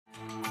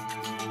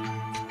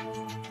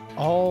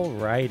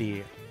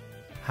Alrighty.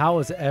 How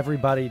is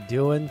everybody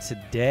doing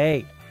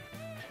today?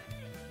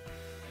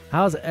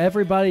 How's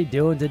everybody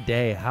doing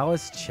today? How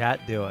is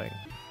chat doing?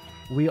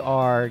 We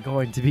are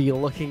going to be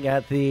looking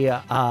at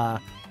the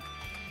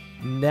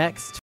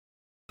next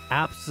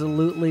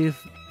absolutely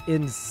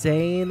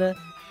insane,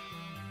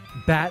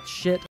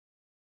 batshit,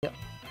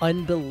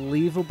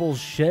 unbelievable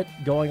shit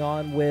going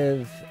on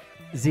with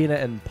Zena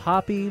and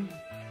Poppy.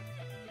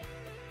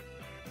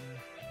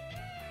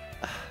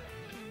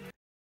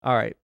 All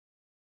right.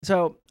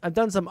 So I've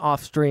done some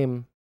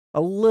off-stream,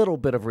 a little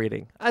bit of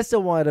reading. I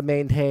still wanted to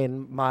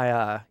maintain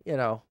my,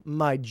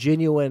 my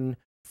genuine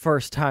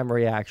first-time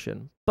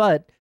reaction.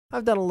 But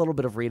I've done a little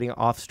bit of reading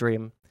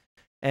off-stream.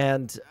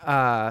 And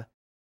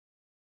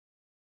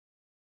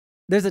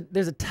there's a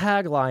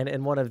tagline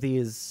in one of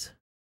these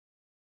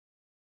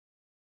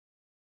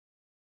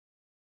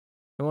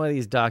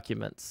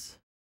documents.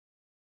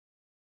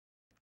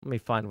 Let me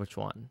find which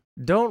one.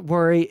 Don't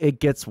worry, it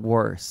gets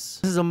worse.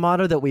 This is a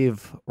motto that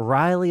we've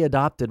wryly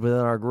adopted within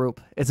our group.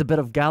 It's a bit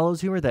of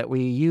gallows humor that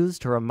we use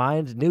to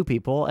remind new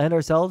people and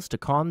ourselves to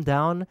calm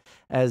down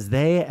as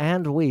they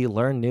and we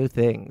learn new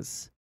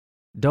things.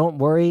 Don't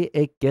worry,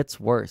 it gets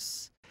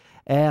worse.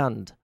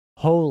 And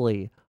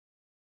holy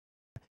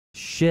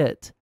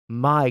shit,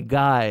 my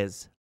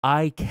guys,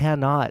 I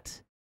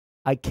cannot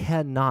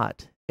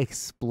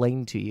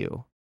explain to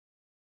you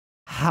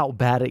how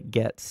bad it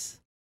gets.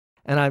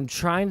 And I'm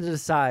trying to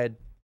decide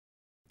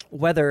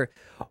whether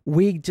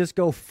we just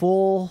go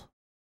full,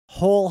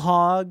 whole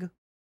hog,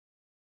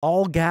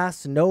 all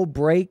gas, no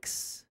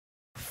brakes,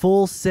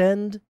 full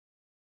send,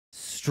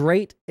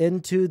 straight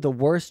into the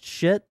worst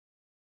shit.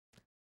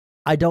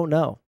 I don't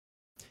know.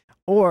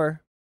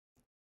 Or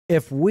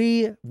if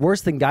we,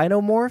 worse than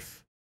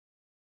Gynomorph,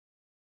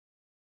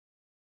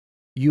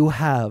 you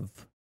have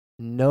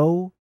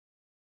no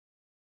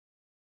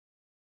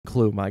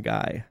clue, my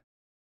guy.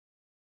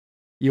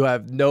 You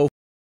have no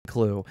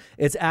clue.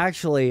 It's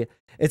actually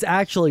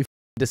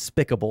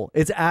despicable.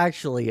 It's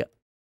actually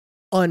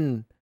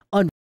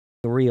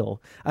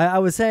unreal. I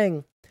was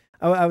saying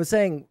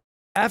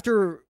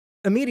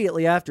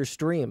immediately after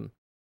stream,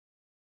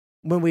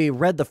 when we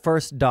read the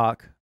first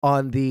doc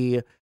on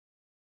the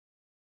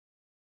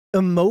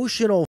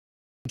emotional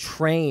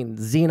train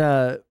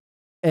Zena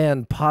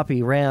and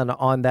Poppy ran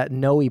on that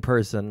Noe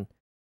person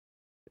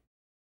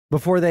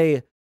before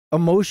they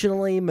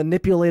emotionally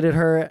manipulated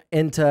her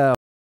into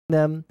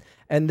them,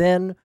 and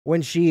then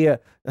when she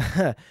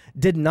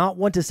did not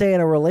want to stay in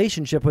a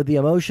relationship with the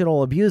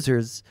emotional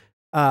abusers,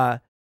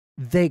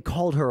 they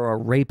called her a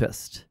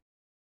rapist.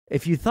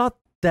 If you thought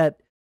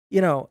that,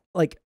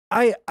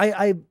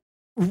 I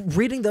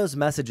reading those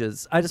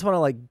messages, I just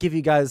want to give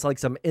you guys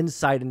some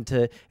insight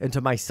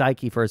into my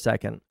psyche for a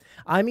second.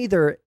 I'm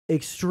either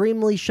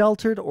extremely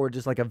sheltered or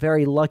just a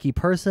very lucky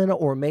person,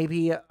 or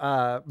maybe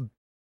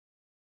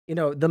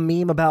the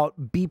meme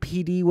about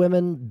BPD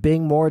women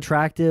being more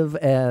attractive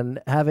and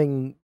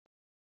having,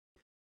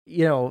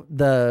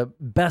 the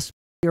best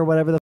or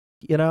whatever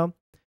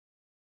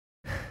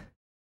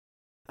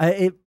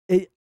I've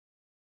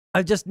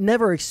just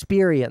never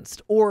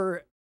experienced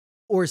or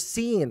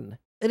seen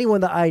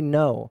anyone that I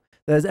know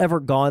that has ever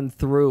gone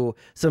through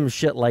some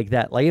shit like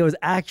that. It was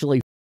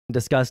actually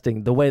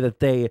disgusting the way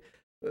that they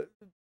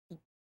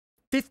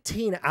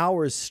 15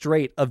 hours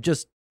straight of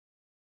just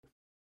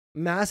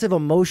massive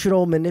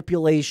emotional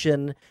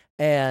manipulation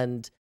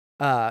and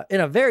in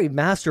a very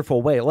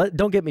masterful way.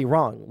 Don't get me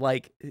wrong.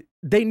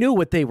 They knew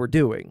what they were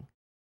doing.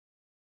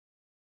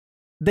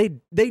 They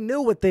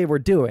knew what they were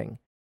doing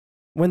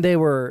when they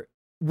were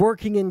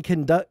working in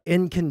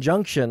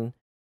conjunction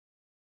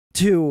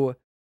to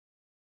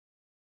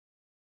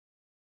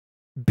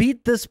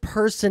beat this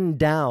person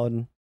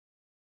down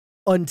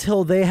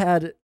until they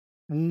had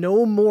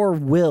no more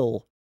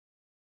will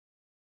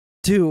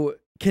to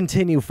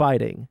continue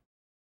fighting.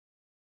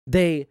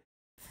 They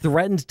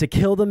threatened to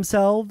kill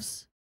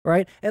themselves,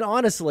 right? And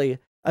honestly,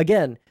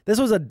 again, this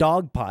was a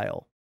dog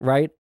pile,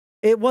 right?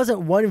 It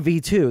wasn't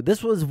 1v2.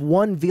 This was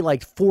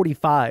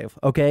 1v45,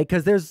 okay?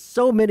 Because there's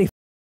so many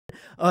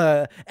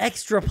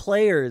extra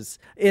players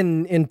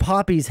in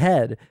Poppy's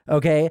head,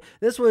 okay?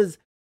 This was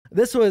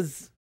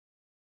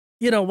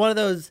one of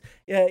those,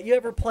 you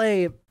ever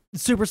play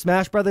Super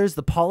Smash Brothers,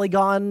 the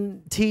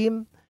Polygon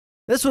team?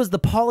 This was the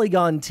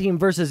Polygon team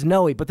versus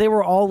Noe, but they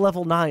were all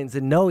level 9s,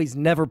 and Noe's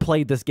never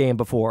played this game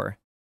before.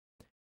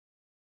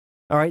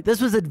 All right, this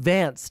was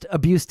advanced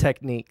abuse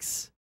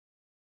techniques.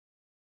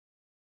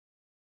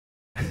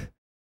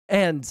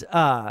 and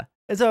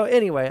so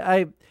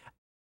anyway,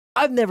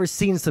 I've never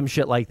seen some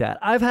shit like that.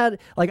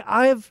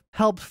 I've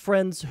helped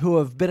friends who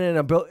have been in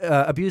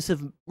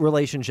abusive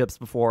relationships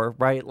before,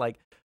 right?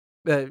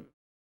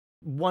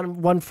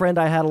 One friend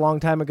I had a long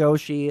time ago,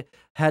 she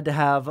had to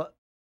have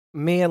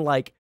me and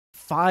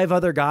 5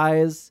 other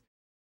guys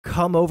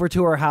come over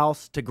to her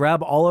house to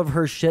grab all of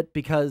her shit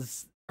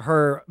because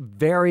her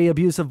very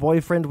abusive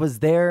boyfriend was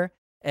there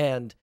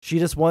and she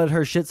just wanted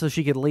her shit so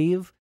she could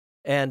leave,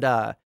 and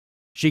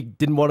she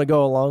didn't want to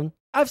go alone.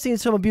 I've seen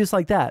some abuse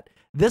like that.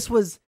 This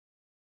was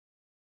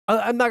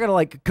I'm not gonna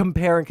like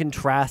compare and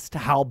contrast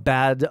how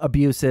bad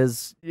abuse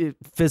is,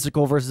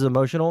 physical versus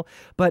emotional,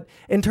 but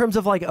in terms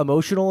of like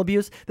emotional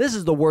abuse, this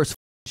is the worst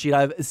shit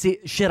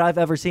I've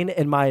ever seen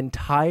in my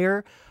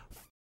entire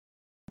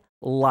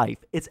life.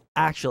 It's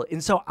actually,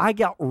 and so I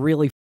got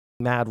really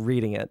mad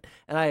reading it,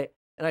 and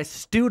I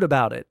stewed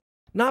about it,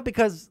 not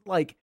because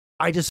like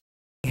I just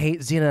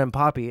hate Zena and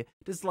Poppy,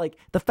 just like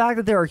the fact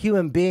that there are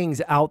human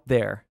beings out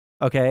there.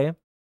 Okay.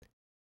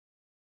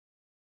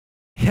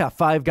 Yeah,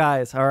 5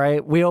 guys, all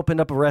right? We opened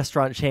up a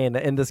restaurant chain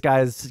in this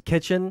guy's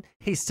kitchen.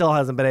 He still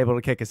hasn't been able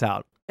to kick us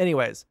out.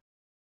 Anyways.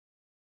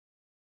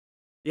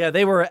 Yeah,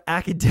 they were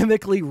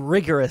academically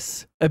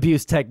rigorous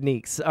abuse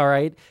techniques, all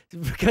right?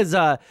 Because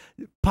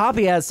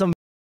Poppy has some,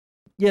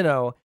 you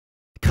know,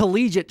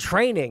 collegiate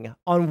training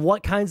on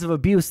what kinds of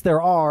abuse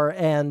there are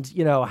and,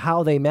 you know,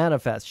 how they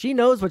manifest. She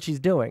knows what she's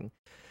doing.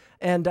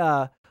 And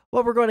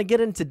what we're going to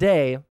get in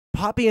today,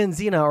 Poppy and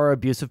Xena are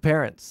abusive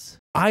parents.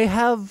 I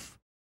have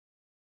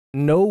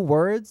no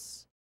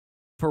words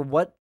for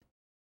what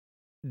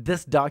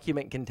this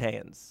document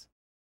contains.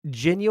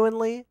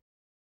 Genuinely,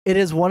 it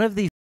is one of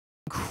the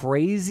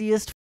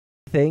craziest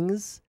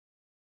things.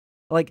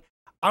 Like,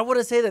 I want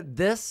to say that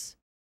this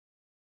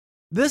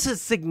is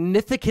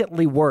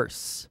significantly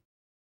worse.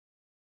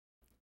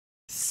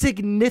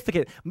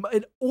 Significant,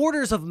 in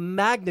orders of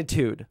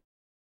magnitude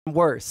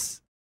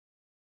worse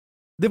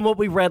than what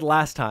we read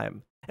last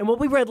time. And what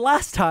we read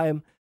last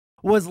time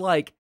was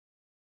like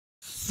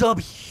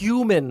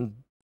subhuman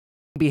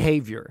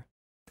behavior.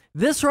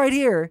 This right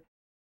here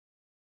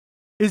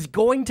is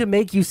going to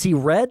make you see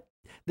red.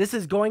 This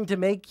is going to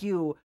make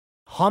you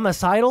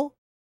homicidal.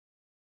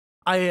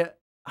 I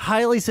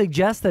highly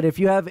suggest that if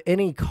you have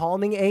any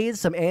calming aids,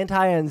 some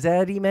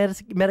anti-anxiety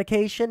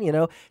medication, you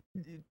know,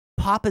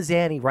 pop a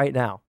Xanny right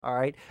now, all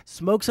right?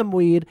 Smoke some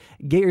weed,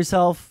 get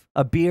yourself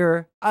a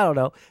beer, I don't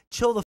know,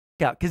 chill the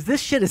fuck out, because this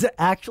shit is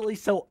actually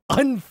so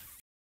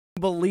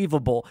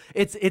unbelievable.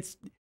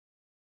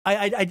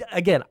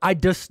 I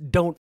just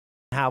don't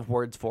have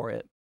words for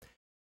it.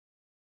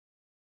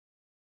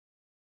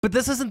 But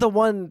this isn't the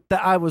one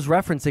that I was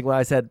referencing when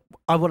I said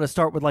I want to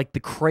start with like the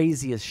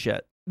craziest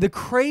shit. The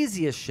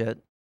craziest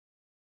shit.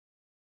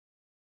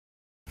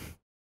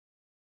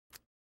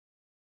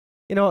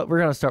 You know what? We're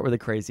going to start with the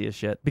craziest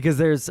shit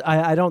because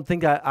I don't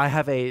think I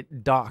have a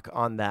doc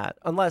on that.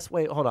 Unless,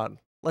 wait, hold on.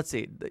 Let's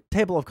see. The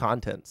table of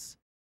contents.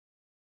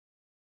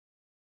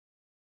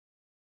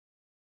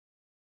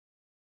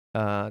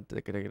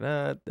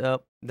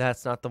 Nope,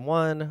 that's not the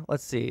one.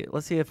 Let's see.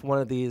 Let's see if one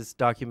of these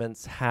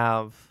documents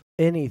have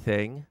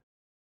anything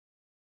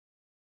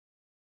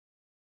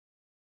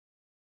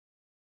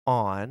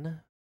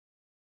on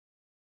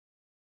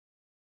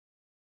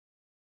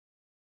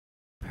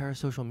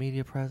parasocial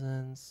media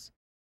presence,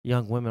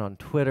 young women on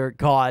Twitter.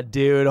 God,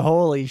 dude,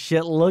 holy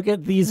shit, look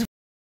at these.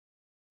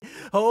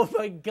 Oh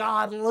my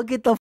God, look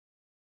at the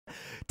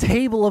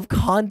table of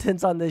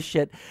contents on this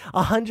shit.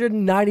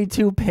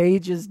 192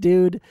 pages,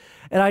 dude.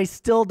 And I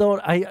still don't,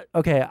 I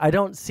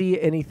don't see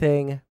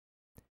anything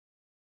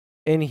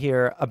in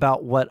here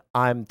about what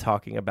I'm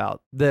talking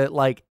about. The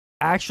like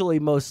actually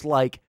most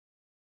like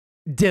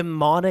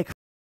demonic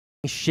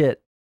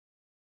shit.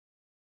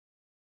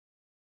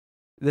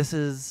 This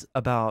is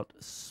about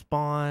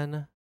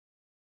Spawn.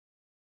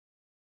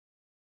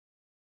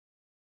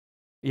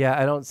 Yeah,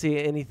 I don't see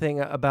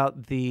anything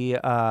about the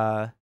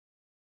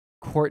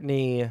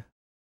Courtney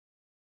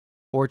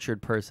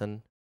Orchard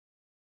person.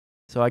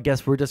 So I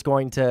guess we're just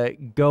going to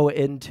go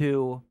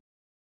into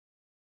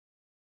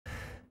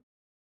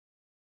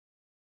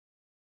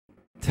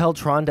tell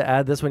Tron to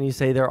add this when you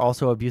say they're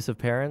also abusive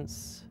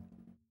parents.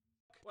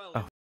 Well,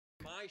 oh.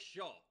 My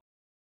show.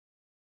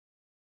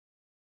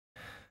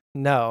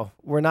 No,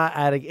 we're not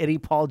adding any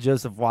Paul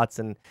Joseph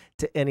Watson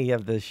to any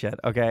of this shit,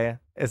 okay?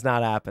 It's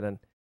not happening.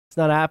 It's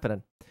not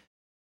happening.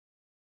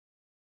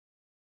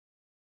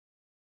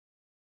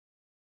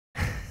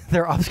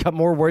 Their ops got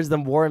more words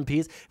than War and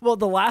Peace. Well,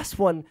 the last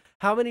one,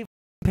 how many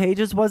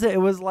pages was it? It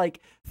was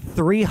like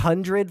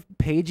 300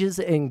 pages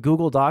in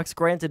Google Docs.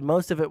 Granted,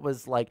 most of it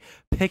was like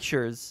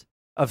pictures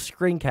of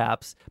screen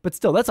caps, but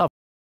still, that's a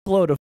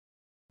load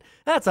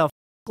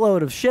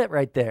of shit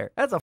right there.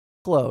 That's a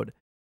load.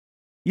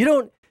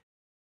 You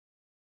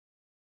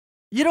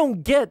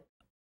don't get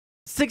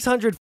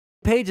 600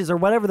 pages or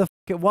whatever the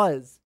fuck it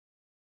was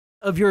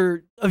of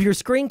your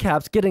screen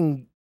caps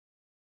getting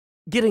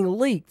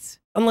leaked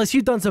unless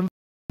you've done some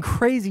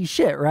crazy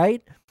shit,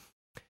 right?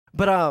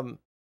 But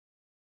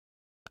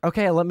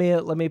okay, let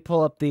me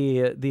pull up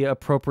the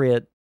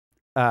appropriate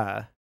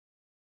let's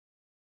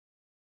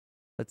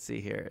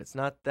see here. It's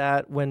not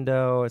that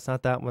window, it's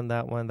not that one,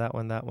 that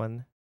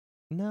one.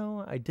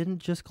 No, I didn't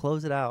just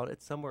close it out.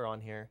 It's somewhere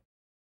on here.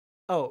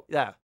 Oh,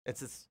 yeah. It's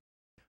this.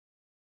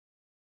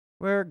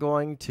 We're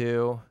going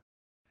to...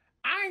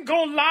 I ain't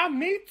gonna lie,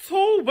 me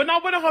too. When I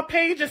went on her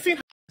page and seen...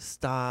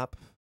 Stop.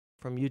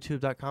 From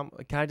youtube.com.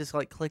 Can I just,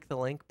 like, click the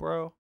link,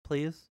 bro?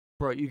 Please?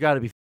 Bro, you gotta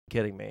be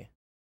kidding me.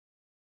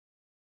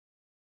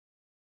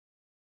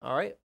 All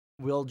right.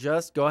 we'll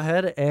just go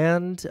ahead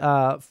and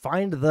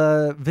find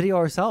the video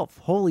ourselves.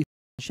 Holy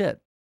shit.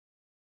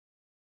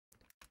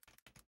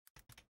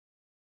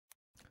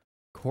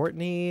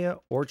 Courtney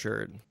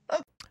Orchard.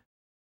 Oh.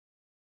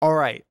 All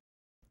right.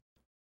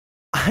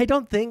 I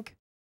don't think,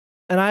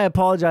 and I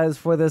apologize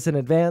for this in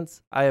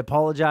advance, I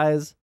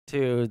apologize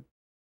to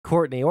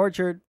Courtney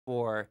Orchard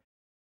for,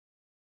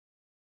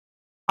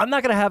 I'm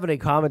not going to have any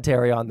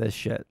commentary on this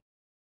shit.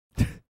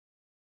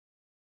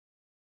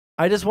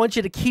 I just want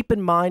you to keep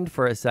in mind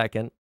for a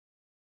second.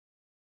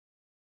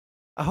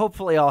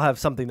 Hopefully I'll have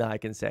something that I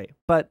can say,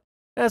 but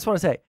I just want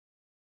to say,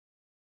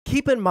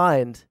 keep in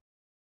mind,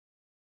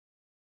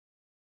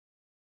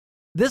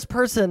 this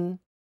person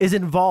is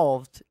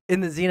involved in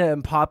the Zena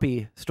and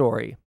Poppy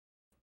story.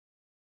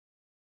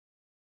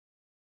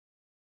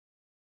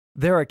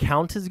 Their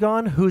account is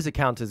gone? Whose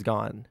account is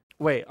gone?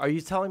 Wait, are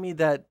you telling me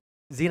that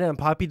Zena and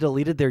Poppy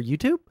deleted their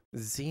YouTube?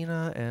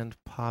 Zena and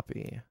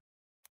Poppy.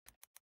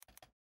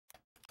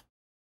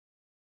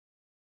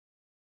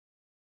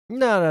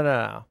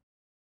 No.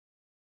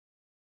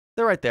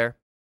 They're right there.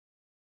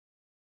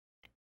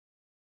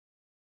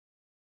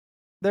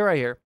 They're right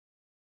here.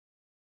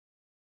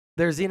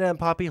 They're Zena and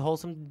Poppy,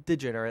 wholesome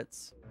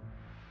degenerates.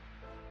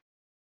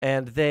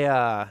 And they,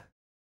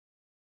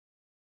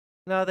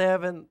 no, they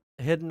haven't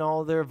hidden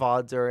all their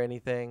VODs or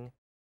anything.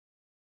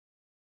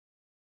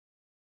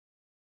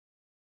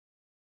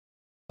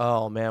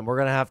 Oh, man, we're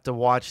going to have to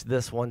watch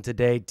this one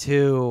today,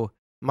 too.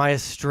 My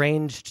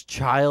estranged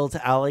child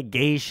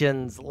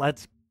allegations.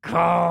 Let's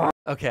go.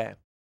 Okay,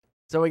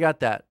 so we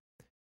got that.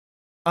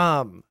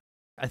 I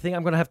think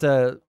I'm going to have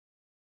to...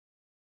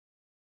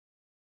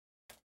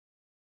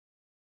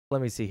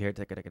 Let me see here.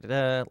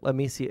 Let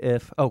me see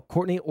if... Oh,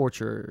 Courtney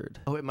Orchard.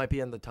 Oh, it might be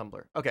in the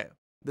Tumblr. Okay,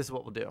 this is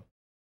what we'll do.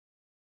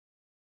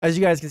 As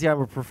you guys can see, I'm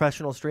a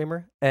professional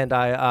streamer, and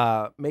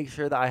I make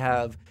sure that I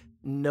have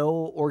no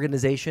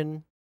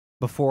organization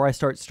before I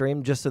start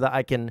stream, just so that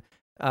I can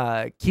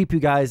keep you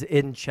guys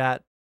in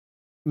chat,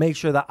 make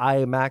sure that I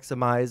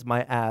maximize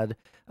my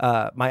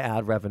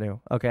ad revenue.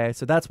 Okay,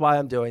 so that's why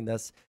I'm doing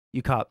this.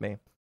 You caught me.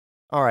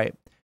 All right.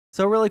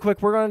 So really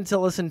quick, we're going to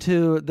listen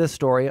to this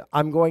story. I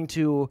am going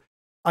to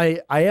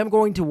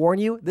warn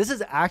you. This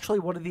is actually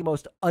one of the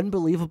most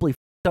unbelievably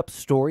up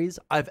stories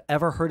I've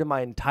ever heard in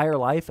my entire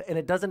life,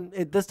 and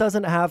this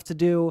doesn't have to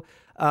do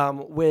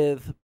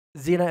with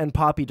Zena and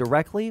Poppy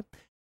directly.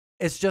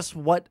 It's just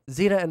what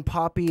Zena and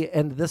Poppy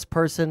and this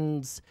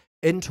person's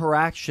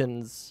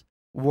interactions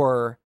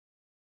were,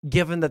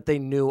 given that they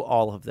knew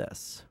all of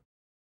this.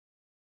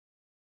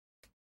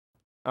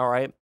 All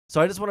right,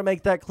 so I just want to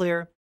make that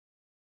clear.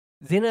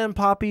 Zena and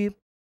Poppy,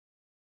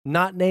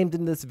 not named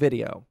in this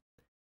video.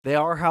 They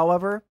are,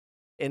 however,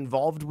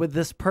 involved with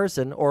this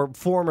person, or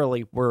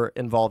formerly were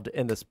involved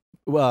in this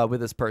with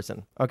this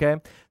person. Okay,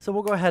 so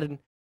we'll go ahead and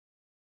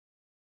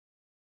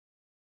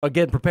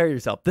again prepare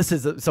yourself. This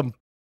is some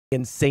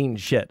insane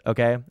shit.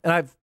 Okay, and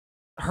I've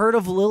heard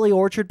of Lilly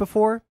Orchard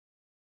before.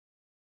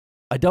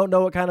 I don't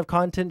know what kind of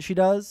content she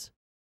does,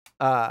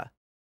 but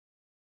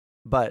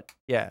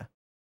yeah.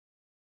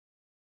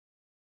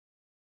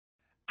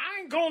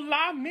 I ain't gonna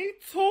lie, me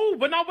too.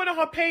 When I went on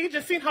her page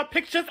and seen her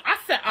pictures, I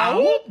said,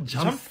 "Oh,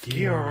 jump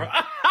scare."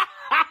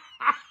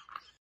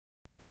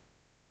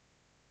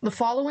 The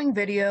following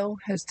video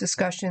has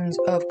discussions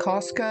of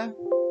COSCA,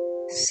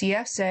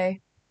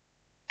 CSA,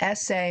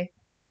 SA,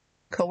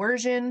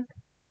 coercion,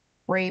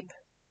 rape,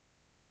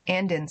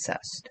 and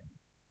incest.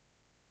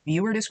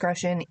 Viewer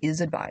discretion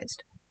is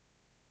advised.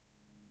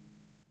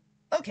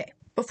 Okay,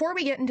 before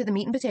we get into the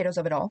meat and potatoes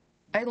of it all,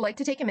 I'd like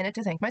to take a minute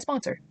to thank my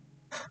sponsor.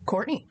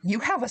 Courtney, you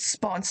have a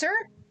sponsor?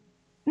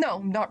 No,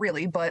 not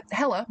really, but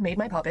Hella made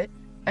my puppet,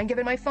 and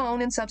given my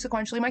phone and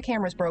subsequently my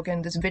camera's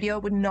broken, this video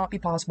would not be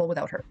possible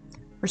without her.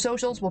 Her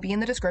socials will be in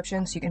the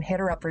description so you can hit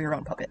her up for your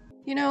own puppet.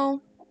 You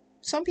know,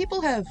 some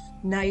people have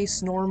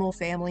nice, normal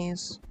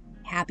families,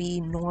 happy,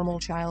 normal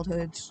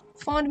childhoods,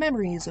 fond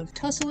memories of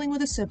tussling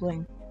with a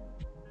sibling.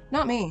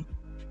 Not me.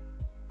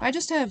 I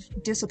just have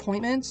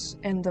disappointments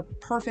and the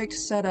perfect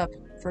setup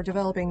for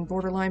developing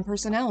borderline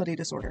personality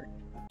disorder.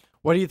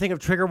 What do you think of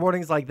trigger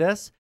warnings like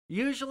this?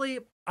 Usually,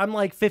 I'm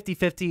like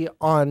 50-50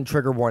 on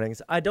trigger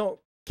warnings. I don't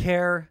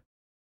care.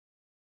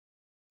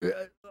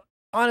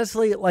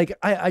 Honestly, like,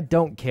 I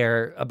don't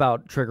care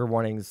about trigger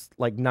warnings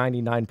like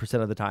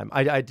 99% of the time.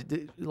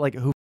 Like,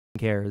 who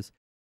cares?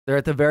 They're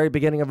at the very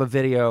beginning of a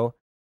video.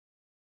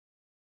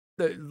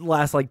 The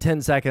last like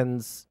 10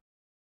 seconds.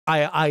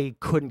 I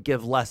couldn't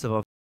give less of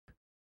a.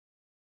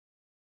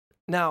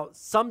 Now,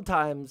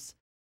 sometimes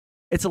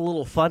it's a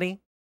little funny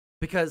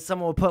because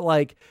someone will put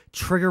like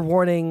trigger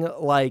warning,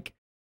 like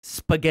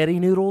spaghetti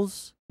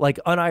noodles, like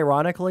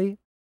unironically,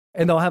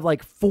 and they'll have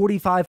like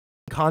 45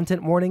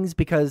 content warnings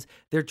because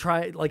they're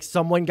trying, like,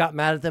 someone got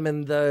mad at them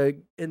in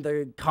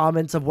the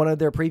comments of one of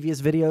their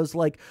previous videos,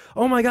 like,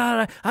 oh my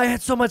god, I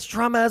had so much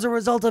trauma as a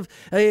result of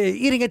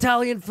eating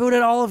Italian food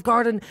at Olive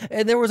Garden,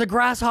 and there was a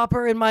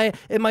grasshopper in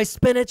my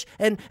spinach,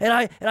 and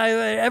I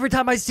every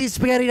time I see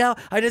spaghetti now,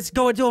 I just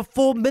go into a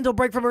full mental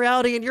break from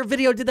reality, and your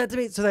video did that to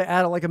me. So they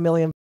add like a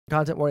million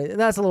content warning, and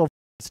that's a little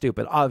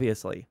stupid,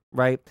 obviously,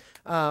 right?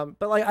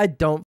 But like, I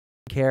don't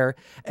care,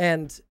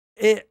 and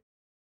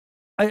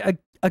I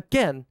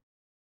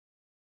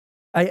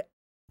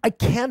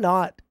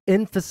cannot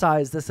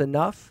emphasize this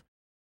enough.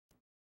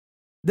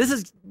 This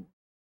is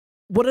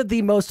one of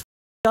the most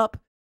up.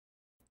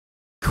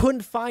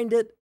 Couldn't find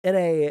it in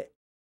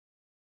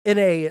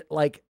a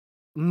like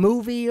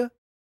movie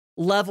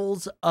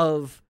levels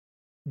of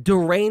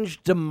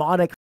deranged,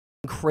 demonic,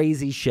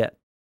 crazy shit.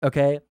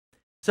 Okay,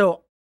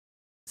 so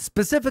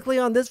specifically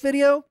on this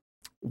video,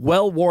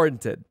 well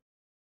warranted.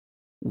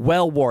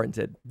 Well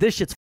warranted. This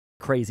shit's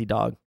crazy,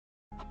 dog.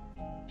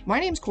 My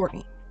name's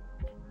Courtney.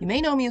 You may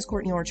know me as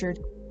Courtney Orchard.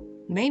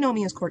 You may know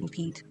me as Courtney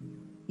Pete.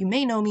 You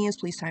may know me as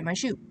Please Tie My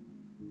Shoe.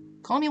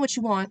 Call me what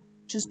you want,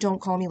 just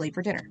don't call me late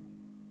for dinner.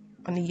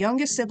 I'm the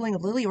youngest sibling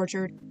of Lilly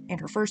Orchard and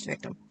her first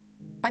victim.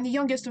 I'm the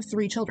youngest of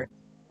 3 children.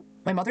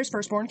 My mother's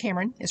firstborn,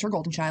 Cameron, is her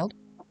golden child.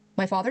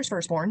 My father's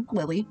firstborn,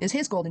 Lily, is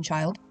his golden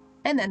child.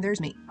 And then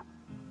there's me.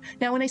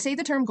 Now, when I say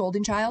the term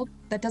golden child,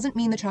 that doesn't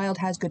mean the child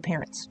has good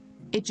parents.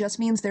 It just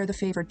means they're the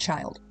favored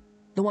child.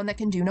 The one that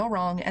can do no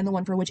wrong and the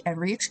one for which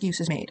every excuse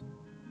is made.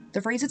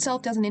 The phrase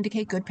itself doesn't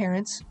indicate good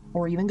parents,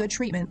 or even good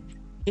treatment.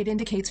 It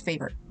indicates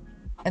favor.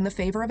 And the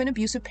favor of an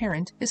abusive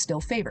parent is still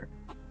favor.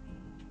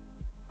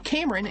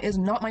 Cameron is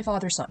not my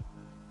father's son.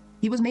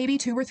 He was maybe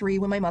 2 or 3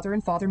 when my mother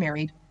and father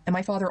married, and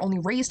my father only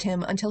raised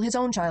him until his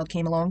own child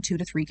came along 2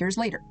 to 3 years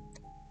later.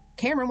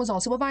 Cameron was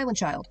also a violent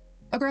child,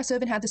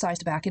 aggressive and had the size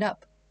to back it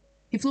up.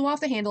 He flew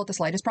off the handle at the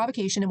slightest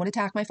provocation and would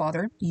attack my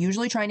father,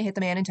 usually trying to hit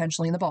the man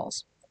intentionally in the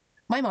balls.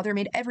 My mother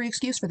made every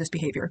excuse for this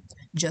behavior,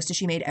 just as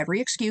she made every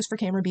excuse for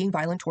Cameron being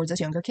violent towards us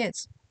younger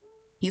kids.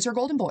 He's her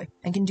golden boy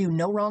and can do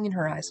no wrong in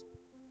her eyes.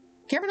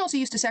 Cameron also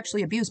used to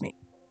sexually abuse me.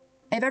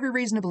 I have every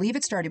reason to believe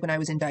it started when I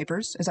was in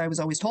diapers, as I was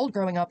always told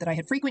growing up that I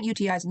had frequent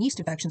UTIs and yeast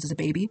infections as a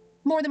baby,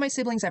 more than my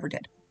siblings ever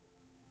did.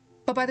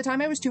 But by the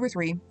time I was 2 or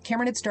 3,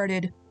 Cameron had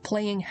started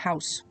playing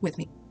house with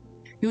me.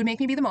 He would make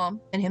me be the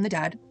mom and him the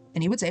dad,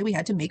 and he would say we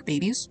had to make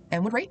babies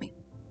and would rape me.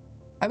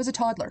 I was a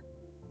toddler.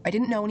 I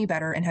didn't know any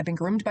better and had been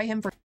groomed by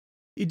him for...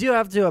 You do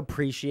have to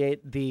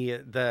appreciate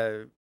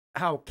the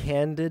how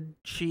candid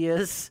she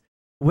is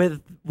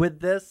with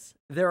this.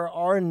 There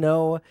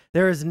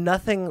is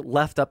nothing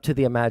left up to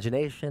the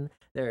imagination.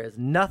 There is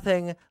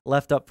nothing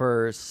left up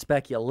for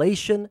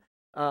speculation.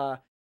 The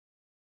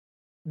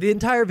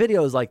entire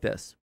video is like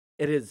this.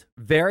 It is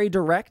very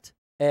direct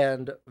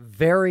and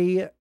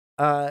very,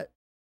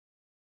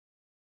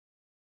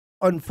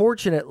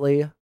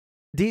 unfortunately,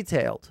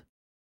 detailed.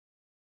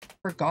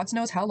 For God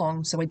knows how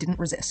long, so I didn't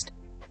resist.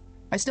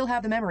 I still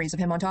have the memories of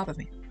him on top of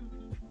me.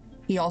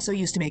 He also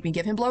used to make me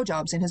give him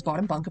blowjobs in his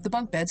bottom bunk of the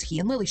bunk beds he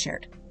and Lily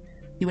shared.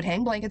 He would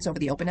hang blankets over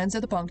the open ends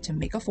of the bunk to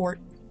make a fort,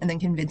 and then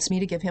convince me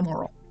to give him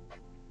oral.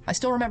 I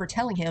still remember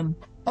telling him,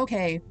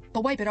 okay,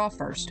 but wipe it off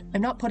first.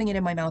 I'm not putting it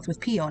in my mouth with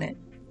pee on it.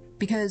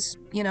 Because,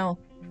 you know,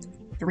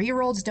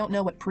 3-year-olds don't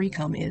know what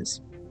pre-cum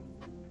is.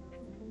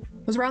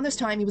 It was around this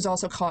time he was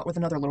also caught with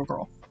another little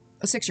girl,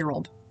 a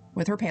 6-year-old,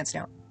 with her pants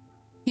down.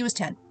 He was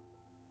 10.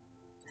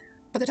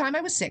 By the time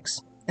I was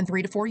 6, and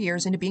 3 to 4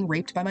 years into being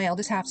raped by my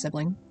eldest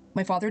half-sibling,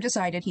 my father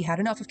decided he had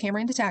enough of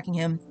Cameron attacking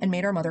him and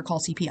made our mother call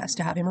CPS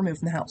to have him removed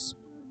from the house.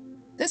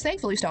 This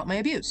thankfully stopped my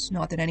abuse,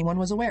 not that anyone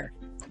was aware.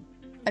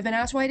 I've been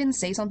asked why I didn't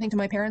say something to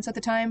my parents at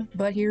the time,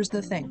 but here's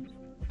the thing.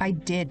 I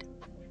did.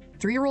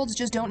 3-year-olds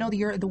just don't know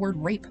the word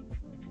rape.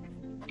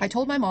 I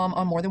told my mom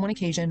on more than one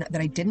occasion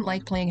that I didn't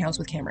like playing house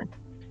with Cameron.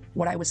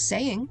 What I was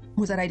saying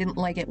was that I didn't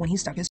like it when he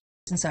stuck his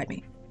inside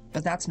me,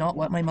 but that's not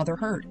what my mother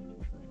heard.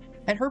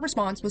 And her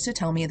response was to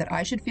tell me that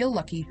I should feel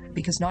lucky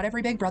because not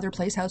every big brother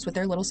plays house with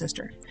their little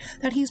sister,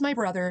 that he's my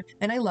brother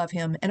and I love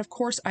him and of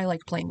course I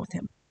like playing with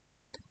him.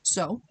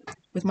 So,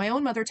 with my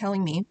own mother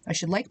telling me I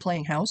should like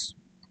playing house,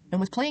 and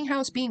with playing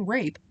house being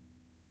rape,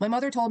 my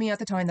mother told me at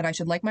the time that I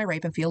should like my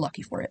rape and feel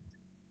lucky for it.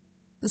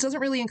 This doesn't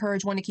really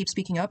encourage one to keep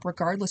speaking up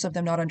regardless of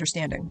them not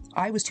understanding.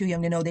 I was too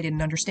young to know they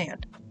didn't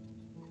understand.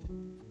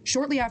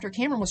 Shortly after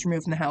Cameron was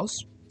removed from the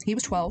house, he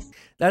was 12.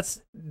 That's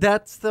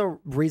the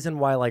reason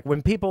why, like,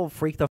 when people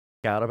freak the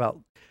out about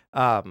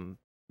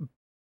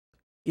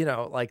you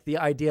know, like the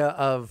idea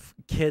of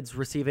kids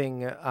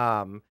receiving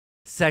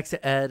sex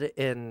ed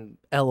in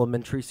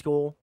elementary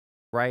school,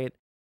 right?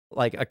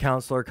 Like a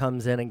counselor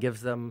comes in and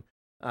gives them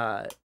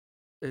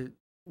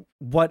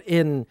what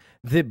in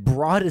the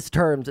broadest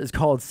terms is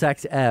called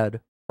sex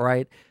ed,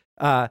 right?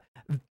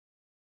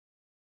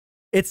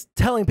 It's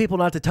telling people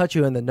not to touch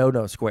you in the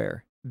no-no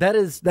square. That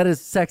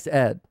is sex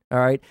ed, all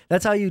right?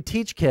 That's how you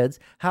teach kids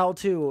how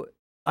to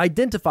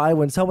identify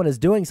when someone is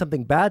doing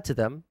something bad to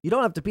them. You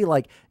don't have to be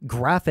like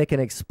graphic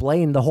and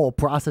explain the whole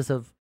process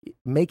of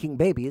making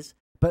babies,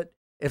 but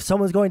if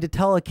someone's going to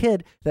tell a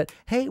kid that,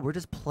 hey, we're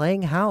just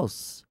playing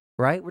house,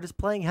 right? We're just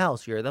playing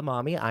house. You're the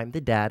mommy, I'm the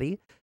daddy,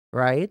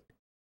 right?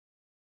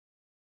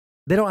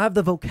 They don't have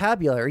the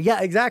vocabulary.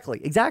 Yeah,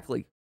 exactly.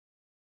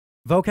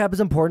 Vocab is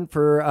important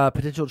for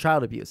potential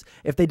child abuse.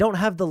 If they don't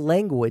have the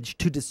language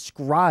to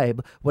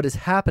describe what is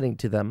happening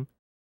to them,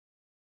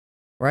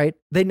 right?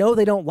 They know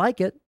they don't like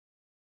it.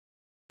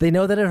 They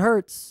know that it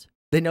hurts.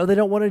 They know they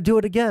don't want to do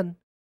it again.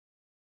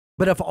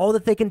 But if all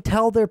that they can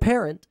tell their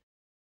parent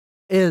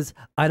is,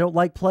 I don't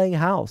like playing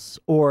house,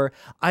 or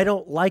I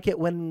don't like it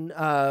when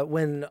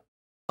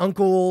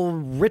Uncle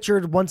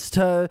Richard wants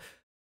to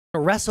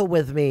wrestle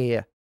with me,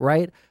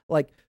 right?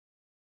 Like,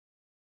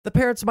 the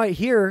parents might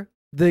hear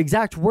the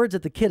exact words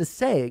that the kid is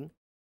saying,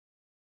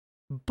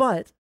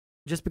 but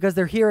just because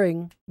they're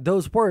hearing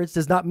those words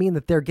does not mean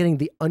that they're getting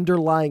the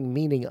underlying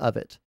meaning of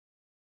it,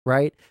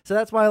 right? So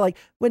that's why, like,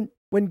 when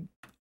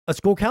a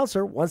school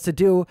counselor wants to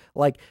do,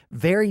 like,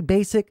 very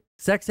basic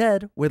sex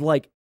ed with,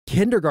 like,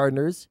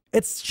 kindergartners,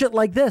 it's shit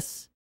like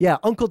this. Yeah,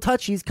 Uncle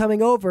Touchy's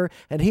coming over,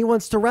 and he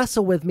wants to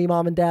wrestle with me,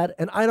 Mom and Dad,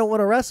 and I don't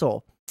want to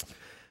wrestle.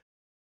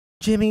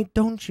 Jimmy,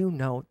 don't you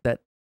know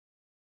that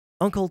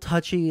Uncle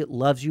Touchy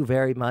loves you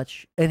very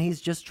much, and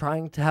he's just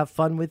trying to have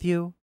fun with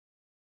you?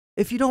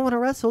 If you don't want to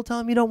wrestle, tell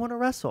him you don't want to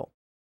wrestle.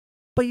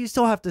 But you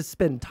still have to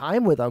spend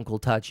time with Uncle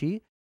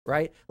Touchy,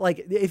 right?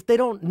 Like, if they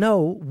don't know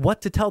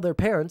what to tell their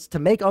parents to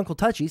make Uncle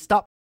Touchy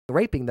stop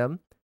raping them,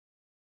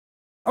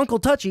 Uncle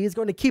Touchy is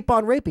going to keep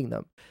on raping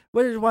them.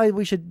 Which is why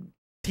we should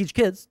teach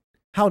kids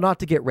how not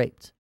to get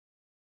raped.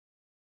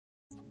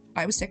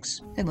 I was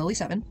 6 and Lily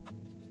 7.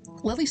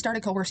 Lily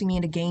started coercing me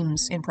into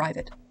games in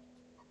private.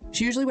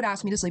 She usually would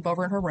ask me to sleep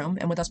over in her room,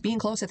 and with us being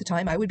close at the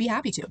time, I would be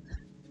happy to.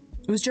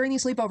 It was during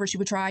these sleepovers she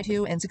would try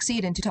to, and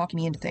succeed into talking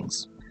me into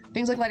things.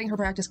 Things like letting her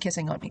practice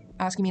kissing on me,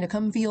 asking me to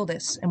come feel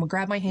this, and would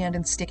grab my hand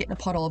and stick it in a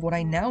puddle of what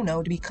I now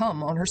know to be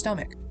cum on her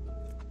stomach.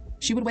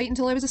 She would wait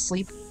until I was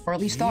asleep, or at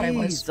least thought I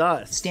was,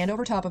 stand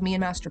over top of me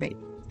and masturbate,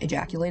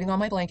 ejaculating on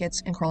my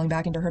blankets and crawling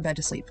back into her bed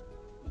to sleep.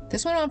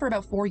 This went on for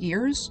about 4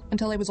 years,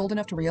 until I was old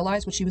enough to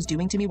realize what she was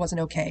doing to me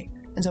wasn't okay,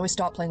 and so I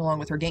stopped playing along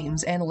with her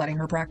games and letting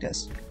her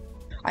practice.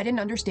 I didn't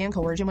understand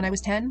coercion when I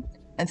was 10,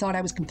 and thought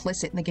I was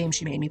complicit in the game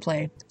she made me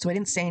play, so I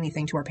didn't say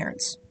anything to our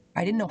parents.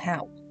 I didn't know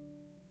how.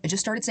 I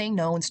just started saying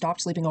no and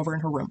stopped sleeping over in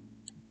her room.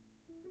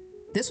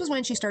 This was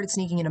when she started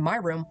sneaking into my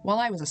room while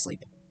I was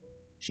asleep.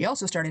 She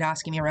also started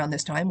asking me around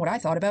this time what I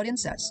thought about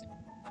incest.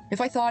 If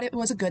I thought it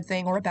was a good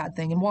thing or a bad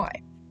thing, and why.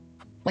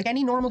 Like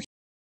any normal...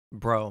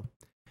 Bro,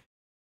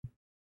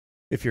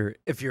 if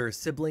your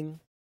sibling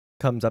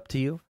comes up to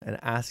you and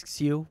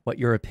asks you what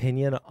your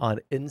opinion on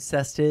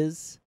incest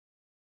is,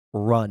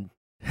 run.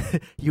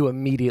 You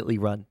immediately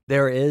run.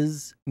 There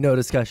is no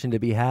discussion to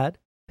be had.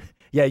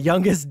 Yeah,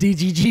 youngest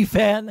DGG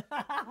fan.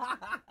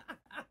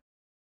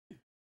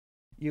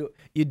 You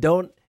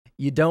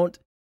don't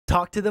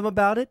talk to them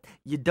about it.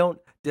 You don't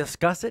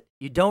discuss it.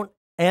 You don't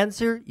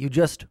answer. You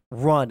just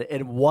run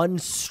in one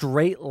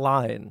straight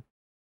line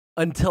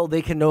until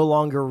they can no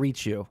longer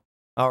reach you.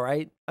 All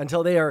right?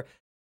 Until they are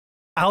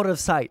out of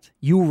sight.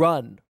 You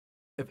run.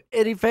 If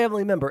any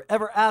family member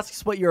ever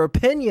asks what your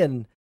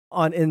opinion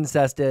on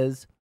incest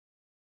is,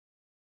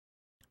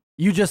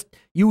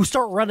 you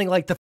start running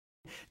like the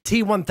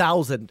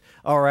T-1000,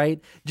 all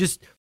right?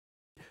 Just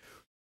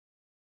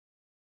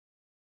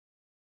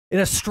in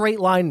a straight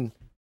line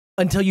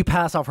until you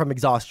pass out from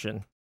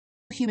exhaustion.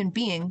 Human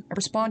being, I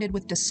responded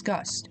with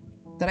disgust,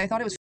 that I thought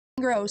it was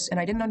gross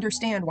and I didn't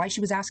understand why she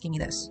was asking me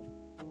this.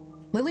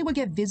 Lily would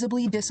get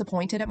visibly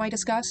disappointed at my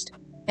disgust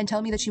and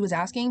tell me that she was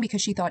asking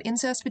because she thought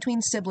incest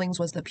between siblings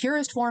was the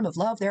purest form of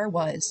love there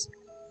was.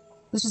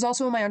 This was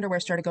also when my underwear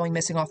started going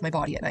missing off my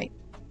body at night.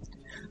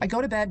 I'd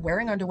go to bed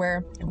wearing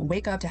underwear and would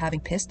wake up to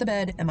having pissed the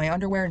bed and my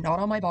underwear not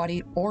on my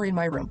body or in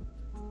my room.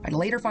 I'd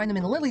later find them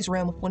in Lily's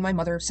room when my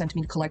mother sent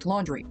me to collect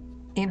laundry,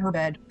 in her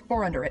bed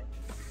or under it.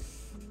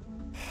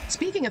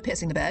 Speaking of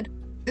pissing the bed,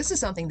 this is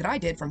something that I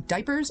did from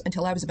diapers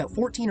until I was about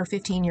 14 or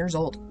 15 years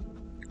old.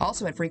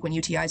 Also had frequent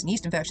UTIs and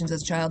yeast infections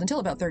as a child until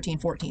about 13,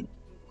 14.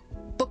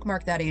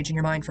 Bookmark that age in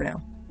your mind for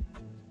now.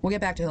 We'll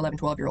get back to 11,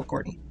 12-year-old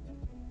Courtney.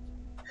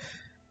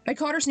 I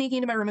caught her sneaking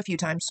into my room a few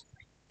times,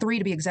 3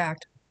 to be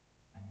exact.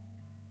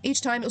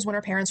 Each time it was when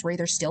our parents were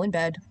either still in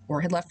bed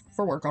or had left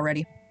for work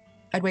already.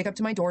 I'd wake up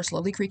to my door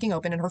slowly creaking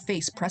open and her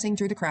face pressing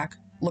through the crack,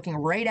 looking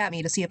right at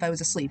me to see if I was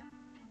asleep.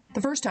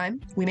 The first time,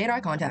 we made eye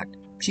contact.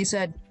 She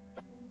said,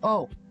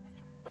 "Oh,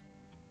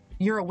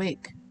 you're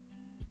awake.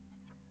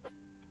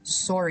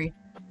 Sorry."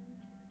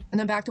 And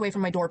then backed away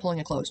from my door, pulling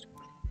it closed.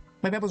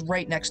 My bed was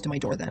right next to my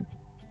door then.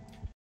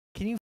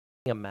 Can you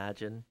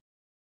imagine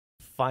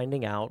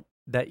finding out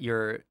that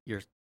your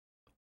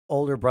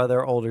older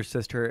brother, older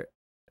sister,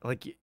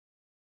 like,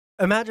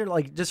 imagine,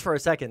 like, just for a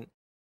second,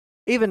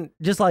 even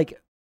just like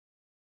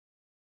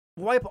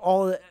wipe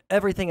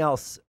everything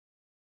else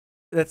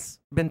that's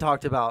been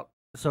talked about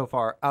so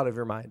far out of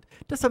your mind.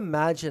 Just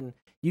imagine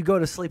you go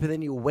to sleep and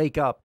then you wake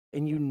up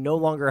and you no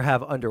longer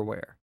have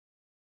underwear.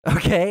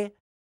 Okay?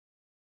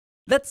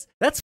 That's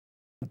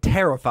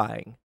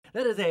terrifying.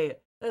 That is a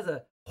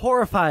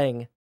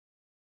horrifying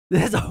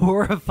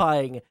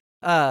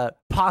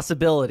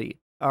possibility.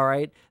 All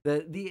right?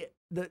 The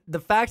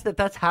fact that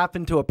that's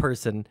happened to a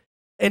person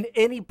in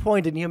any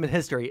point in human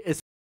history is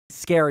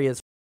scary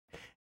as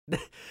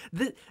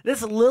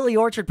this Lilly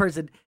Orchard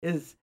person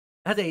has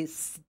a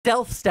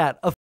stealth stat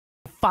of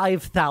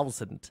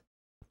 5,000.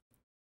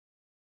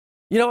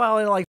 You know how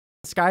in like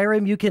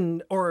Skyrim, you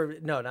can, or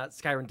no, not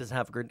Skyrim doesn't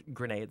have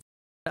grenades.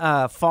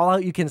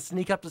 Fallout, you can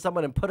sneak up to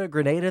someone and put a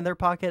grenade in their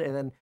pocket, and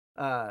then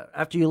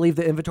after you leave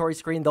the inventory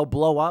screen, they'll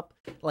blow up.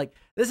 Like,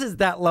 this is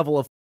that level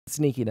of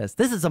sneakiness.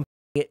 This is some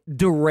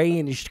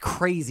deranged,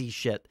 crazy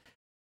shit.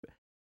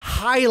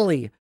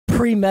 Highly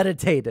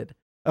premeditated,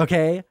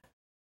 okay?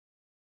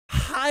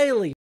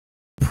 Highly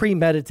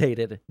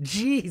premeditated.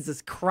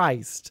 Jesus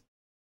Christ.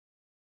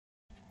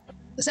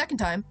 The second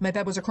time, my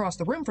bed was across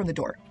the room from the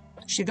door.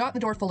 She had gotten the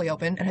door fully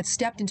open and had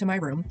stepped into my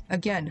room,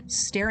 again,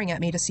 staring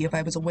at me to see if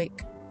I was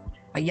awake.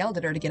 I yelled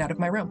at her to get out of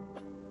my room.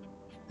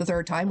 The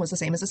third time was the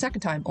same as the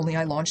second time, only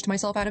I launched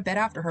myself out of bed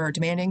after her,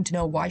 demanding to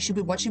know what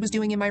she was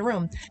doing in my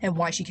room and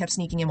why she kept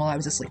sneaking in while I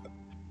was asleep.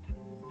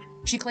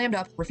 She clammed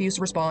up, refused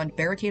to respond,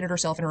 barricaded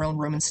herself in her own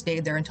room, and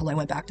stayed there until I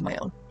went back to my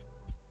own.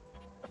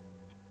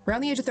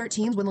 Around the age of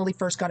 13 is when Lily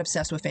first got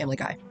obsessed with Family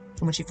Guy,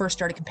 and when she first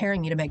started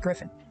comparing me to Meg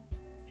Griffin.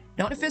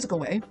 Not in a physical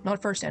way, not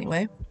at first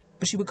anyway,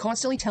 but she would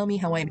constantly tell me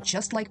how I am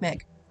just like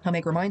Meg, how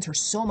Meg reminds her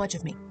so much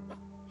of me.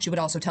 She would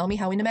also tell me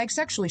how into Meg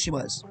sexually she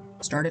was.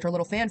 Started her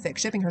little fanfic,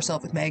 shipping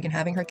herself with Meg and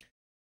having her...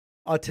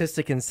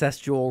 Autistic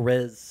incestual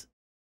Riz.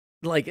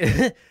 Like,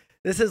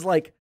 this is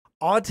like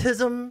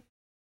autism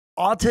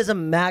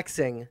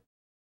maxing,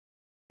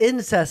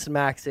 incest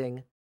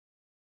maxing.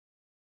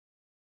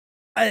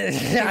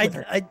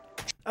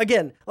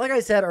 Again, like I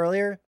said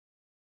earlier,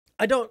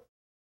 I don't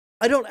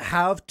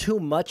have too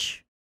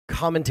much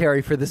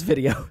commentary for this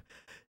video.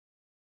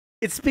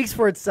 It speaks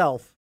for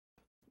itself.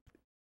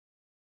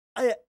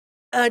 I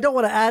don't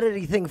want to add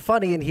anything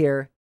funny in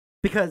here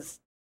because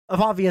of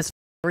obvious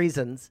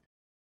reasons.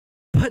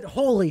 But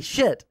holy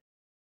shit.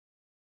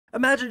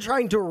 Imagine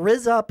trying to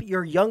rizz up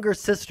your younger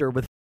sister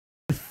with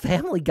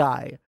Family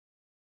Guy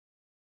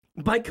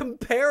by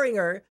comparing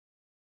her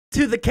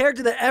to the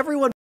character that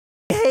everyone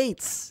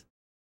hates.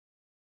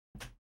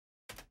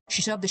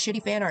 She shoved the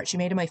shitty fan art she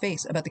made in my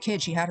face about the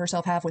kid she had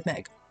herself have with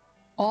Meg,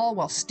 all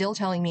while still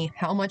telling me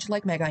how much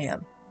like Meg I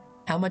am,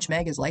 how much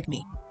Meg is like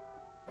me.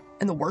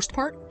 And the worst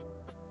part?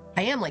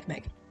 I am like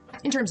Meg.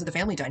 In terms of the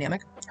family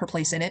dynamic, her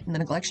place in it, and the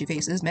neglect she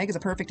faces, Meg is a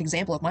perfect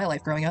example of my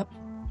life growing up.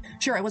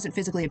 Sure, I wasn't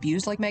physically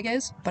abused like Meg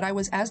is, but I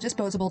was as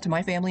disposable to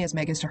my family as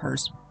Meg is to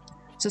hers.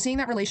 So seeing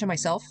that relation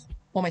myself,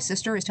 while my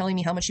sister is telling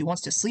me how much she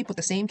wants to sleep with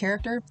the same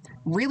character,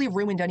 really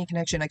ruined any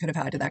connection I could have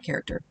had to that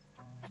character.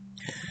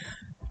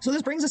 So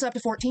this brings us up to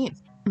 14.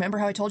 Remember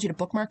how I told you to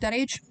bookmark that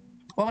age?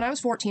 Well, when I was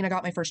 14, I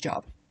got my first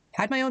job,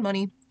 had my own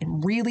money,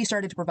 and really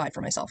started to provide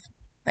for myself.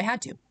 I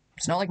had to.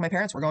 It's not like my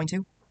parents were going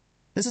to.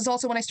 This is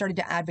also when I started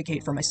to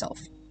advocate for myself.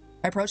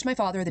 I approached my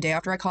father the day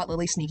after I caught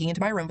Lily sneaking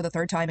into my room for the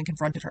third time and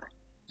confronted her.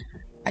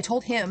 I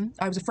told him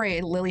I was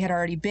afraid Lily had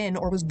already been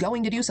or was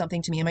going to do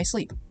something to me in my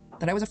sleep,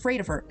 that I was afraid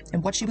of her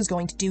and what she was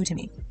going to do to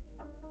me.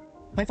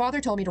 My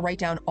father told me to write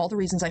down all the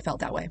reasons I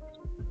felt that way.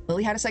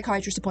 Lily had a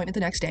psychiatrist appointment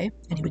the next day,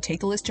 and he would take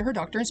the list to her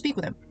doctor and speak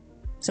with him.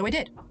 So I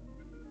did.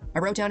 I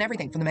wrote down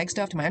everything from the Meg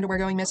stuff to my underwear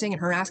going missing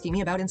and her asking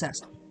me about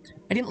incest.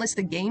 I didn't list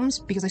the games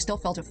because I still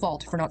felt at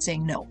fault for not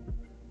saying no.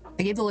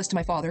 I gave the list to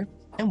my father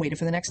and waited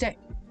for the next day.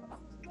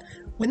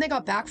 When they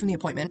got back from the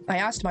appointment, I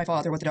asked my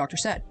father what the doctor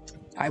said.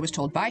 I was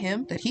told by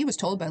him that he was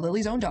told by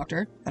Lily's own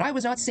doctor that I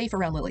was not safe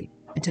around Lily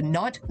and to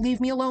not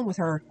leave me alone with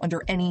her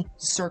under any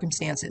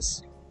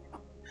circumstances.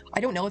 I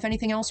don't know if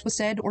anything else was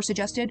said or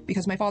suggested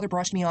because my father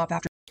brushed me off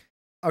after.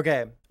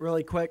 Okay,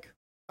 really quick.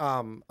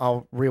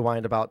 I'll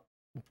rewind about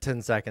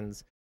 10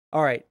 seconds.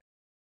 All right.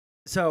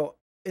 So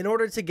in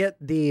order to get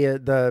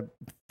the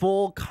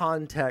full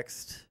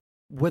context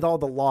with all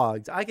the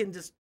logs, I can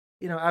just,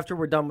 after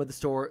we're done with the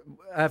story,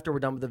 after we're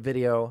done with the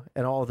video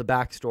and all of the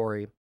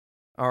backstory,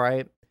 all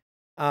right.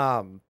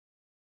 After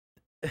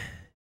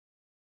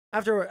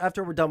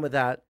we're done with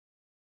that,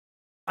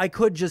 I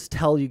could just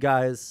tell you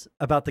guys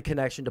about the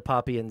connection to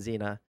Poppy and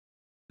Xena.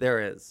 There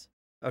is,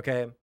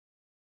 okay.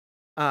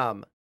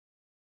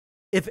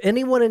 If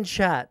anyone in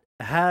chat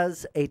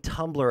has a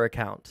Tumblr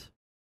account,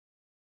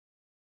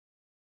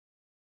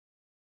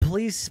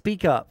 please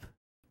speak up.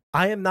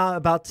 I am not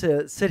about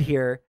to sit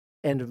here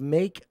and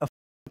make a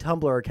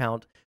Tumblr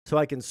account so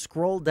I can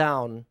scroll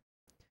down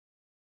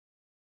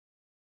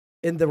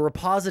in the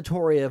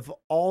repository of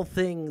all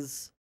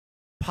things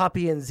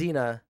Poppy and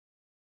Xena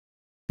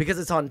because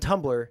it's on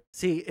Tumblr.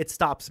 See, it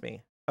stops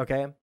me,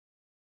 okay?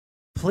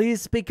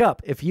 Please speak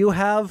up. If you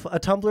have a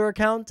Tumblr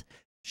account,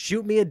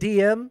 shoot me a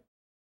DM.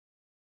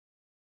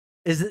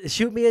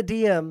 Shoot me a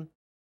DM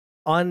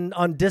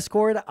on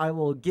Discord. I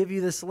will give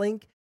you this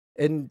link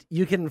and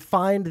you can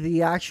find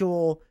the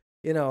actual,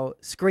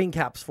 screen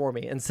caps for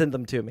me and send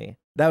them to me.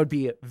 That would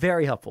be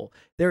very helpful.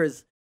 There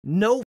is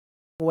no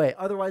way.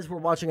 Otherwise, we're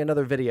watching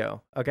another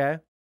video, okay?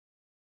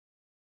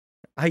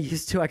 I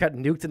got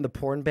nuked in the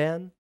porn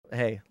ban.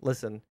 Hey,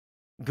 listen.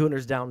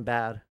 Gooners down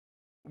bad.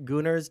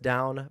 Gooners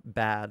down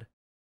bad.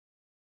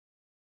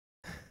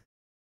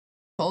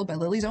 Told by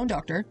Lily's own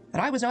doctor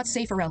that I was not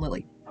safe around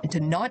Lily and to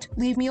not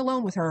leave me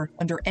alone with her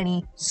under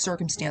any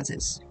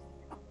circumstances.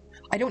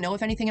 I don't know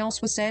if anything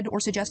else was said or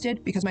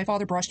suggested because my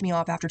father brushed me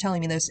off after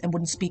telling me this and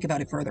wouldn't speak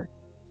about it further.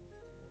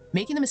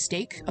 Making the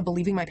mistake of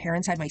believing my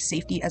parents had my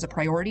safety as a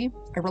priority,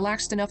 I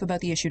relaxed enough about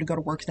the issue to go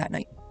to work that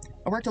night.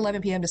 I worked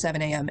 11 p.m. to 7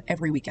 a.m.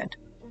 every weekend.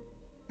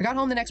 I got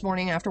home the next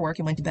morning after work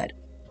and went to bed.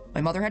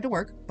 My mother had to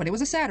work, but it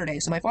was a Saturday,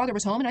 so my father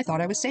was home and I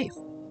thought I was safe.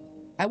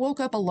 I woke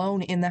up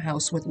alone in the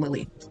house with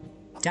Lily.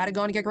 Dad had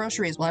gone to get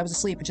groceries while I was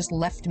asleep and just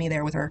left me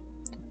there with her.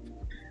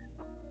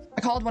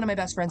 I called one of my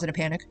best friends in a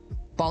panic,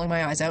 bawling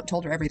my eyes out,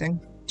 told her everything.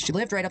 She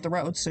lived right up the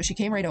road, so she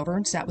came right over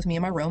and sat with me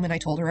in my room, and I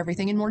told her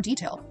everything in more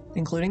detail,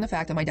 including the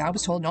fact that my dad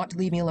was told not to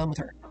leave me alone with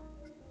her.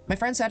 My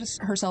friend set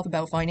herself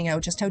about finding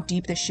out just how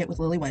deep this shit with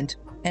Lily went,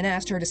 and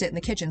asked her to sit in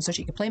the kitchen so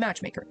she could play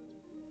matchmaker.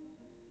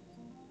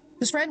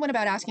 This friend went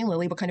about asking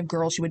Lily what kind of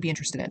girl she would be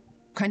interested in,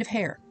 what kind of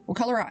hair, what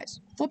color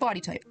eyes, what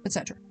body type,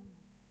 etc.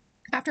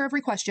 After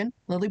every question,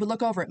 Lily would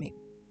look over at me.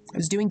 I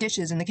was doing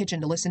dishes in the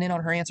kitchen to listen in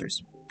on her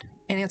answers,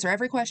 and answer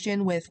every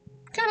question with,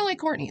 kind of like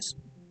Courtney's.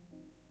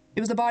 It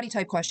was the body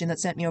type question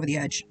that sent me over the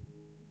edge.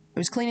 I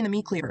was cleaning the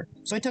meat cleaver,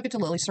 so I took it to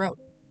Lily's throat.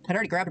 I'd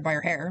already grabbed her by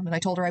her hair, and I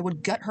told her I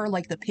would gut her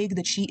like the pig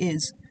that she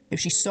is if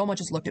she so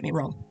much as looked at me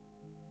wrong.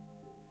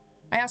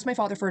 I asked my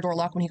father for a door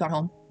lock when he got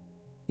home.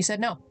 He said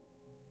no.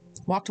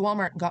 Walked to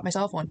Walmart and got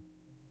myself one,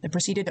 then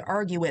proceeded to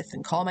argue with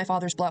and call my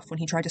father's bluff when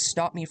he tried to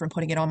stop me from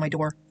putting it on my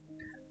door.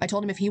 I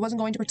told him if he wasn't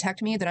going to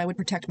protect me, then I would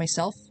protect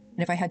myself,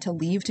 and if I had to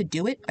leave to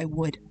do it, I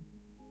would.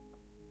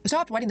 I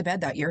stopped wetting the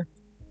bed that year.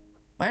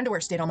 My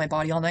underwear stayed on my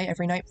body all night,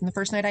 every night from the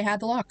first night I had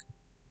the lock.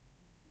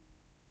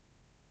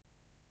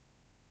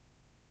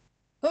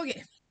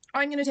 Okay,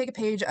 I'm going to take a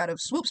page out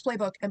of Swoop's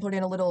playbook and put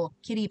in a little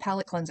kitty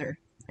palette cleanser.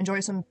 Enjoy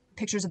some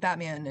pictures of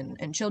Batman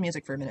and chill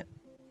music for a minute.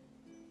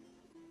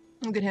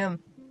 Look at him.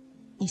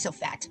 He's so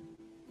fat.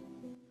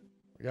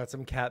 We got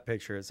some cat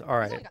pictures. All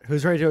right.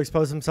 Who's ready to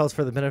expose themselves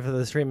for the benefit of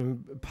the stream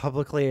and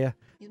publicly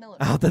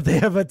out that they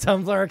have a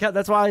Tumblr account?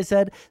 That's why I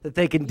said that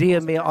they can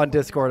DM me on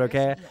Discord,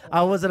 okay?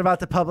 I wasn't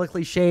about to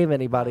publicly shame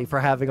anybody for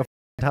having a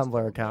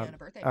Tumblr account.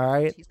 All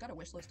right? He's got a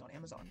wish list on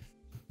Amazon.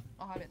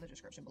 I'll have it in the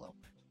description below.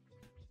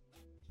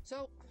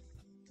 So,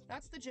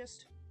 that's the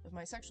gist of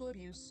my sexual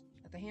abuse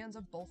at the hands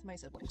of both my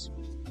siblings.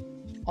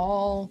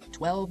 All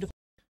 12 to...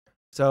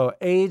 So,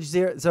 age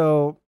 0...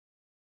 So,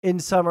 in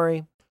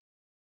summary...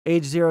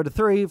 Age 0 to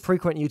 3,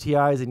 frequent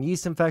UTIs and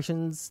yeast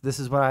infections. This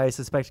is when I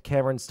suspect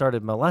Cameron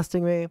started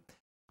molesting me.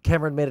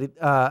 Cameron made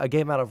a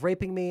game out of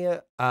raping me,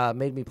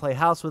 made me play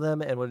house with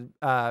him, and would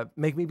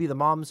make me be the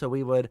mom, so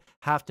we would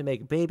have to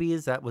make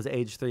babies. That was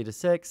age 3 to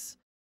 6.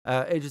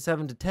 Ages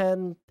 7 to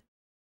 10,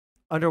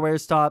 underwear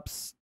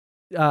stops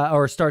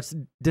or starts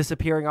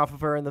disappearing off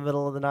of her in the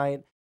middle of the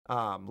night.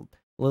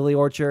 Lilly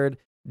Orchard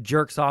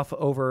jerks off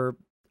over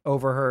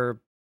her,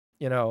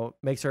 you know,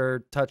 makes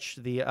her touch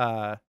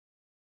the...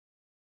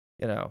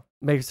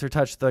 makes her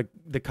touch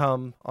the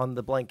cum on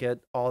the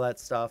blanket, all that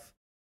stuff.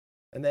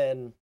 And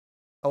then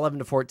 11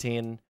 to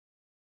 14,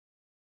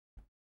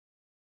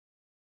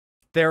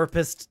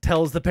 therapist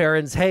tells the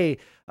parents, hey,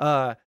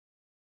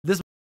 this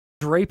is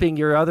raping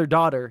your other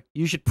daughter.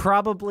 You should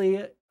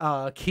probably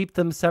keep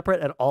them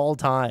separate at all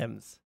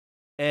times.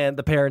 And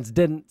the parents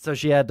didn't, so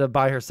she had to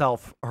buy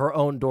herself her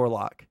own door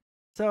lock.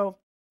 So,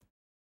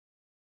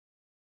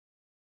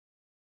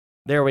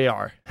 there we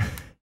are.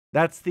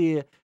 That's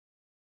the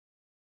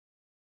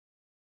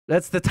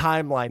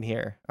timeline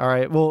here. All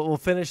right, we'll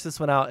finish this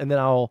one out, and then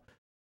I'll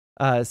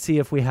see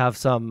if we have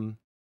some.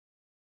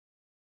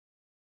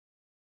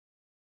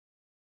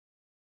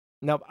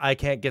 Nope, I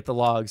can't get the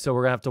log, so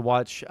we're gonna have to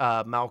watch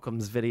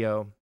Malcolm's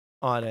video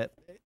on it.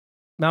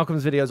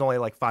 Malcolm's video is only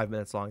like 5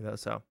 minutes long, though,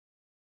 so.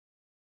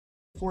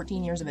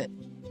 14 years of it.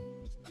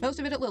 Most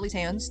of it at Lily's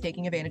hands,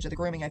 taking advantage of the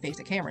grooming I faced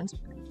at Cameron's.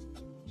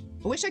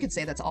 I wish I could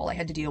say that's all I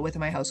had to deal with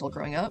in my household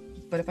growing up,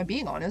 but if I'm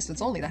being honest,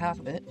 it's only the half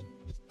of it.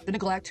 The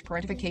neglect,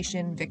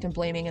 parentification, victim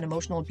blaming, and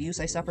emotional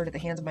abuse I suffered at the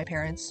hands of my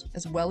parents,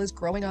 as well as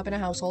growing up in a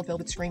household filled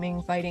with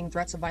screaming, fighting,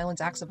 threats of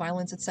violence, acts of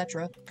violence,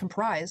 etc.,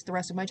 comprised the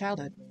rest of my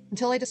childhood,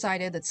 until I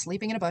decided that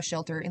sleeping in a bus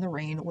shelter in the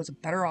rain was a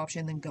better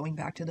option than going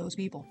back to those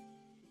people.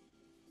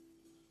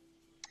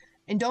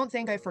 And don't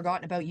think I've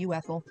forgotten about you,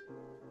 Ethel.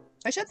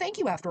 I should thank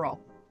you, after all.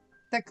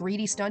 That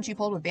greedy stunt you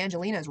pulled with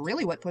Vangelina is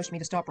really what pushed me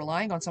to stop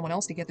relying on someone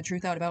else to get the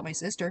truth out about my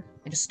sister,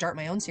 and just start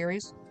my own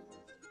series.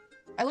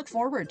 I look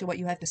forward to what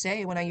you have to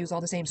say when I use all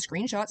the same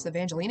screenshots that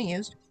Vangelina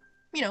used.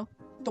 You know,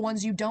 the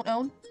ones you don't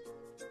own.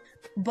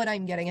 But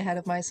I'm getting ahead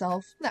of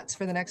myself. That's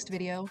for the next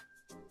video.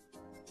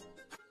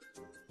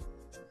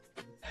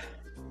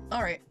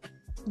 Alright,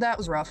 that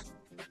was rough.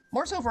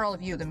 More so for all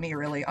of you than me,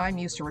 really. I'm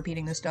used to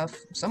repeating this stuff.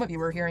 Some of you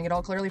are hearing it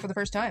all clearly for the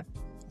first time.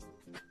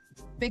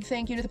 Big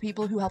thank you to the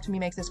people who helped me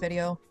make this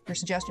video. Your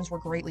suggestions were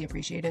greatly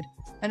appreciated.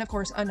 And of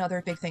course,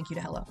 another big thank you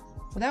to Hello.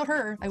 Without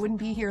her, I wouldn't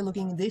be here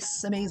looking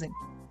this amazing.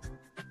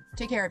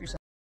 Take care of yourself.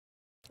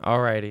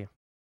 Alrighty.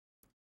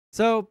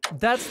 So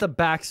that's the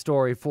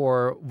backstory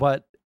for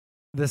what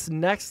this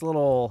next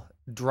little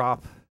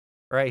drop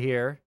right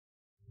here.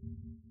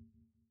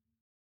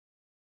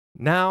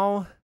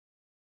 Now,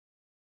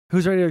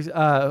 who's ready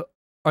to,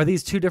 are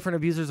these two different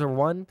abusers or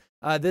one?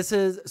 This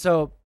is,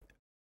 so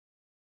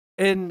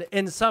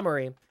in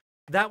summary,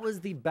 that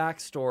was the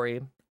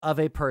backstory of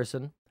a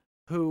person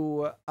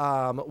who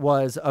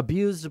was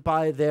abused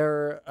by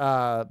their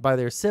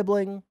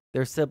sibling.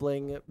 Their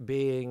sibling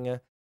being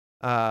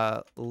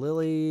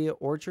Lilly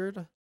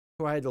Orchard,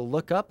 who I had to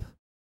look up.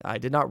 I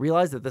did not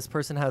realize that this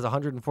person has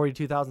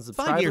 142,000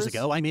 subscribers. 5 years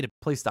ago, I made a...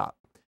 Please stop.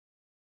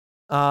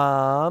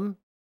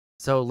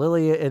 So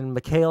Lily and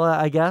Michaela,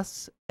 I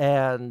guess,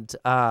 and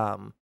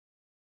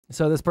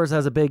so this person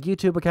has a big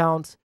YouTube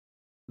account.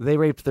 They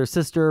raped their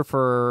sister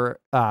for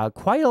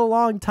quite a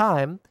long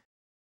time,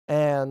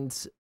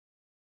 and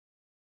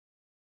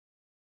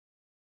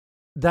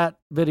that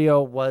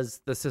video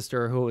was the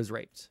sister who was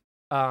raped.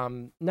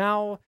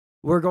 Now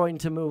we're going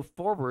to move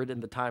forward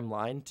in the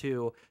timeline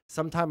to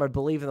sometime, I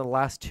believe, in the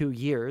last 2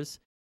 years.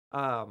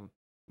 My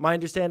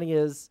understanding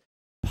is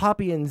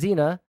Poppy and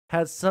Xena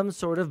had some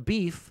sort of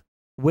beef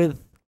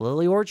with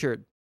Lilly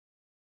Orchard.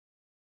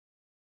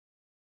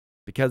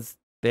 Because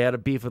they had a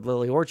beef with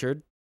Lilly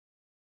Orchard,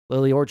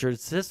 Lilly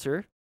Orchard's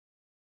sister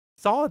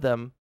saw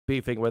them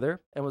beefing with her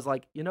and was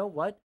like, you know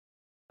what?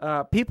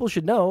 People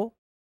should know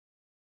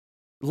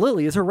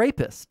Lilly is a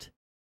rapist,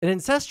 an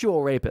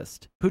incestual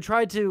rapist who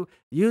tried to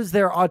use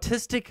their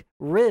autistic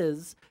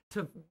riz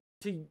to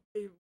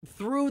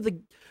through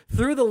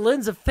the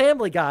lens of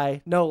Family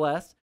Guy, no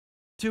less,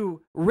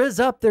 to riz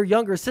up their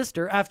younger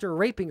sister after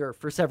raping her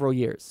for several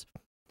years.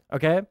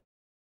 Okay?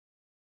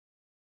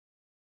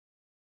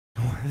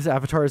 This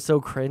avatar is so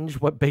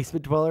cringe. What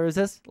basement dweller is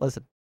this?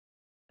 Listen.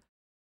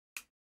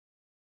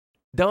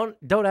 Don't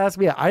ask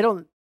me. I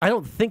don't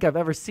think I've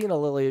ever seen a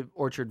Lilly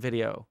Orchard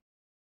video.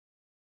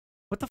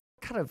 What the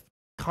kind of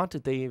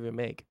content they even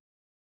make?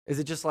 Is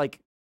it just like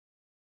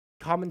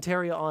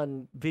commentary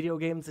on video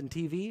games and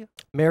TV?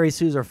 Mary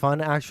Sue's are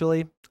fun,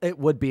 actually. It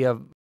would be a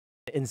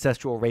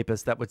incestual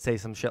rapist that would say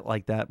some shit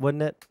like that,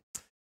 wouldn't it?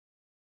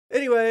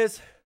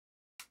 Anyways.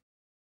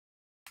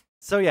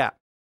 So yeah,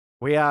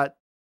 we got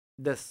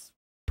this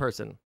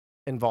person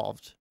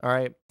involved. All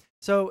right.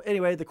 So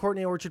anyway, the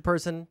Courtney Orchard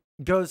person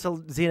goes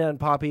to Zena and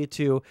Poppy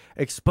to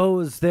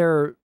expose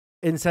their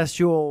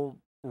incestual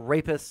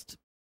rapist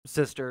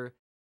sister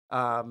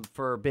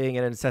for being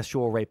an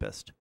incestual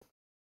rapist.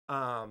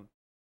 And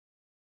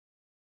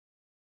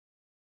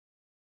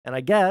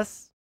I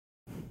guess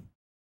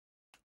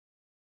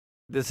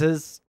this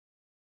is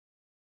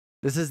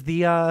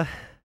the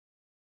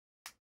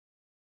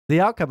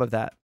outcome of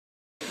that.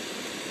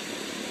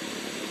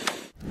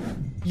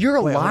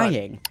 You're Wait,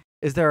 lying.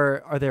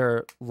 Are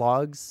there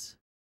logs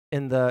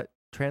in the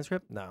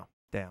transcript? No.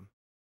 Damn.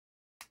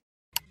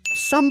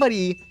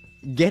 Somebody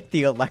get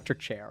the electric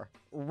chair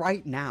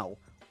right now.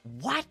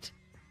 What?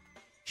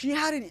 She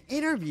had an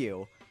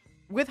interview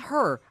with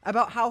her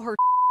about how her...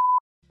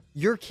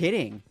 You're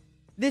kidding.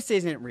 This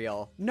isn't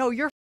real. No,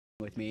 you're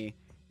with me.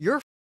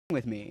 You're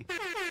with me.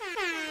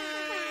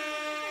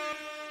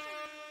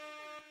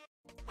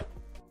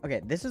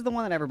 Okay, this is the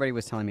one that everybody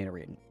was telling me to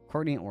read.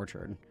 Courtney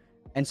Orchard.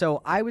 And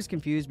so I was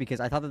confused because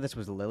I thought that this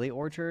was Lilly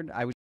Orchard.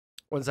 I was...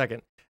 1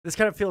 second. This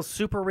kind of feels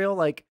super real.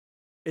 Like,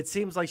 it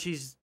seems like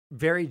she's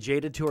very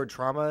jaded to her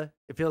trauma.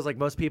 It feels like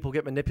most people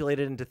get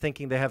manipulated into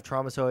thinking they have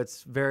trauma, so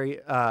it's very...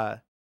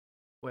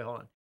 Wait, hold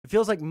on. It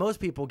feels like most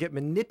people get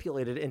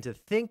manipulated into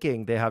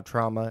thinking they have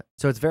trauma,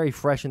 so it's very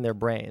fresh in their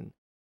brain.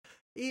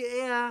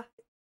 Yeah.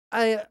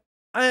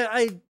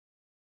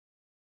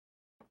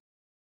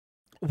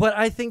 What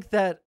I think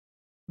that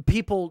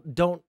people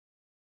don't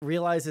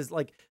realize is,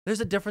 like,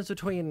 there's a difference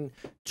between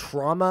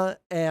trauma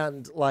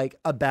and, like,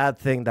 a bad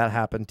thing that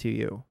happened to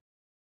you,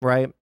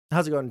 right?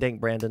 How's it going, Dank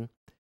Brandon?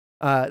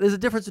 There's a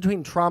difference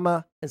between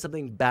trauma and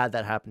something bad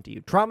that happened to you.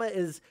 Trauma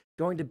is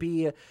going to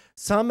be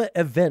some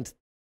event,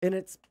 and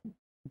it's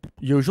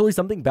usually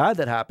something bad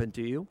that happened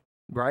to you,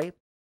 right?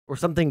 Or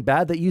something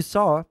bad that you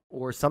saw,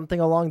 or something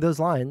along those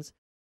lines,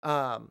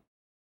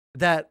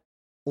 that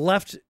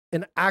left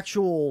an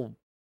actual,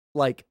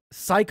 like,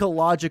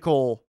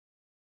 psychological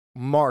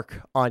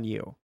mark on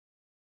you,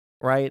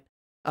 right?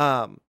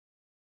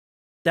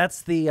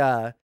 That's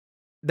the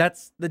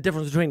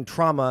difference between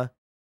trauma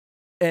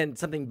and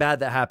something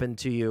bad that happened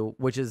to you,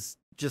 which is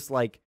just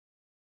like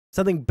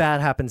something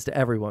bad happens to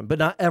everyone, but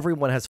not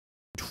everyone has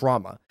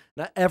trauma.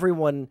 Not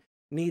everyone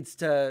needs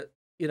to,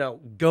 you know,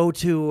 go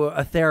to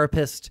a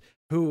therapist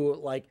who,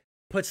 like,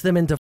 puts them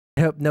into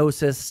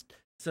hypnosis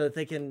so that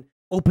they can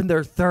open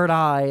their third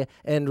eye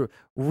and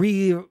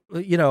relive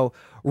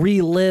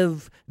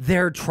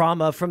their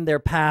trauma from their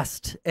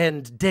past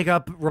and dig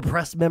up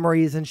repressed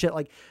memories and shit.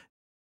 Like,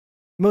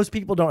 most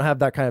people don't have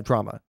that kind of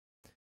trauma.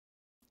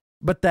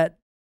 But that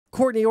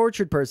Courtney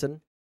Orchard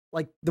person,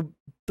 like, the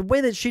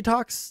way that she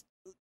talks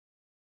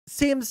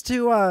seems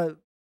to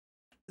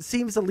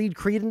lead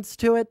credence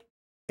to it.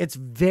 It's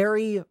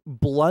very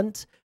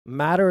blunt,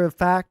 matter of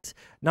fact,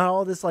 not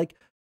all this, like,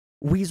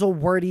 weasel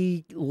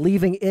wordy,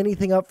 leaving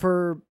anything up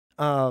for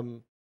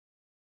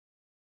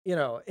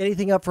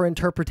anything up for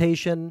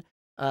interpretation.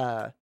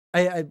 I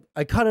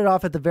cut it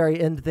off at the very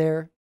end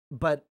there,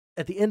 but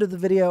at the end of the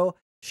video,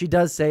 she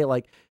does say,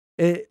 like,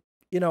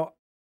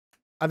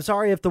 I'm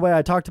sorry if the way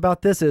I talked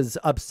about this is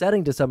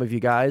upsetting to some of you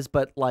guys,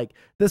 but, like,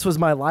 this was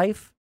my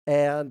life,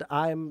 and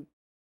I'm,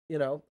 you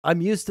know,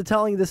 I'm used to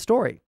telling this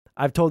story.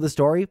 I've told this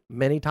story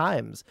many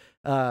times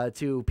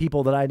to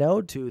people that I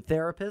know, to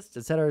therapists,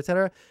 et cetera, et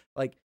cetera.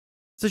 Like,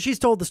 so she's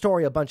told the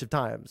story a bunch of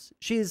times.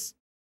 She's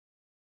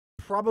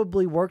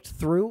probably worked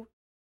through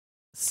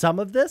some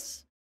of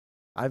this.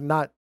 I'm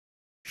not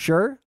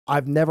sure.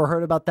 I've never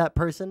heard about that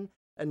person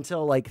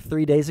until like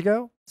 3 days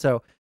ago.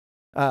 So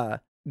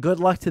good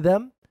luck to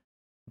them.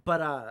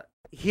 But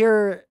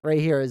right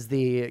here is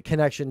the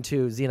connection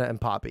to Zena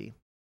and Poppy.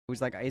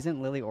 Who's like, isn't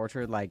Lilly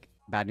Orchard like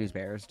Bad News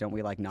Bears? Don't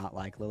we like not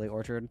like Lilly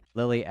Orchard?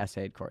 Lilly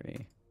essayed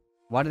Courtney.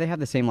 Why do they have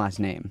the same last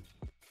name?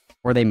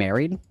 Were they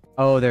married?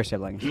 Oh, they're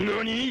siblings.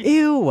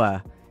 Ew.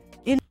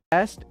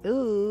 Incest.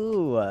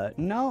 Ooh.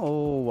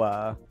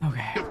 No.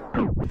 Okay.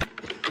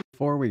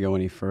 Before we go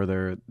any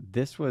further,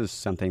 this was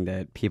something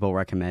that people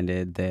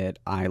recommended that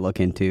I look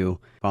into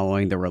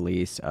following the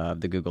release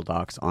of the Google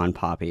Docs on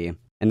Poppy.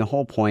 And the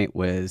whole point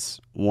was,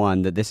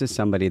 one, that this is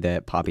somebody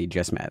that Poppy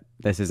just met.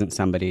 This isn't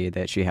somebody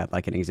that she had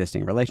like an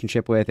existing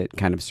relationship with. It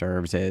kind of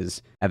serves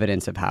as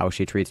evidence of how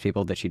she treats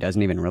people that she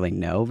doesn't even really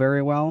know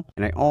very well.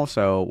 And I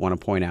also want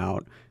to point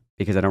out,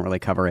 because I don't really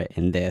cover it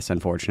in this,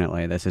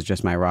 unfortunately, this is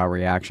just my raw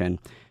reaction.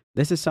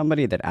 This is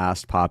somebody that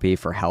asked Poppy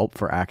for help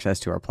for access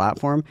to her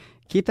platform.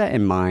 Keep that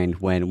in mind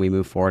when we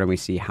move forward and we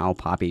see how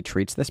Poppy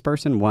treats this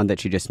person. One, that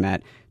she just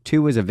met.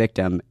 Two, was a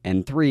victim.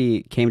 And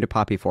three, came to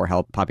Poppy for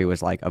help. Poppy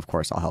was like, of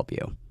course, I'll help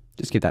you.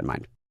 Just keep that in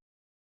mind.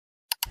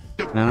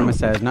 Anonymous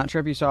says, not sure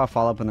if you saw a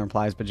follow-up in the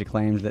replies, but she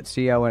claims that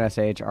CO and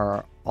SH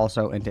are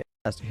also into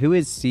incest. Who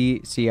is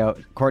CO?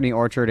 Courtney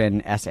Orchard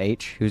and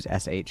SH. Who's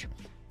SH?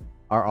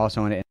 Are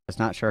also into incest.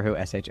 Not sure who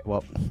SH...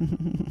 Well...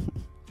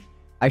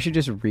 I should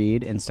just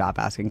read and stop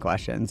asking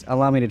questions.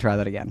 Allow me to try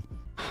that again.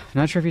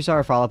 Not sure if you saw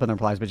her follow up in the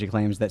replies, but she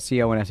claims that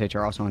CO and SH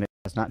are also on it.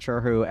 Not sure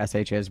who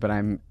SH is, but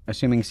I'm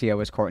assuming CO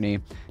is Courtney.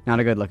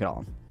 Not a good look at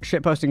all.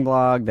 Shitposting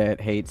blog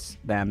that hates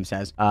them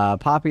says,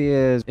 Poppy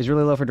is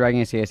really low for dragging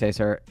a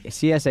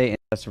CSA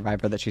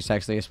survivor that she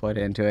sexually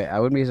exploited into it. I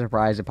wouldn't be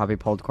surprised if Poppy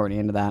pulled Courtney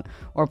into that,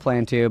 or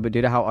planned to, but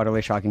due to how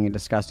utterly shocking and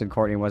disgusted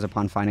Courtney was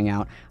upon finding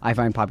out, I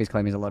find Poppy's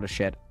claim is a load of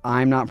shit.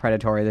 I'm not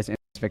predatory. This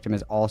victim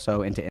is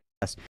also into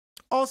incest.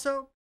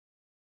 Also,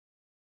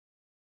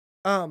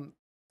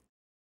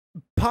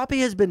 Poppy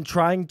has been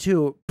trying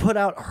to put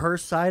out her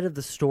side of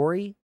the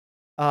story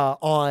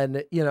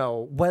on, you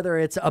know, whether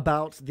it's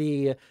about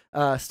the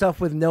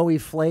stuff with Noe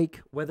Flake,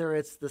 whether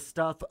it's the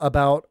stuff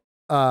about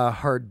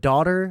her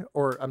daughter,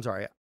 or I'm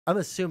sorry, I'm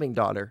assuming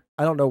daughter.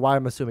 I don't know why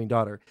I'm assuming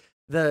daughter.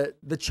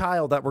 The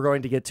child that we're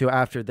going to get to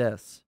after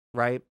this,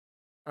 right?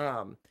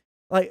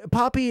 Like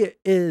Poppy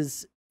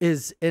is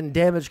in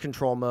damage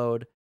control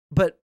mode,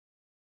 but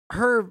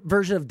her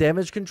version of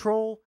damage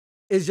control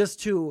is just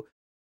to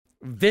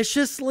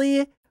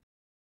viciously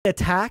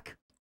attack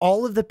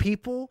all of the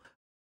people,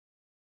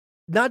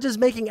 not just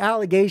making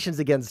allegations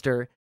against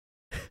her.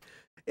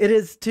 It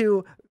is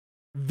to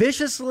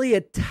viciously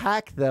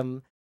attack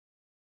them,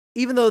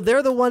 even though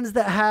they're the ones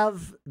that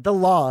have the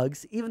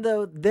logs, even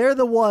though they're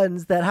the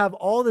ones that have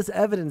all this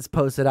evidence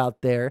posted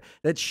out there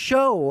that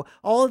show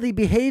all of the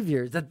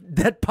behaviors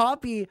that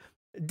Poppy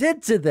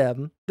did to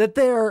them, that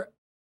they're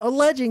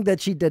alleging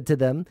that she did to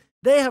them.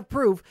 They have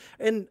proof,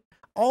 and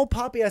all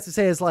Poppy has to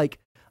say is like,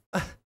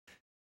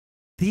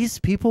 these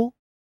people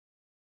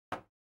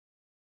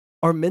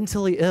are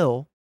mentally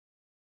ill.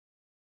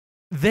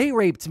 They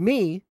raped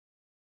me,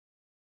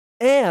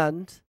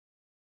 and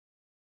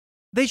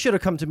they should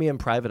have come to me in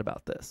private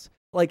about this.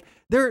 Like,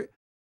 they're,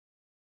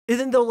 and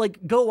then they'll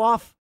like go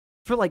off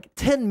for like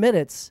 10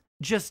 minutes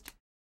just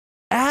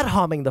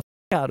ad-homming the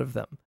out of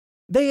them.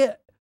 It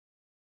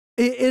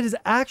is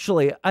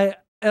actually, I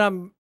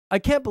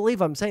can't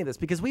believe I'm saying this,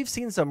 because we've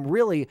seen some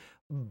really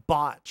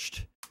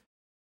botched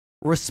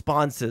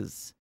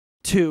responses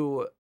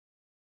to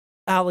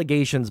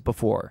allegations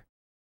before,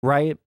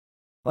 right?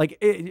 Like,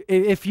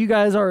 if you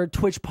guys are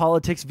Twitch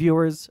politics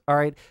viewers, all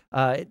right,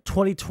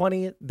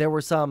 2020, there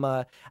were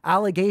some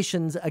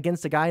allegations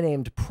against a guy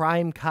named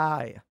Prime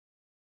Kai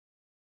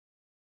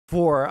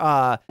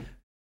for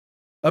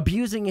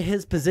abusing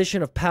his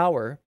position of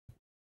power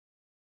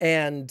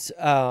and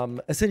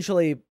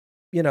essentially,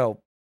 you know,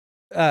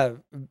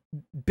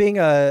 being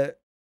a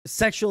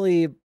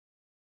sexually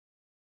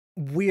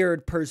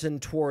weird person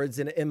towards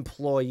an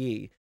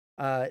employee.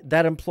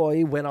 That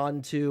employee went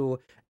on to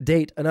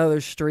date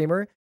another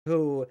streamer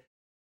who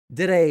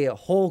did a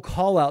whole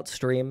call out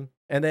stream,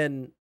 and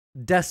then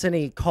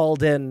Destiny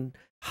called in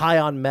high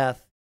on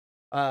meth,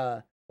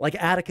 like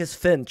Atticus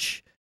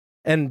Finch,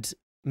 and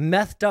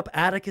methed up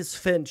Atticus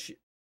Finch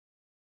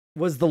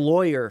was the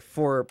lawyer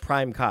for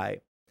Prime Kai.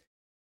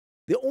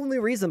 The only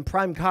reason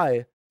Prime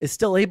Kai is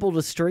still able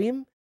to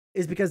stream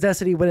is because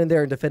Destiny went in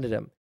there and defended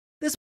him.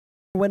 This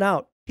went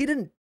out. He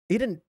didn't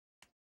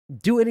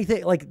do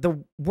anything. Like,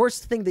 the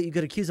worst thing that you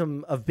could accuse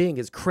him of being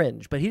is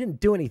cringe, but he didn't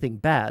do anything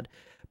bad.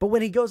 But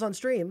when he goes on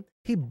stream,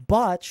 he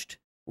botched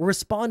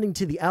responding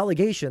to the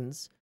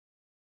allegations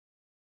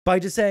by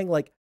just saying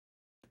like,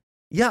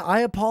 yeah, I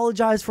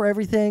apologize for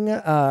everything.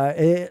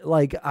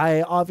 Like,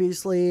 I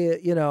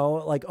obviously, you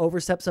know, like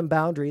overstepped some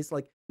boundaries.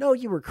 Like, No,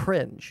 you were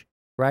cringe,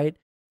 right?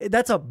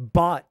 That's a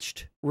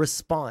botched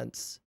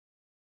response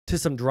to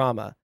some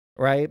drama,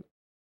 right?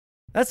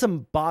 That's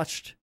some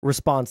botched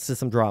response to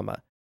some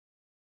drama.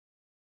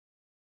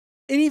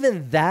 And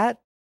even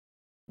that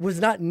was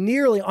not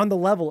nearly on the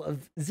level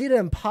of Zena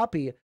and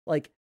Poppy,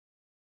 like,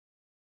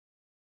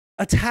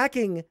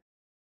 attacking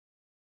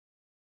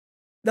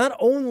not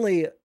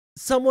only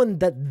someone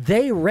that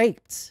they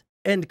raped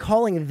and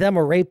calling them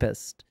a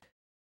rapist,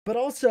 but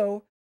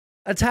also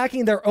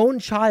attacking their own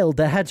child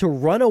that had to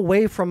run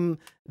away from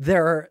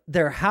their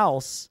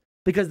house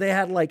because they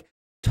had like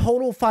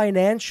total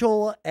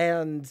financial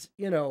and,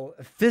 you know,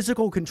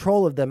 physical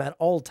control of them at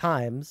all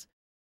times,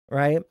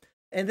 right?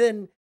 And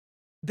then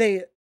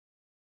they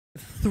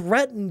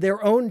threaten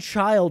their own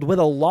child with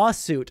a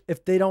lawsuit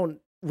if they don't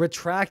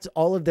retract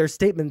all of their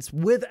statements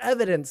with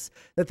evidence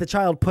that the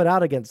child put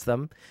out against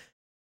them.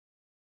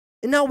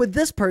 And now with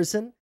this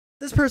person's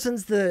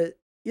the,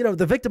 you know,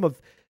 the victim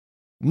of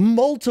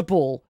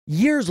multiple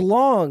years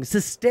long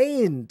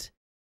sustained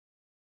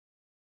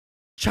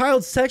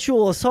child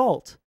sexual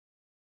assault,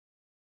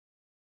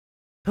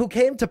 who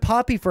came to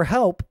Poppy for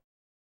help,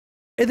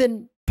 and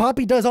then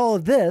Poppy does all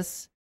of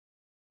this,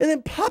 and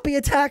then Poppy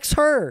attacks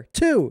her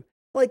too.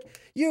 Like,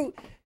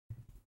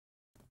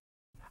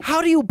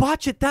 how do you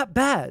botch it that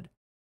bad?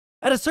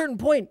 At a certain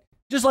point,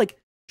 just like,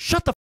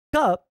 shut the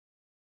fuck up.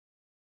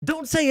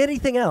 Don't say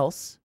anything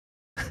else.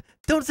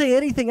 Don't say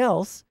anything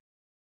else.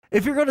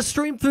 If you're going to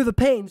stream through the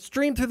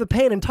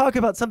pain and talk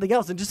about something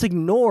else and just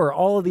ignore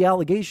all of the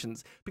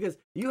allegations because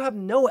you have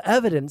no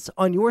evidence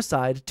on your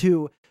side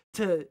to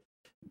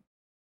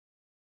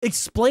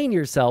explain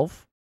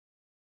yourself.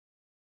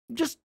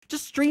 Just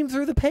stream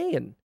through the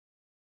pain.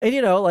 And,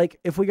 you know, like,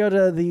 if we go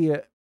to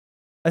the,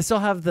 I still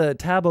have the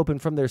tab open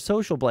from their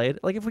social blade.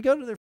 Like, if we go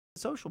to their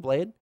social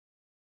blade,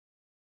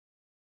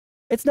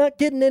 it's not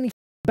getting any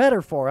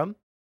better for them.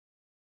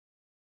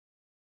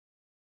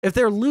 If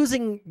they're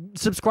losing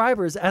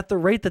subscribers at the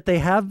rate that they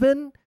have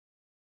been,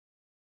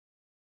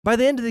 by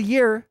the end of the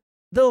year,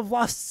 they'll have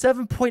lost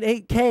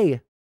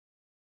 7.8K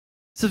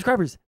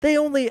subscribers. They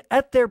only,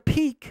 at their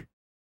peak,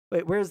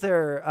 wait, where's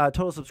their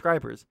total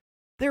subscribers?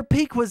 Their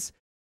peak was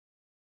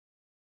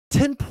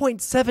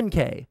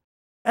 10.7K.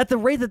 At the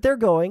rate that they're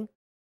going,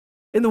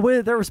 in the way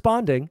that they're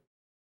responding,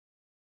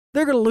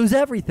 they're going to lose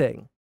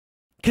everything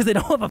because they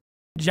don't have a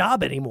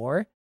job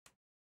anymore.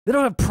 They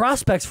don't have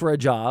prospects for a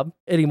job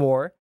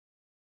anymore.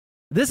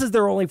 This is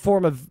their only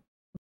form of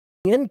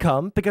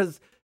income because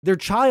their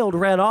child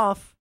ran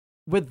off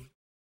with,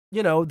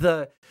 you know,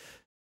 the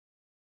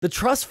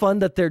trust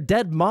fund that their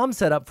dead mom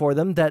set up for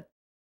them that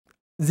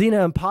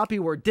Zena and Poppy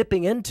were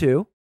dipping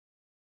into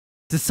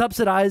to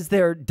subsidize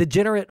their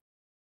degenerate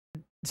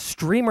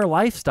streamer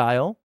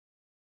lifestyle.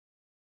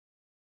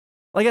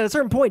 Like, at a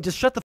certain point, just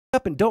shut the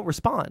fuck up and don't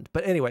respond.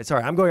 But anyway,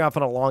 sorry, I'm going off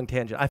on a long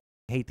tangent. I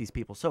hate these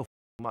people so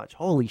much.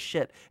 Holy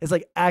shit. It's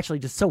like actually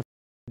just so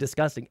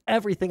disgusting.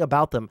 Everything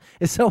about them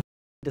is so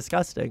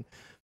disgusting.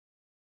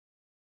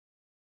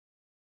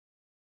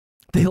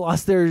 They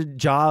lost their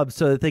job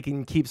so that they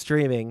can keep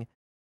streaming.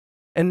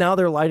 And now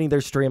they're lighting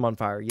their stream on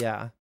fire.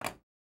 Yeah.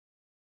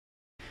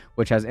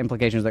 Which has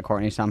implications that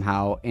Courtney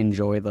somehow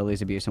enjoyed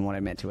Lilly's abuse and won't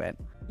admit to it.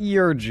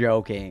 You're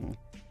joking.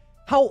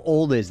 How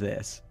old is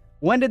this?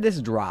 When did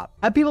this drop?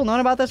 Have people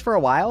known about this for a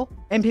while?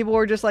 And people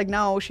were just like,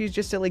 no, she's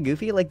just silly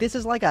goofy. Like, this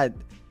is like a...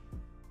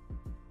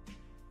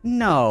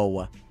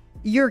 No.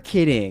 You're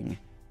kidding.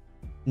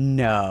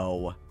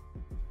 No.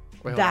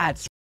 Wait,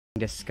 that's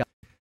disgusting.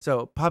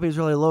 So Poppy's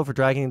really low for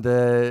dragging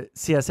the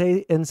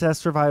CSA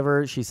incest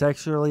survivor she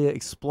sexually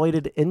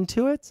exploited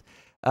into it.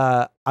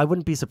 I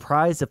wouldn't be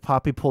surprised if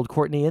Poppy pulled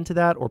Courtney into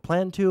that or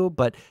planned to,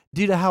 but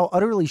due to how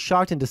utterly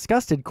shocked and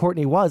disgusted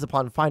Courtney was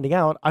upon finding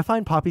out, I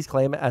find Poppy's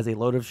claim as a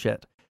load of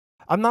shit.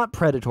 I'm not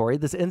predatory.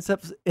 This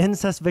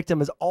incest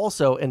victim is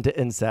also into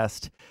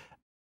incest,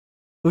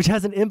 which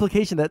has an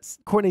implication that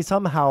Courtney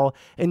somehow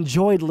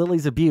enjoyed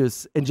Lilly's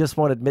abuse and just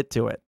won't admit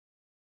to it.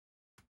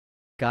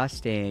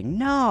 Disgusting.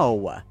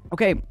 No.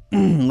 Okay,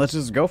 let's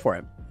just go for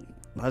it.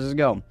 Let's just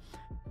go.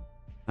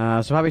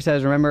 So Poppy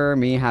says, remember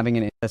me having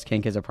an incest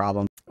kink is a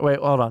problem. Wait,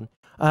 hold on.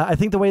 I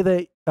think the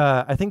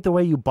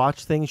way you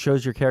botch things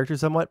shows your character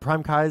somewhat.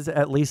 Prime Kai's,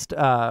 at least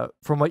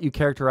from what you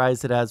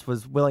characterized it as,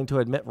 was willing to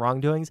admit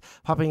wrongdoings.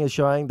 Poppy is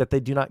showing that they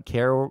do not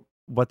care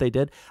what they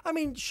did. I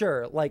mean,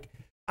 sure, like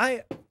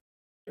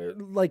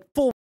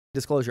full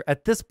disclosure.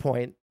 At this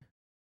point,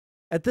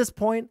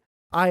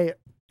 I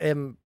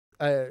am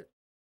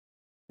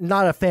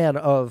not a fan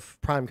of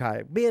Prime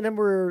Kai. Me and him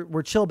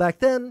were chill back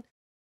then,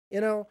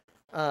 you know.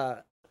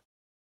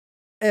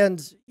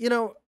 And, you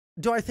know,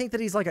 do I think that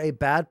he's like a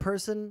bad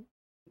person?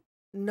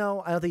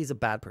 No, I don't think he's a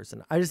bad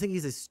person. I just think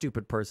he's a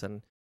stupid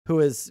person who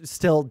is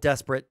still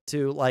desperate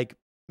to like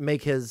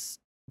make his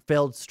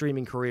failed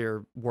streaming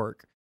career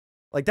work.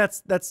 Like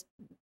that's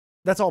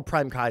all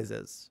Prime Kai's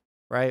is,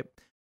 right?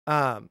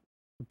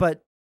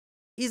 But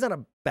he's not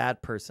a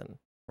bad person,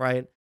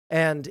 right?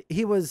 And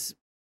he was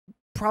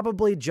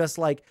probably just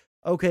like,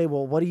 okay,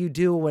 well, what do you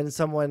do when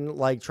someone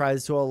like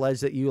tries to allege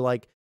that you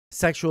like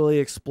sexually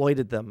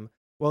exploited them.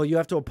 Well, you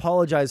have to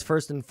apologize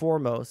first and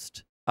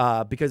foremost,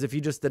 because if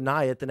you just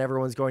deny it, then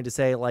everyone's going to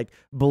say like,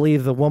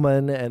 believe the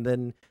woman, and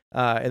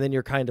then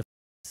you're kind of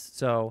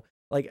so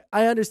like,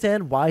 I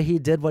understand why he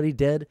did what he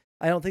did.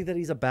 I don't think that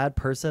he's a bad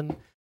person,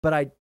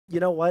 but you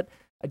know what?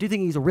 I do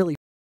think he's a really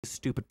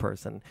stupid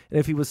person. And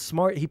if he was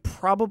smart, he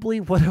probably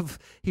would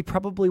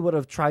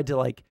have tried to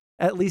like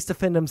at least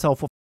defend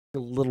himself a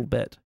little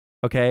bit.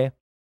 Okay.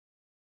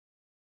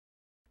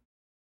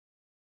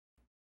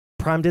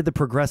 Prime did the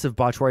progressive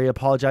botch where he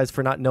apologized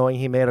for not knowing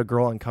he made a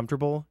girl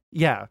uncomfortable.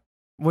 Yeah.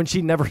 When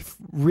she never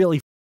really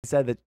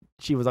said that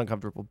she was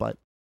uncomfortable, but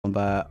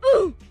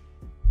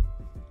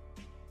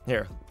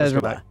here, let's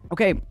go back.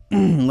 Okay,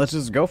 let's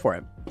just go for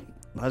it.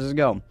 Let's just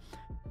go.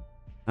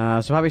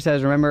 So Poppy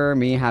says, remember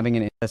me having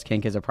an incest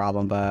kink is a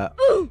problem, but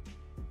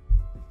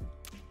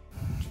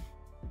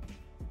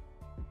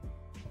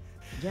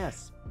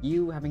yes,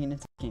 you having an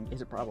incest kink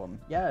is a problem.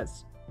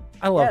 Yes.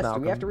 I love yes,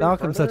 Malcolm.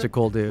 Malcolm's such a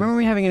cool dude. Remember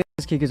me having an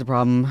incest kink is a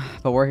problem,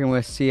 but working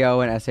with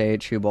CO and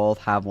SH who both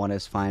have one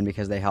is fine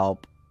because they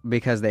help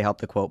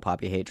the quote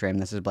Poppy hate train.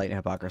 This is blatant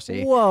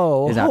hypocrisy.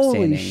 Whoa, is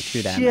outstanding holy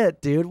to them.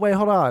 Shit, dude. Wait,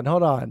 hold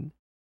on.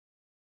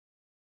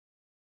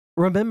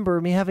 Remember,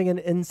 me having an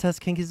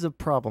incest kink is a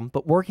problem,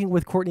 but working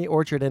with Lilly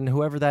Orchard and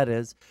whoever that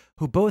is,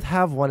 who both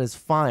have one, is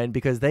fine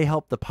because they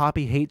help the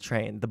Poppy hate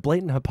train. The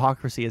blatant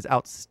hypocrisy is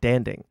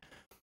outstanding.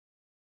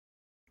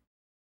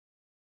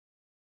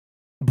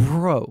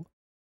 Bro.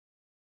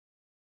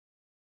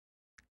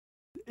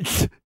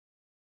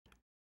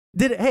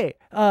 Hey,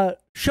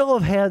 show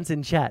of hands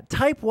in chat.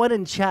 Type 1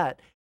 in chat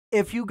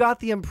if you got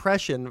the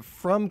impression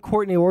from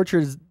Lilly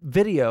Orchard's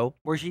video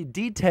where she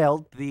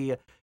detailed the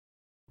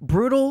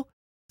brutal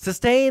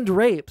sustained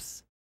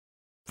rapes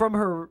from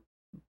her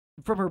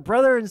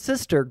brother and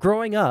sister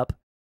growing up,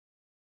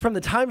 from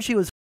the time she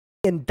was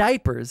in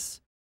diapers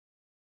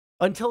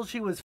until she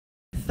was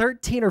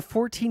 13 or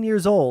 14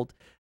 years old.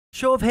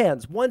 Show of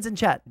hands, ones in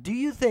chat. Do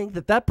you think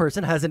that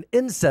person has an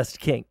incest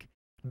kink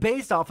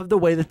based off of the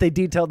way that they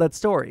detailed that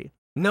story?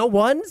 No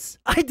ones?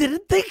 I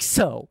didn't think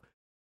so.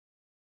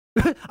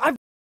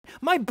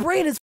 My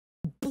brain is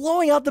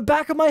blowing out the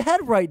back of my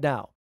head right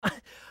now.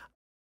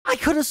 I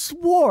could have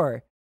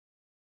swore.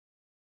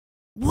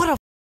 What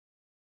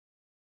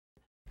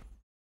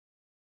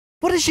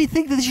does she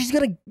think that she's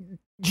gonna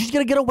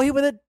get away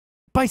with it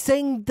by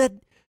saying that?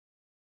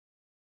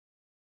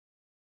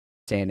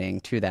 Standing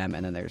to them,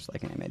 and then there's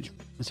like an image.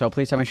 So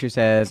please tell me, she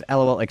says,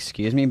 LOL,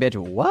 excuse me, bitch,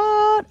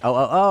 what?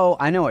 Oh,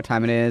 I know what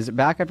time it is.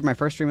 Back after my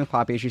first stream with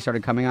Poppy, she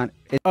started coming on.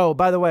 Oh,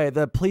 by the way,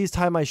 the please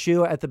tie my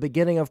shoe at the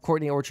beginning of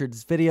Lilly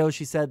Orchard's video,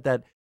 she said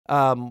that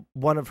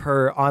one of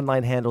her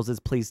online handles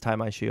is please tie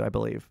my shoe, I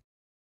believe.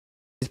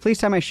 Is please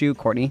tie my shoe,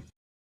 Courtney?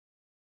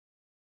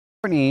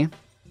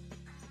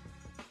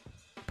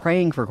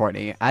 Praying for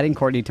Courtney, adding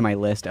Courtney to my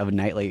list of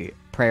nightly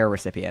prayer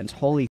recipients.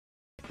 Holy.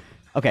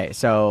 Okay,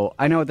 so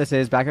I know what this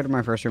is. Back after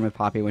my first stream with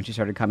Poppy, when she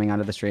started coming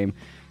onto the stream,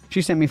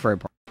 she sent me furry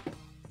porn.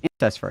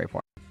 Incest furry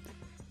porn.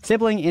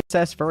 Sibling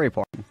incest furry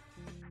porn.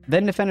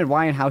 Then defended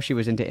why and how she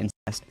was into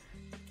incest.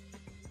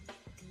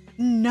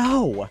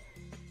 No!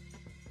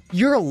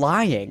 You're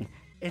lying.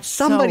 It's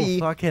somebody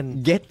so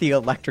fucking... get the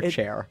electric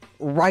chair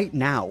right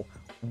now.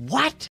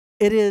 What?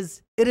 It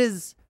is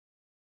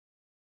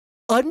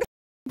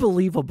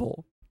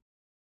unbelievable.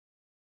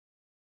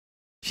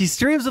 She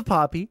streams with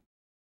Poppy.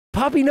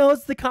 Poppy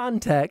knows the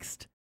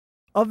context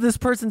of this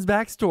person's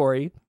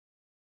backstory.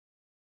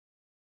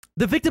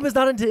 The victim is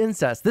not into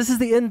incest. This is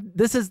the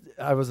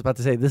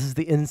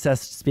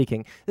incest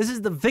speaking. This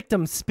is the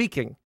victim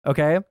speaking,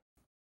 okay?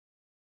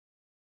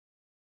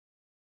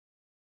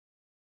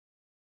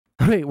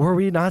 Wait, were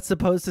we not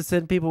supposed to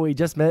send people we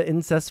just met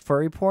incest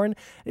furry porn?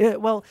 Yeah,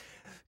 well,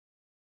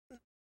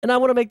 and I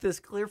want to make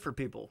this clear for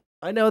people.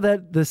 I know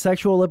that the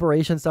sexual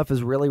liberation stuff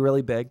is really,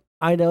 really big.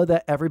 I know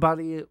that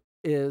everybody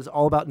is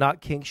all about not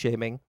kink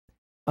shaming.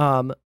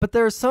 But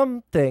there are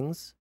some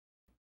things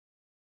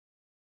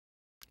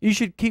you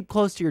should keep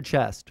close to your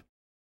chest.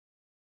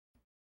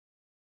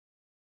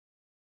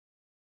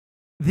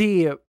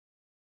 The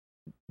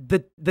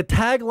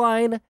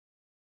tagline,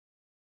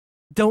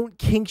 don't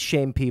kink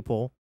shame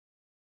people,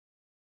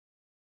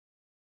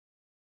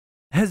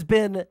 has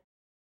been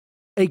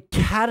a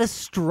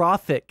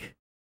catastrophic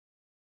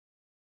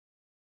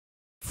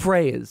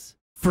phrase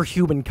for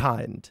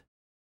humankind.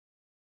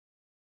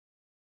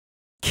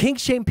 Kink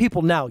shame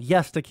people now.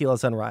 Yes, Tequila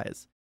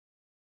Sunrise.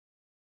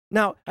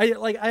 Now,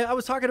 I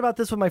was talking about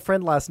this with my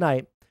friend last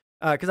night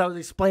because I was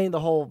explaining the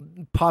whole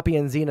Poppy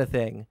and Xena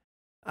thing.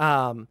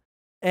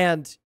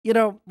 And, you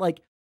know,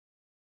 like,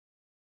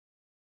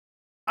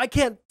 I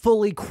can't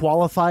fully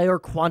qualify or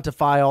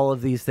quantify all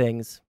of these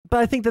things, but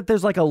I think that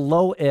there's like a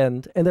low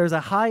end and there's a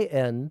high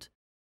end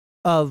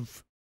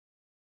of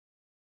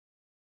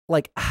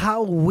like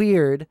how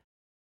weird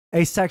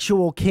a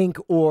sexual kink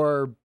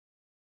or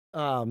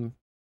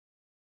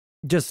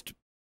just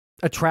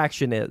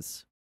attraction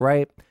is,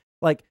 right?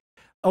 Like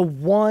a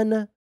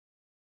one,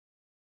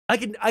 I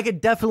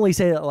could definitely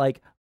say that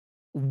like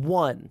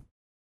one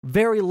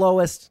very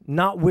lowest,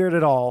 not weird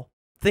at all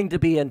thing to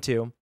be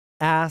into.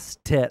 Ass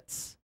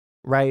tits,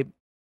 right?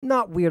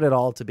 Not weird at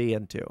all to be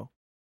into,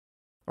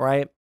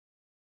 right?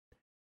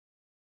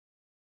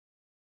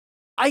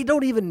 I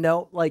don't even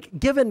know, like,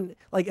 given,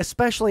 like,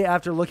 especially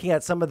after looking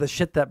at some of the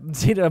shit that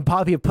Zena and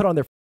Poppy have put on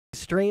their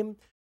stream,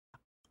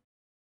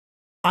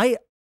 I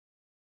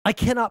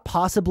cannot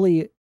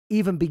possibly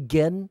even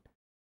begin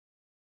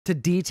to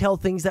detail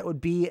things that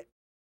would be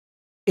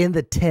in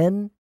the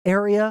 10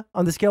 area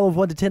on the scale of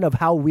 1 to 10 of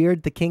how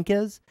weird the kink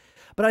is.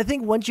 But I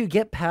think once you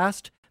get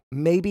past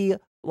maybe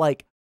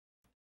like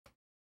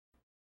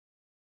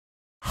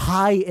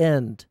high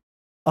end,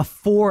 a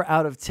 4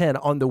 out of 10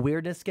 on the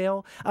weirdness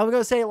scale, I'm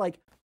going to say, like,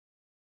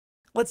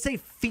 let's say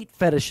feet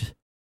fetish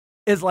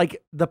is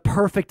like the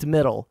perfect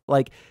middle.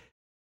 Like,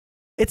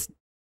 it's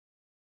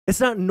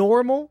not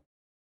normal,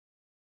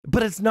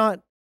 but it's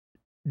not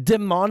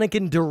demonic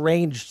and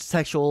deranged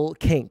sexual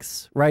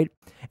kinks, right?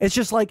 It's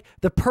just like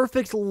the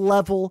perfect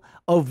level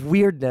of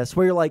weirdness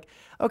where you're like,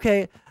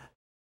 okay,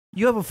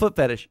 you have a foot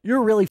fetish.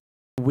 You're really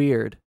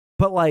weird,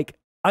 but like,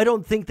 I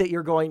don't think that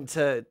you're going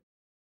to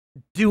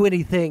do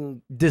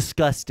anything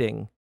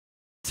disgusting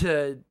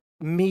to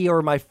me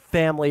or my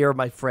family or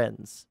my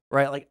friends,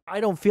 right? Like, I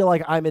don't feel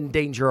like I'm in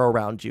danger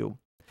around you.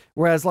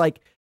 Whereas like,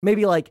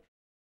 maybe like,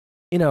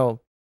 you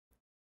know,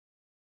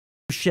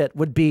 shit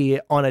would be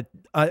on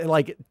a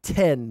like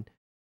 10,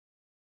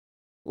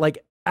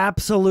 like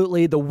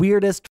absolutely the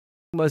weirdest,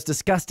 most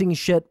disgusting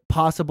shit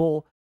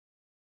possible.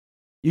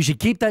 You should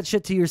keep that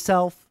shit to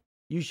yourself.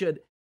 You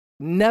should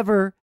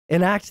never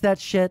enact that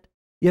shit,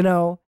 you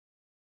know,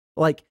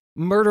 like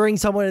murdering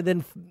someone and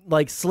then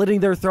like slitting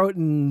their throat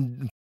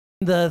and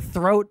the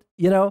throat,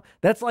 you know,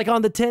 that's like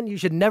on the 10. You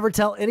should never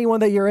tell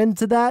anyone that you're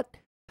into that.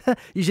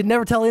 You should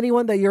never tell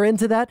anyone that you're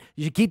into that.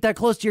 You should keep that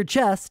close to your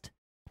chest.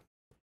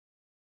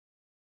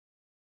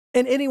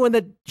 And anyone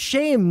that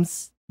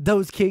shames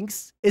those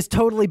kinks is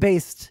totally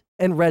based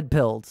and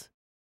red-pilled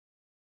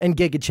and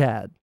Giga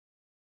Chad.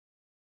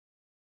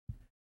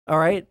 All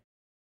right?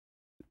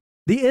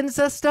 The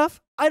incest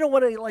stuff, I don't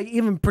want to like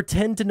even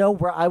pretend to know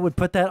where I would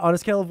put that on a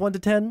scale of 1 to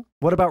 10.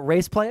 What about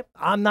race play?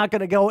 I'm not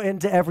going to go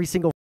into every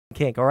single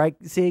kink, all right,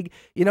 Sieg?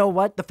 You know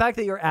what? The fact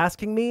that you're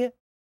asking me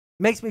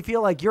makes me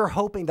feel like you're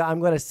hoping that I'm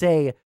going to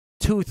say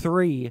 2,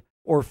 3,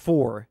 or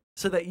 4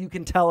 so that you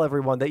can tell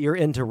everyone that you're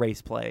into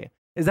race play.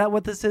 Is that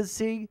what this is,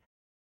 Sieg?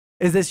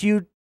 Is this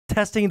you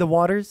testing the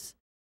waters?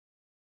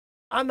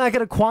 I'm not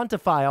going to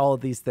quantify all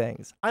of these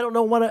things. I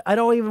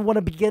don't even want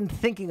to begin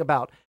thinking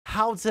about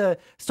how to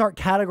start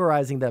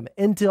categorizing them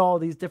into all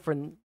these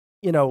different,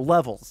 you know,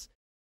 levels.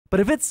 But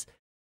if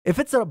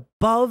it's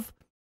above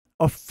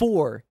a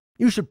 4,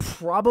 you should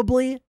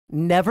probably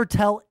never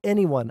tell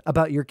anyone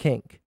about your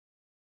kink.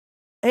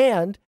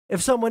 And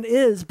if someone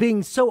is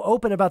being so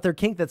open about their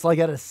kink that's like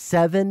at a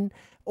 7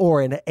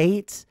 or an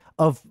 8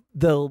 of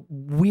the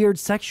weird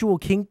sexual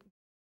kink,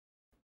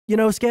 you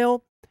know,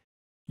 scale,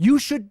 you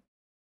should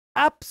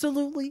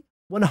absolutely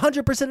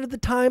 100% of the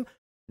time,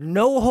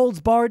 no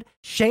holds barred,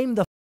 shame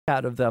the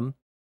out of them,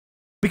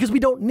 because we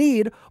don't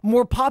need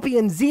more Poppy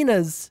and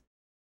Xenas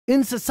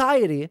in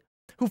society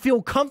who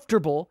feel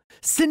comfortable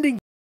sending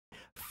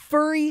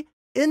furry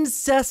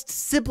incest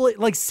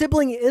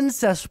sibling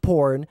incest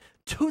porn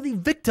to the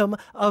victim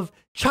of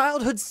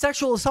childhood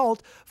sexual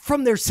assault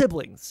from their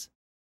siblings.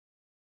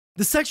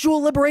 The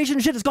sexual liberation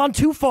shit has gone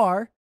too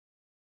far.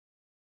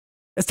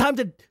 It's time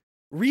to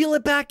reel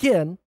it back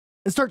in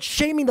and start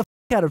shaming the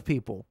out of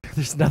people.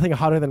 There's nothing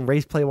hotter than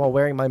race play while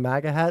wearing my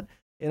MAGA hat.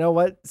 You know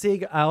what,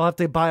 Sieg? I'll have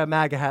to buy a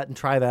MAGA hat and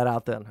try that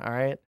out then, all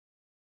right?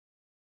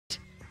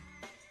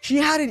 She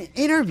had an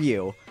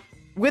interview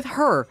with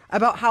her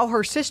about how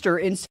her sister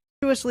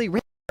incestuously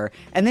raped her,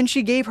 and then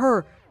she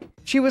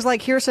was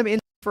like, here's some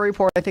furry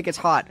report, I think it's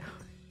hot.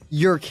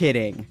 You're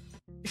kidding.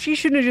 She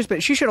shouldn't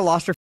have she should have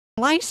lost her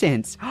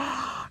license.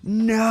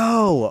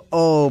 No.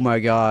 Oh my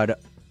god.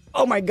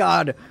 Oh my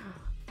god.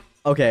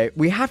 Okay,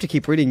 we have to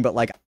keep reading, but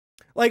like,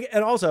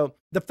 and also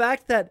the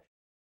fact that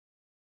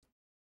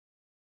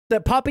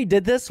Poppy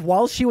did this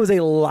while she was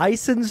a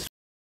licensed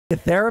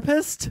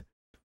therapist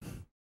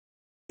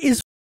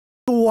is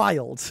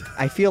wild.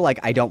 I feel like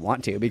I don't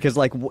want to, because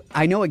like,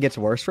 I know it gets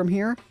worse from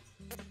here,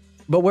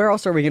 but where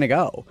else are we gonna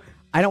go?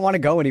 I don't want to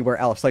go anywhere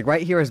else. Like,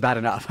 right here is bad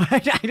enough. I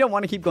don't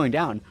want to keep going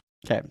down.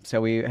 Okay,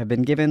 so we have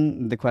been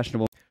given the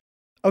questionable.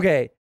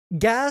 Okay,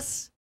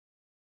 Gas,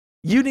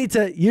 you're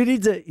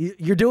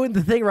doing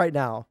the thing right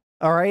now,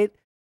 all right?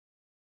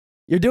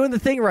 You're doing the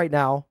thing right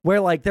now where,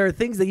 like, there are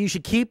things that you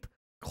should keep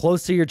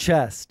close to your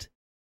chest.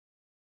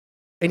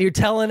 And you're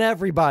telling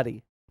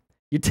everybody.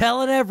 You're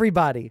telling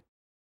everybody.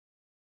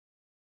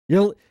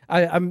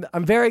 I'm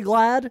very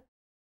glad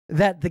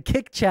that the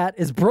kick chat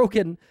is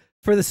broken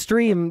for the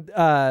stream,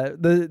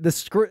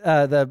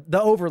 the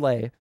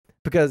overlay,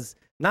 because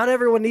not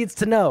everyone needs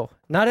to know.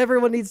 Not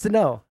everyone needs to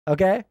know,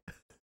 okay?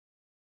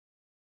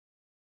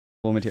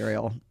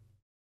 Material.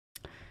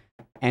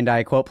 And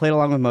I, quote, played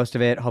along with most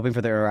of it, hoping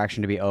for the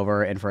interaction to be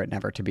over and for it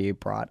never to be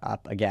brought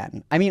up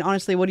again. I mean,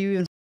 honestly, what do you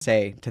even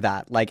say to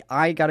that. Like,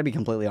 I gotta be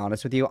completely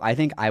honest with you. I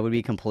think I would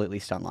be completely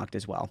stun-locked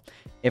as well.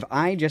 If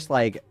I just,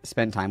 like,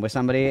 spent time with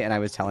somebody and I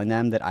was telling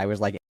them that I was,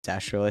 like,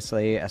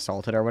 incestuously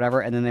assaulted or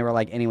whatever, and then they were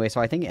like, anyway,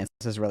 so I think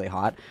incest is really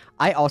hot.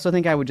 I also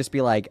think I would just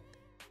be like,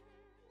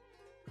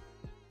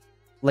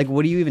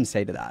 what do you even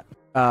say to that?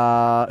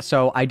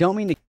 So I don't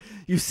mean to...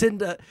 You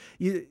send a...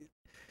 You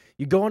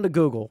go onto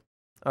Google,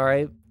 all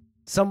right?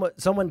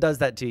 Someone does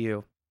that to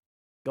you.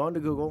 Go onto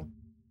Google.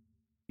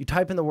 You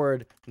type in the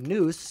word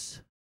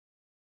noose.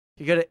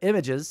 You go to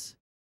images.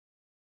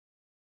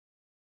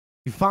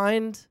 You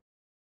find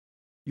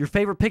your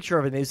favorite picture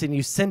of a noose and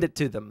you send it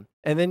to them.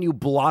 And then you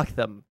block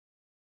them.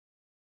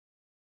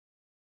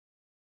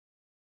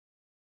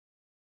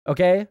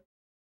 Okay?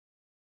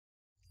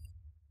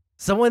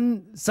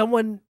 Someone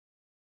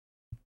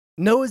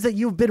knows that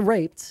you've been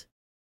raped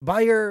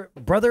by your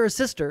brother or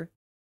sister.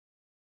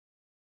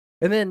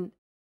 And then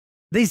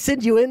they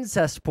send you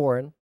incest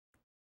porn.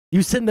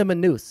 You send them a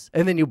noose,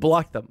 and then you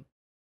block them.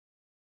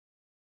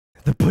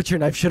 The butcher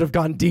knife should have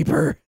gone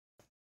deeper.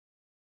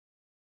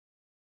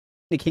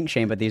 Kink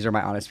shame, but these are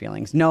my honest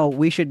feelings. No,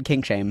 we should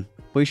kink shame.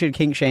 We should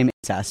kink shame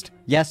incest.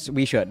 Yes,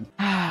 we should.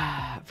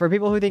 For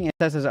people who think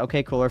incest is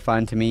okay, cool, or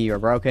fun, to me, you're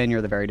broken.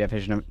 You're the very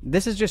definition of...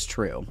 This is just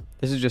true.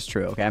 This is just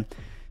true, okay?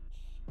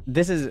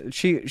 This is...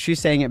 She's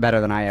saying it better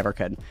than I ever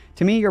could.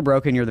 To me, you're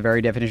broken. You're the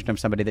very definition of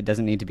somebody that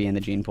doesn't need to be in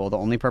the gene pool. The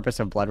only purpose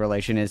of blood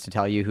relation is to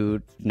tell you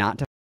who not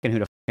to and who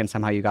to and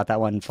somehow you got that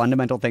one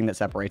fundamental thing that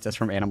separates us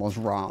from animals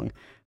wrong.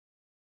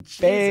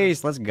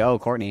 Face, let's go,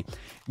 Courtney.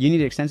 You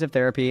need extensive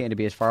therapy and to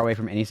be as far away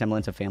from any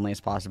semblance of family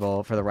as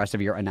possible for the rest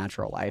of your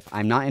unnatural life.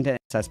 I'm not into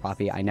incest,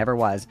 Poppy. I never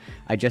was.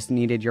 I just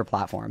needed your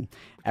platform.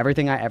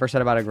 Everything I ever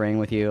said about agreeing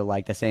with you,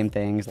 like the same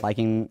things,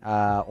 liking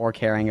or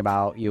caring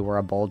about you, were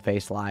a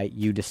bold-faced lie.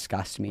 You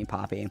disgust me,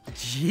 Poppy.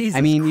 Jesus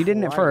I mean, you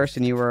didn't at Christ. first,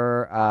 and you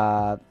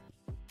were...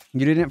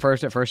 you didn't at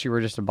first. At first, you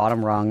were just a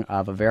bottom rung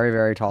of a very,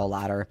 very tall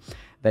ladder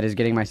that is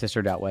getting my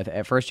sister dealt with.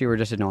 At first, you were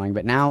just annoying,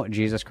 but now,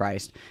 Jesus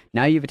Christ.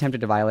 Now you've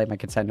attempted to violate my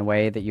consent in a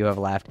way that you have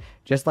left,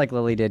 just like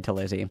Lilly did to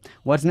Lizzie.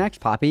 What's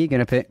next, Poppy?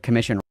 Gonna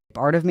commission rape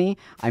art of me?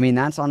 I mean,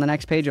 that's on the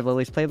next page of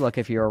Lily's playbook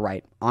if you're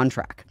right. On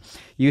track.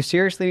 You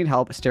seriously need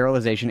help,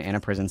 sterilization, and a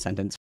prison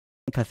sentence.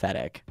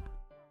 Pathetic.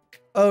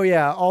 Oh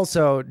yeah.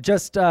 Also,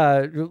 just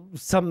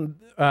some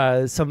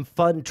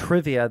fun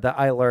trivia that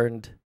I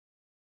learned.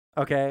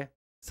 Okay,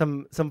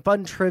 some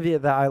fun trivia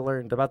that I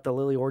learned about the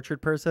Lilly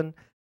Orchard person.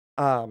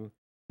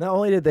 Not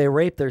only did they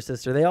rape their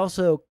sister, they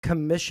also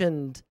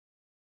commissioned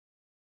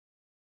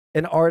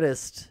an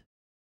artist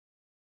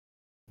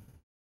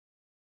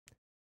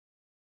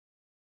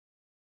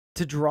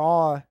to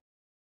draw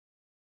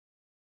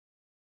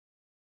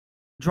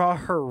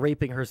her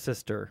raping her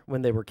sister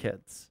when they were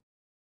kids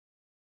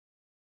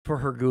for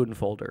her Goon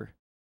folder.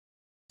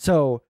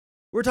 So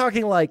we're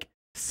talking like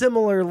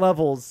similar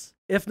levels,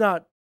 if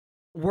not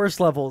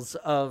worse levels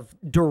of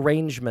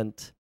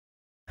derangement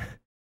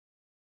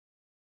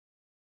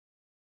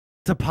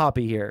to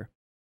Poppy here.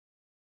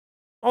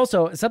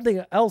 Also,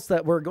 something else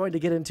that we're going to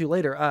get into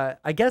later.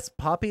 I guess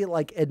Poppy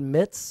like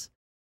admits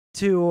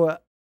to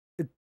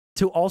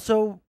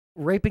also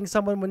raping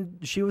someone when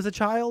she was a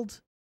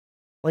child,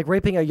 like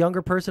raping a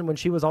younger person when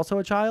she was also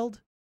a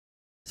child.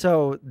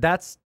 So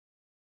that's,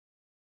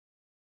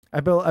 I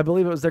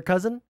believe it was their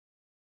cousin.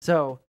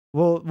 So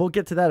we'll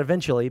get to that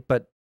eventually,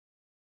 but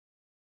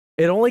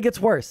it only gets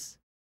worse.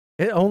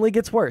 It only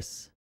gets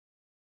worse.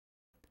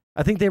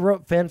 I think they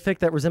wrote fanfic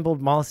that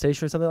resembled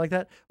molestation or something like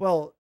that.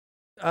 Well,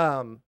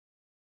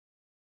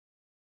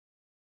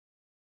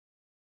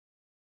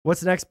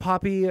 what's next,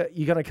 Poppy?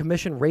 You gonna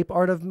commission rape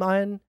art of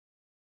mine?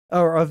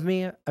 Or of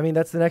me? I mean,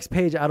 that's the next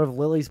page out of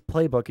Lily's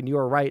playbook, and you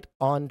are right,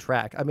 on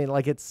track. I mean,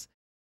 like,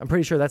 I'm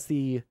pretty sure that's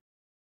the...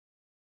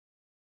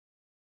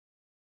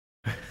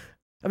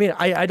 I mean,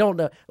 I don't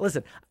know.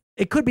 Listen,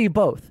 it could be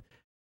both.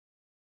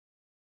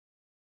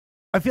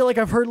 I feel like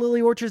I've heard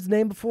Lilly Orchard's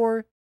name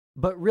before,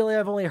 but really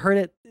I've only heard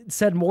it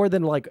said more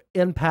than like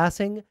in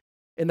passing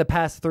in the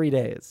past 3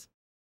 days.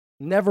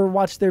 Never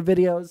watched their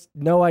videos.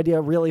 No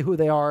idea really who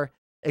they are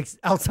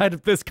outside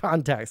of this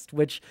context,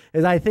 which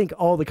is, I think,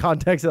 all the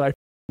context that I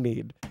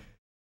need.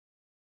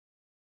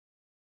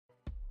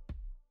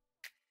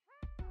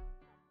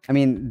 I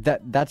mean,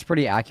 that's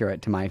pretty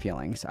accurate to my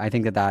feelings. I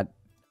think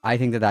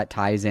that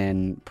ties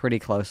in pretty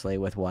closely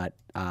with what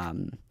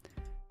I'm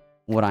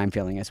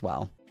feeling as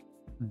well.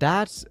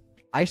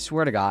 I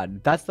swear to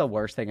God, that's the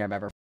worst thing I've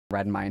ever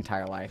read in my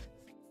entire life.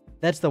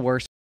 That's the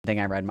worst thing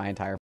I read in my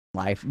entire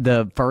life.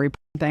 The furry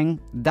thing,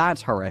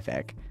 that's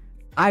horrific.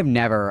 I've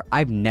never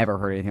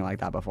heard anything like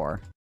that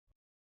before.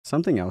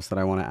 Something else that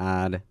I want to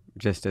add,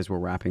 just as we're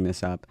wrapping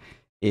this up,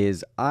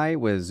 is I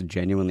was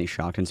genuinely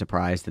shocked and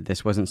surprised that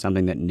this wasn't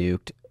something that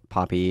nuked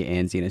Poppy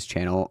and Zena's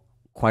channel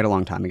quite a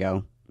long time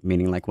ago,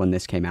 meaning like when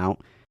this came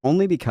out.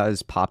 Only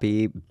because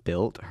Poppy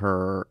built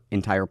her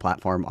entire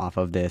platform off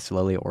of this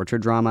Lilly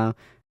Orchard drama,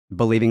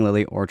 believing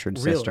Lilly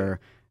Orchard's sister,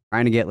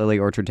 trying to get Lilly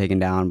Orchard taken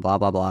down, blah,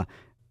 blah, blah.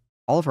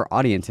 All of her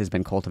audience has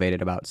been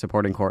cultivated about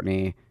supporting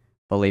Courtney,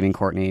 believing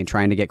Courtney,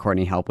 trying to get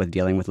Courtney help with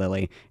dealing with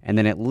Lilly, and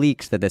then it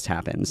leaks that this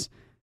happens.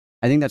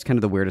 I think that's kind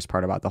of the weirdest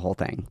part about the whole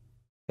thing,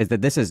 is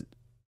that this is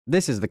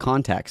the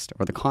context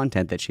or the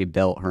content that she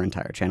built her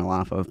entire channel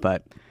off of,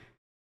 but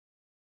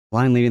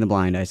blind leading the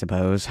blind, I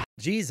suppose.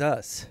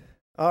 Jesus.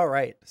 All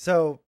right.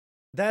 So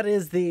that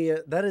is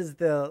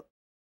the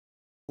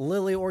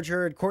Lilly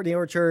Orchard, Courtney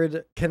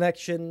Orchard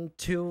connection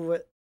to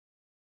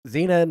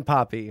Zena and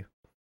Poppy.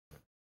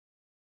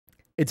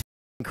 It's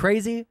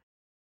crazy.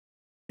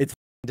 It's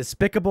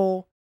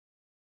despicable.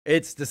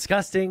 It's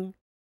disgusting.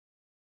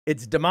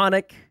 It's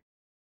demonic.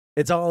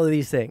 It's all of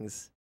these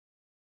things.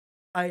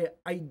 I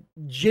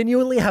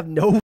genuinely have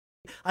no...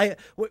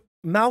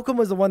 Malcolm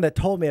was the one that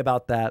told me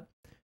about that.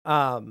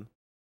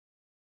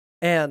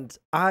 And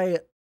I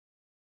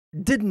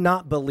did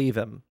not believe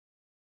him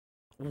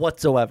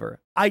whatsoever.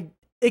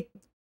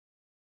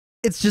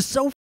 It's just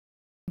so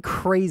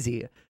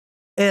crazy.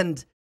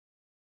 And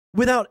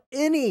without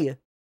any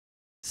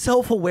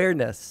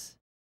self-awareness,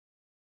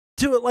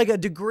 to like a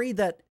degree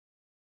that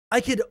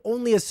I could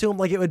only assume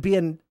like it would be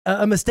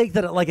a mistake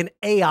that like an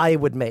AI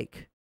would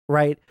make,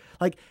 right?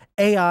 Like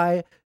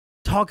AI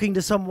talking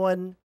to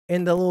someone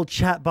in the little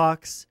chat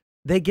box,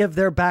 they give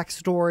their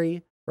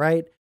backstory,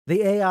 right?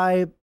 The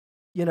AI,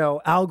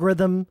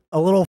 algorithm a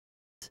little,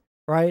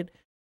 right?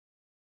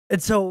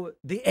 And so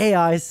the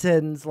AI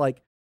sends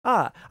like,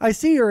 I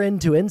see you're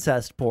into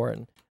incest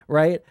porn,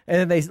 right? And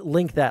then they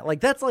link that. Like,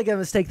 that's like a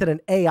mistake that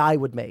an AI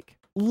would make.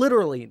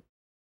 Literally,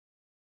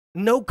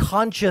 no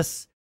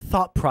conscious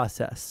thought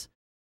process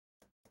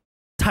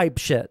type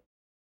shit.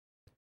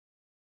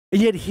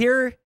 And yet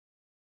here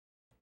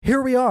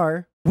we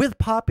are with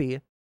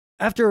Poppy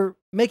after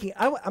making,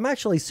 I'm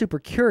actually super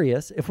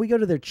curious. If we go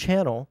to their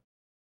channel,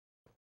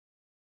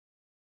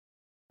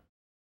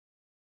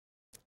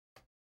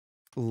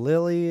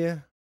 Lilly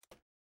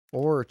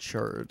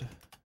Orchard.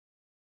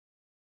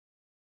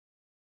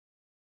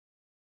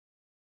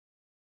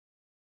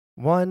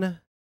 One,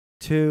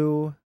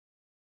 two,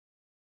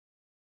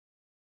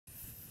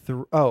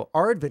 three. Oh,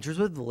 Our Adventures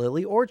with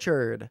Lilly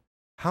Orchard.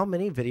 How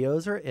many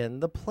videos are in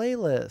the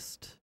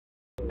playlist?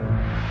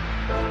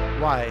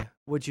 Why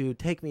would you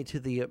take me to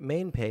the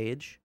main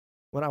page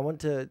when I want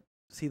to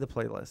see the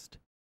playlist?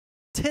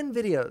 10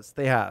 videos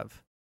they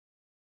have.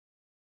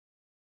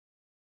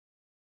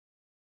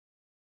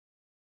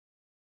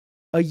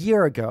 A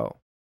year ago.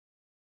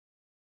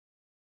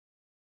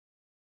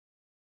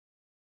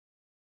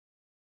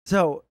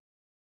 So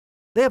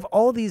they have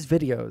all these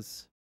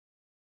videos.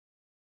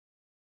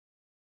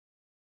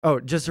 Oh,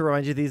 just to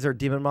remind you, these are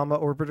Demon Mama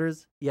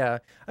orbiters. Yeah.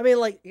 I mean,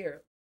 like,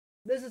 here.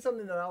 This is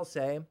something that I'll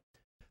say.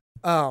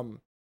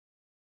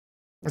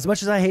 As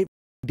much as I hate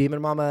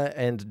Demon Mama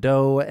and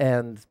Doe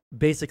and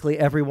basically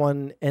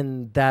everyone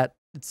in that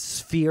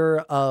sphere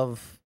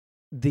of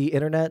the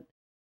internet,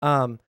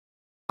 I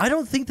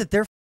don't think that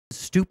they're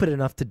stupid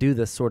enough to do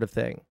this sort of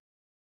thing.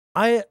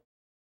 I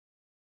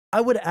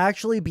would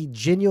actually be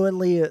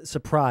genuinely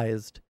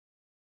surprised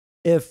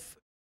if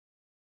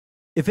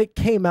it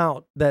came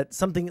out that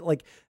something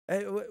like,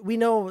 we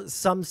know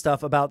some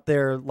stuff about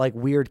their like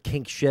weird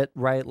kink shit,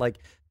 right? Like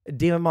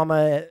Demon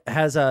Mama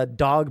has a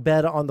dog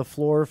bed on the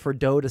floor for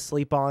Doe to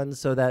sleep on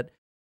so that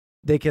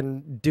they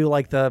can do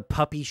like the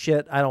puppy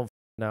shit. I don't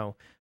know,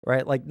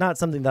 right? Like not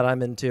something that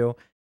I'm into,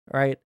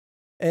 right?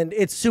 And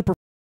it's super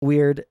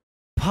weird,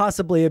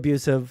 possibly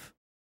abusive,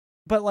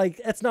 but like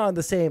it's not on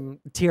the same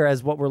tier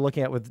as what we're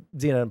looking at with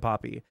Zena and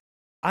Poppy.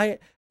 I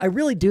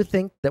really do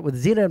think that with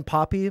Zena and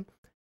Poppy,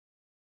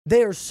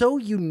 they are so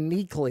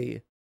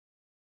uniquely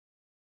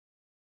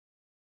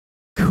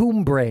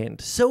coon-brained,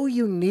 so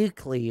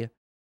uniquely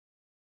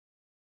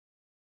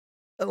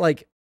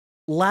like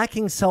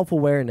lacking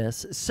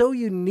self-awareness, so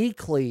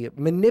uniquely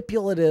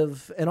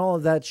manipulative and all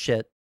of that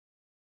shit.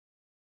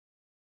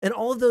 And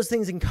all of those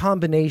things in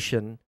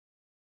combination,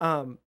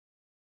 I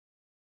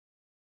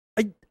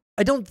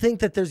don't think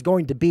that there's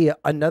going to be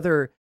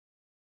another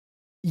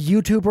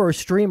YouTuber or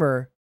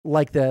streamer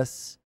like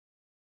this.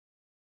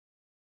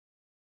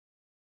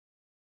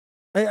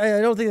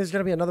 I don't think there's going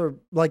to be another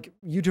like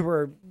YouTuber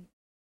or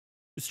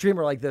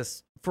streamer like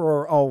this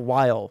for a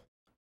while,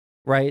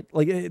 right?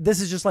 Like this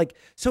is just like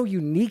so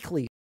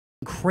uniquely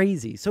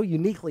crazy, so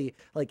uniquely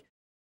like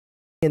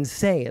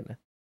insane.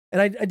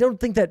 And I don't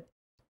think that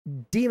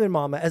Demon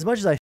Mama, as much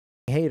as I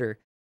hate her,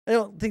 I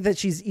don't think that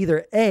she's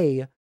either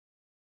A,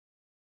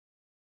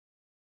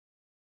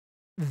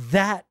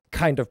 that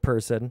kind of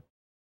person.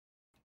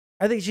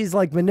 I think she's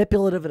like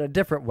manipulative in a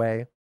different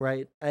way,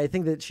 right? I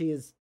think that she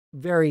is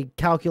very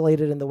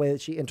calculated in the way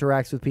that she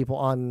interacts with people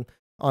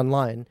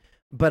online.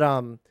 But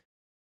I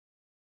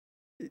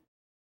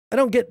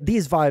don't get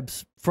these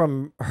vibes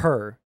from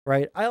her,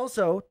 right? I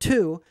also,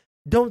 too,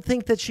 don't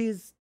think that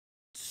she's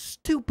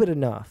stupid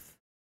enough,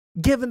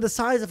 given the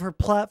size of her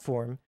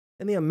platform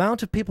and the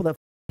amount of people that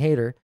hate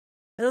her.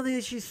 I don't think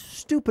that she's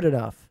stupid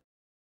enough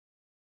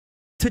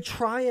to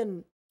try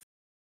and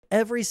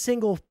every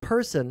single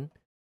person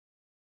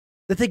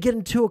that they get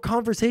into a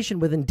conversation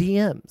with in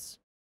DMs.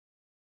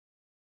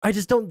 I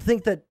just don't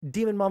think that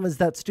Demon Mama is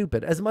that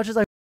stupid. As much as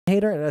I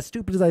hate her and as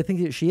stupid as I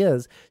think that she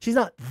is, she's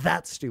not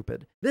that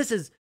stupid. This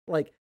is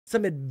like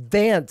some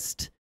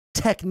advanced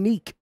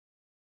technique.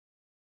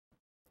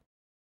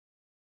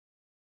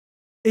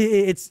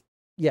 It's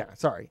yeah,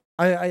 sorry.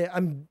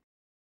 I'm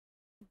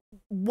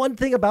one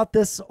thing about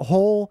this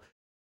whole,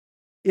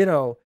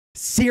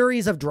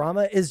 series of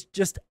drama is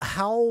just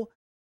how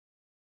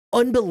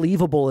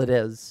unbelievable it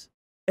is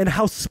and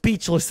how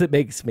speechless it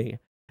makes me.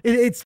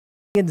 It's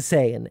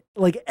insane.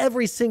 Like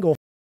every single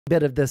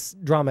bit of this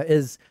drama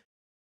is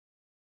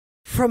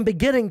from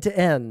beginning to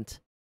end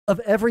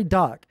of every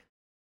doc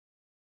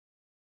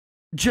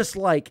just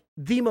like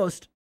the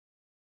most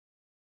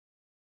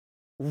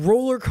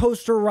roller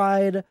coaster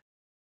ride,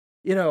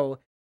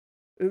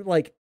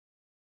 like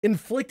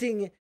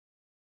inflicting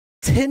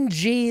 10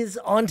 G's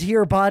onto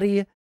your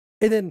body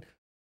and then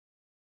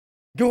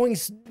going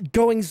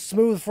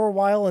smooth for a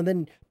while and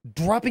then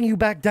dropping you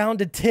back down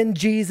to 10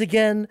 G's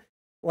again.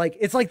 Like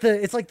it's like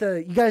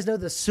the you guys know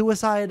the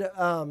suicide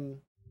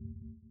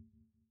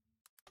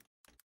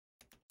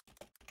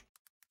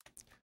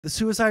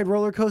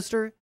roller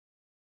coaster?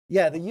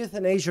 Yeah, the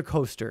euthanasia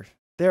coaster.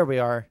 There we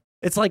are.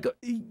 It's like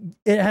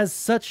it has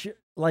such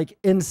like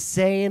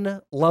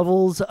insane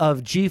levels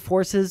of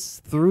G-forces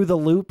through the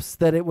loops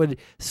that it would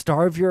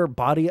starve your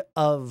body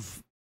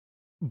of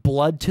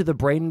blood to the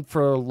brain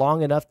for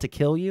long enough to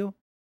kill you.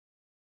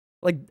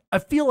 Like, I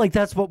feel like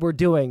that's what we're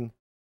doing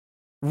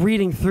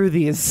reading through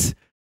these,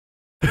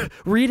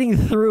 reading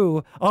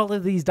through all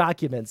of these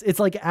documents. It's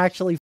like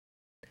actually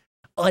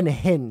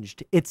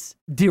unhinged. It's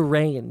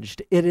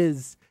deranged. It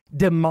is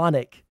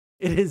demonic.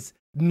 It is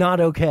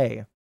not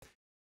okay.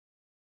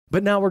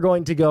 But now we're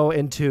going to go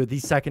into the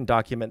second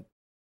document.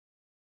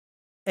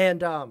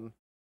 And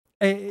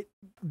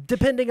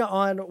depending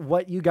on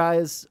what you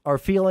guys are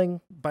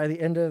feeling by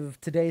the end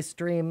of today's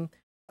stream,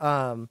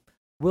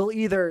 we'll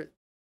either,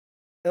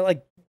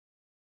 like,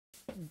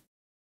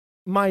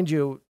 mind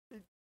you,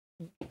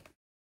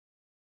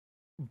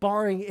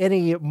 barring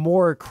any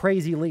more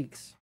crazy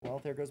leaks. Well,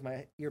 there goes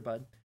my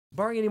earbud.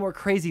 Barring any more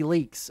crazy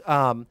leaks,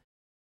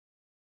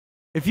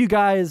 if you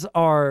guys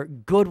are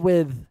good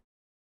with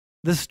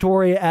the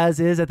story as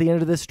is at the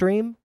end of this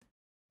stream,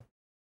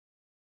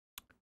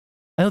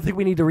 I don't think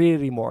we need to read it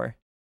anymore.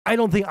 I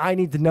don't think I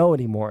need to know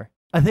anymore.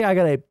 I think I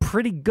got a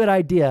pretty good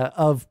idea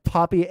of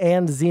Poppy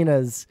and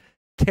Zena's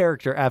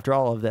character after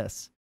all of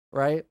this,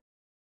 right?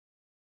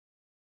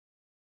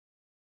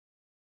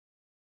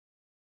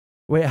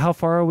 Wait, how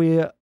far are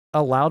we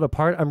allowed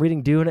apart? I'm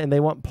reading Dune and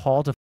they want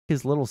Paul to f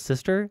his little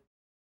sister?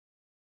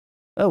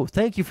 Oh,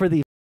 thank you for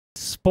the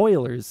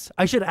spoilers.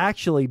 I should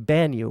actually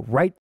ban you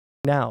right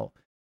now.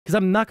 Because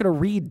I'm not going to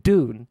read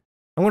Dune.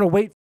 I'm going to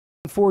wait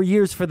 4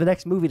 years for the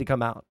next movie to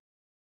come out.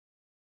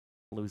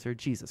 Loser.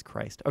 Jesus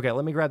Christ. Okay,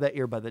 let me grab that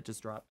earbud that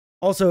just dropped.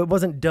 Also, it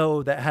wasn't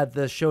Doe that had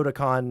the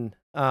Shotokan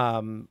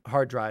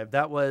hard drive.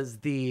 That was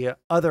the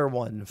other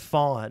one,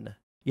 Fawn.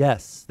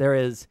 Yes, there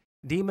is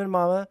Demon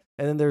Mama,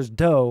 and then there's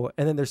Doe,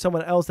 and then there's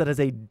someone else that has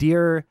a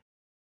deer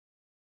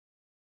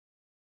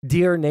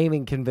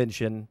naming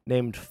convention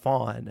named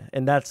Fawn,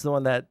 and that's the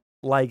one that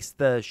likes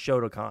the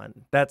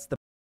Shotokan. That's the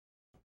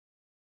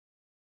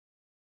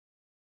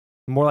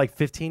more like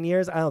 15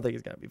 years? I don't think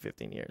it's going to be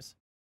 15 years.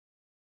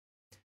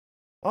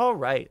 All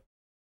right.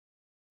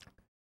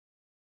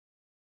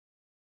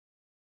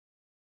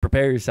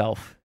 Prepare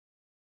yourself.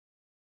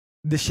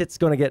 This shit's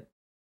going to get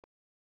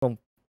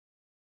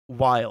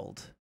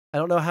wild. I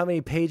don't know how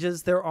many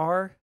pages there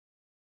are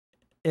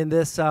in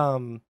this,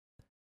 and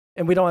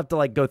we don't have to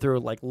like go through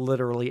like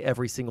literally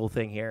every single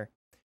thing here.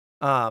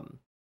 But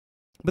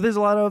there's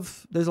a lot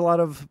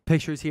of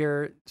pictures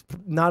here. It's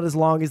not as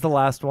long as the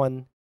last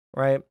one,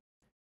 right?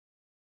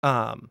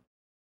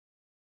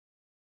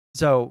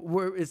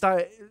 So it's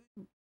not,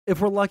 if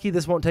we're lucky,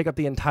 this won't take up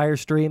the entire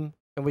stream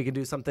and we can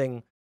do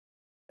something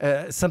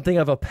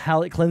of a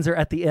palate cleanser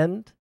at the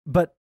end,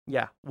 but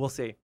yeah, we'll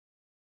see.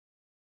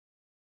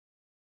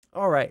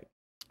 All right.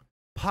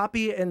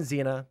 Poppy and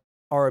Xena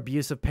are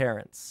abusive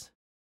parents.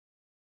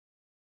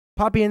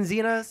 Poppy and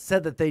Xena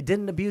said that they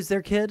didn't abuse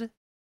their kid,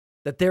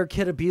 that their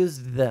kid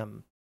abused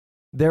them.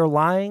 They're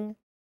lying,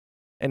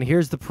 and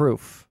here's the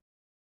proof.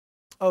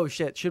 Oh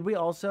shit, should we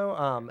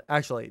also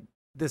actually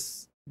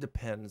this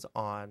depends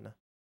on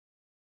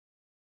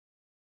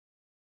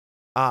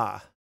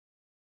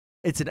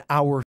it's an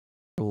hour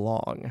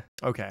long.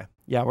 Okay.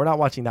 Yeah, we're not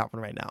watching that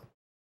one right now.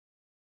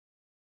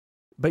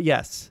 But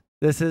yes,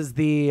 this is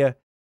the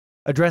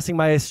addressing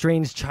my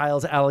estranged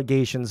child's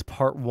allegations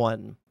part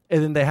 1.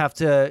 And then they have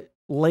to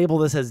label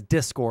this as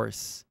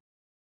discourse.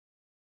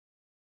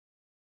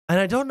 And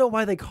I don't know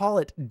why they call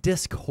it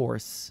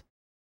discourse.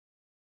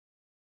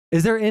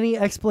 Is there any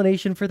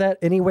explanation for that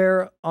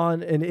anywhere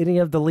in any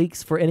of the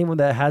leaks for anyone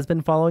that has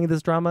been following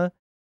this drama?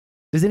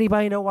 Does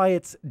anybody know why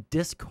it's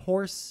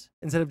discourse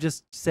instead of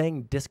just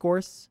saying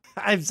discourse?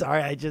 I'm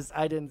sorry, I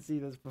didn't see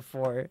this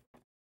before.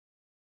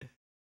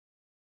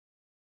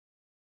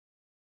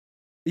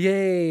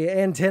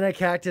 Yay, antenna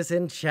cactus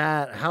in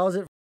chat. How's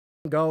it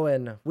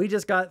going. We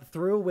just got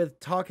through with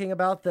talking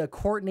about the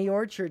Lilly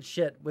Orchard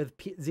shit with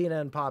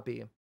Zena and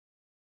Poppy.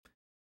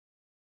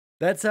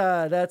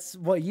 That's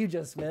what you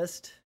just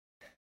missed.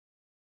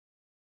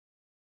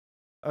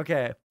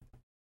 Okay.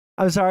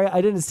 I'm sorry,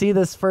 I didn't see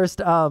this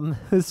first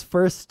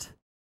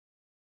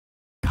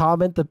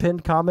comment, the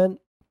pinned comment.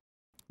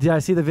 Did I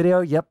see the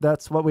video? Yep,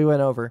 that's what we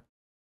went over.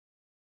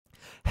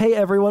 Hey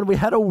everyone, we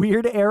had a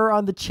weird error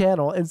on the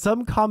channel and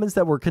some comments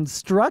that were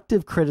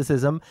constructive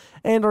criticism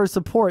and our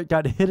support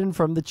got hidden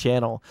from the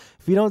channel.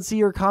 If you don't see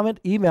your comment,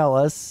 email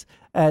us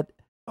at,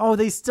 oh,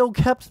 they still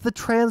kept the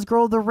trans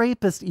girl the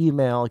rapist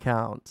email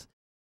account.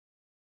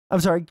 I'm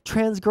sorry,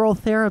 trans girl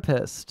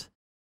therapist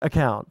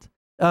account.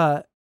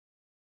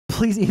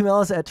 Please email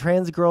us at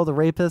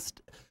transgirltherapist.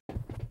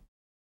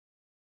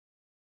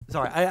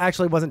 Sorry, I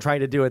actually wasn't trying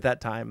to do it that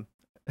time.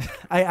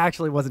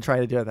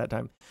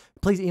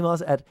 Please email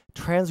us at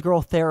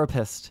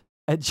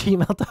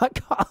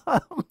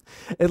transgirltherapist@gmail.com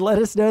and let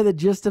us know the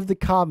gist of the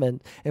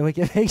comment and we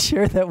can make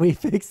sure that we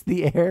fix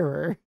the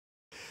error.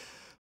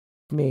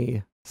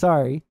 Me.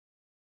 Sorry.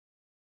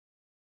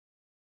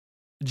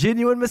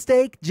 Genuine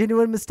mistake.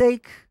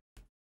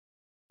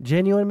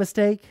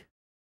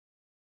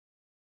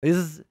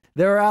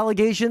 There are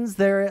allegations.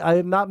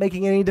 I'm not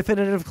making any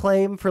definitive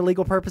claim for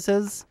legal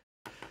purposes.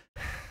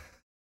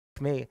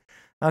 Me.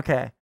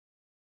 Okay.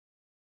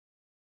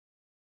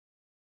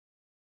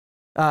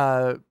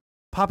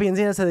 Poppy and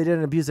Xena said they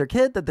didn't abuse their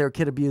kid, that their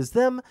kid abused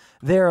them.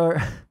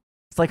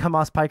 It's like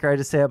Hamas Piker, I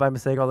just say it by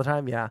mistake all the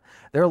time. Yeah.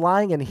 They're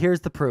lying, and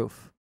here's the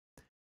proof.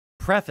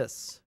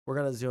 Preface. We're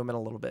going to zoom in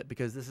a little bit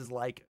because this is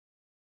like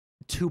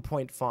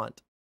 2-point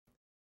font.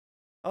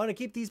 I want to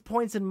keep these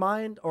points in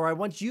mind, or I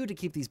want you to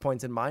keep these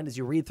points in mind as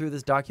you read through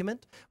this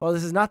document. Well,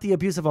 this is not the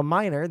abuse of a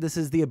minor. This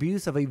is the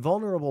abuse of a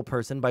vulnerable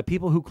person by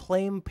people who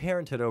claim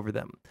parenthood over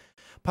them.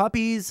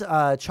 Poppy's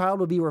child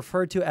will be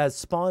referred to as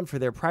Spawn for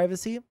their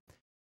privacy.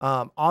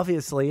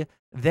 Obviously,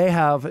 they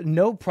have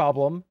no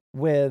problem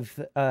with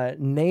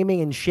naming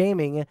and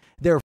shaming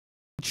their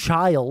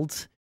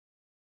child.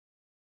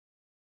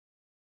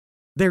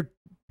 Their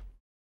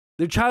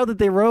child that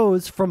they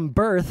rose from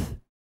birth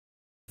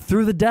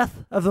through the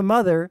death of the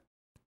mother,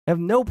 have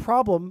no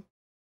problem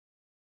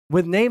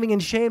with naming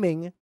and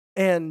shaming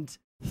and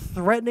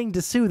threatening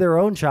to sue their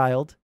own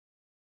child.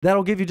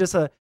 That'll give you just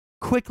a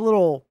quick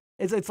little,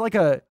 it's like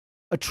a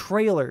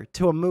trailer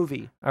to a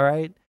movie, all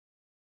right?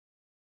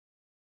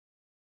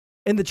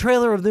 And the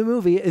trailer of the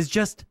movie is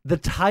just the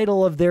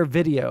title of their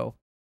video,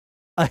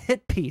 a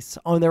hit piece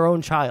on their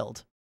own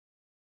child.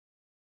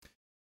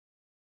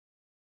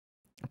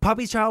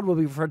 Poppy's child will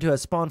be referred to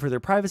as Spawn for their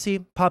privacy.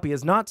 Poppy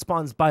is not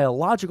Spawn's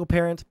biological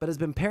parent, but has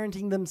been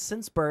parenting them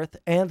since birth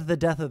and the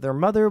death of their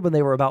mother when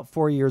they were about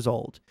 4 years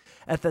old.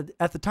 At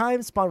the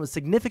time, Spawn was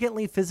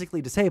significantly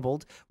physically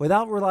disabled,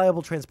 without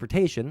reliable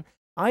transportation,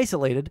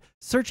 isolated,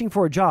 searching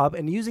for a job,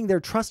 and using their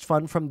trust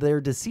fund from their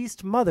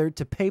deceased mother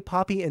to pay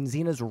Poppy and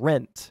Xena's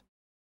rent.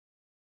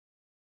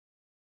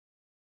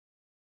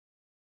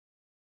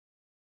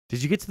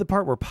 Did you get to the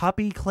part where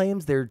Poppy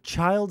claims their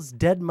child's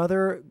dead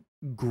mother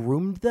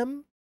groomed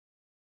them?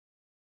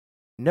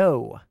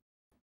 No,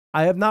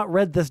 I have not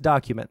read this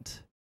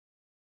document.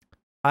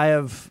 I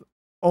have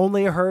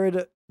only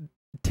heard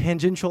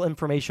tangential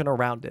information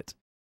around it.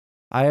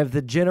 I have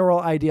the general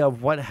idea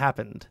of what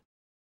happened.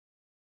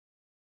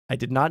 I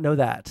did not know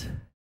that.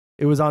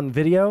 It was on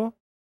video.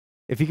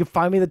 If you could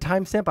find me the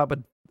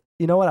timestamp,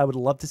 you know what? I would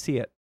love to see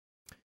it.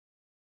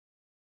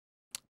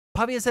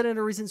 Poppy has said in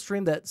a recent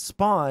stream that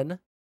Spawn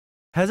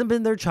hasn't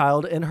been their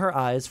child in her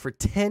eyes for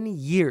 10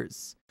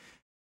 years.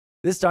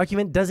 This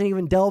document doesn't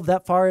even delve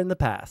that far in the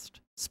past.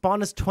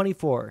 Spawn is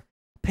 24.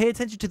 Pay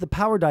attention to the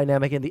power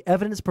dynamic and the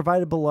evidence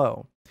provided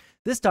below.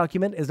 This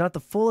document is not the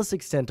fullest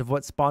extent of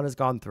what Spawn has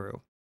gone through.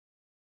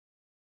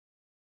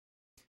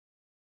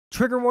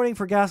 Trigger warning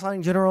for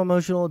gaslighting, general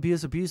emotional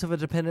abuse, abuse of a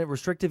dependent,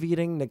 restrictive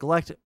eating,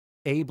 neglect,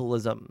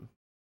 ableism.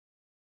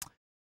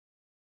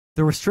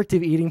 The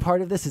restrictive eating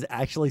part of this is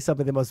actually some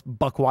of the most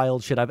buck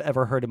wild shit I've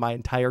ever heard in my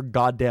entire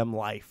goddamn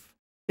life.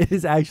 It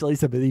is actually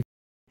some of the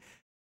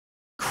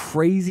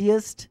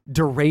craziest,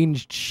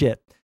 deranged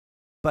shit.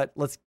 But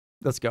let's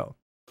go.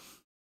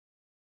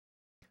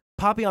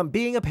 Poppy on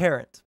being a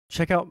parent.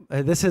 Check out,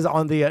 this is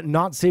on the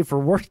not safe for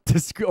work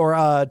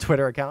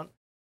Twitter account.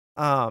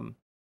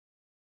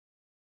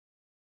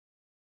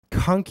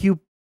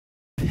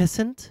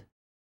 Concupiscent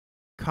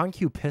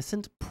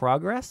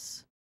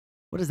progress?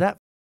 What does that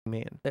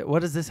mean?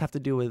 What does this have to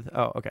do with,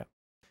 oh, okay.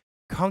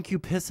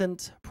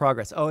 Concupiscent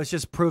progress. Oh, it's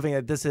just proving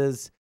that this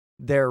is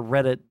their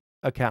Reddit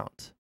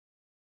account.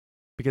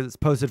 Because it's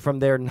posted from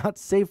their not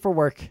safe for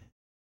work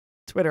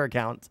Twitter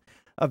account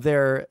of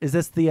their, is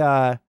this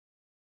the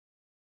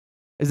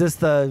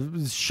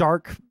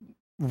shark,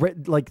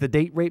 like the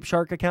date rape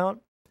shark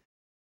account?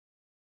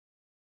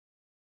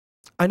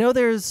 I know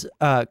there's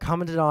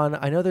commented on,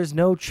 I know there's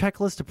no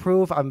checklist to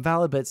prove I'm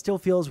valid, but it still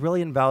feels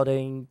really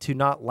invalidating to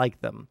not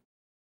like them.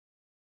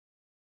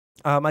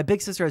 My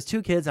big sister has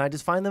 2 kids and I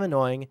just find them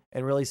annoying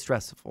and really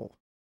stressful.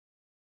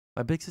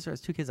 My big sister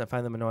has 2 kids. I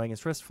find them annoying and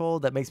stressful.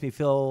 That makes me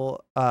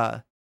feel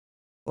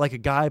like a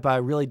guy, but I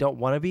really don't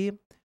want to be.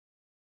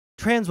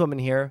 Trans woman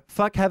here.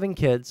 Fuck having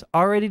kids.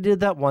 Already did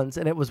that once,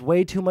 and it was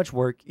way too much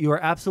work. You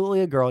are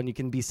absolutely a girl, and you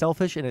can be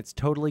selfish, and it's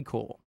totally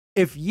cool.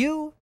 If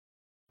you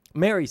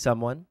marry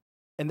someone,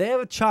 and they have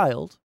a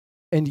child,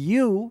 and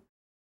you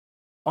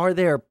are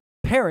their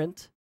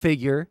parent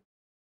figure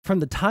from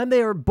the time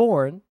they are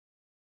born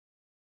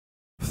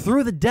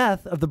through the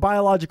death of the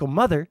biological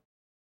mother,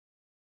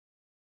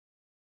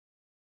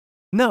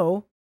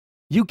 no,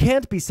 you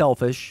can't be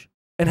selfish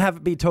and have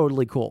it be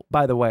totally cool.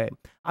 By the way,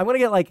 I'm going to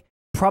get like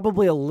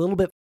probably a little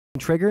bit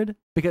triggered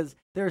because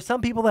there are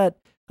some people that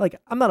like,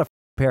 I'm not a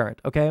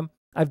parent. Okay.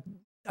 I've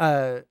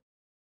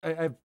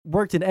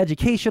worked in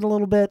education a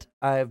little bit.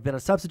 I've been a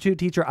substitute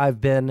teacher.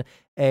 I've been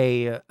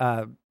I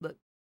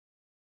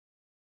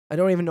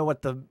don't even know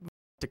what to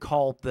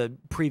call the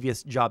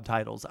previous job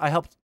titles. I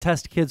helped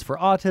test kids for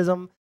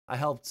autism. I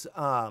helped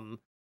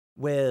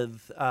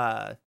with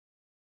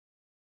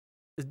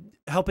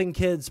helping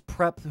kids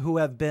prep who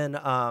have been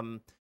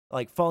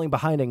like falling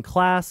behind in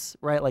class,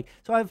 right? Like,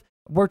 so I've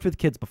worked with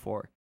kids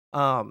before.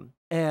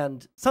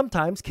 And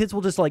sometimes kids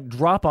will just like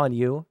drop on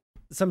you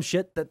some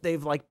shit that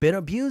they've like been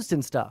abused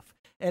and stuff.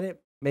 And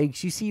it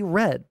makes you see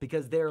red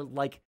because they're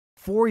like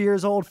 4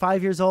 years old,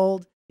 5 years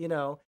old, you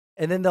know,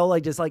 and then they'll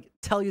like just like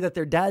tell you that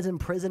their dad's in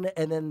prison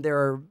and then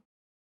their,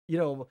 you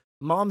know,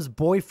 mom's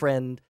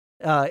boyfriend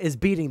is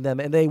beating them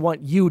and they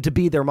want you to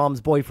be their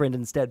mom's boyfriend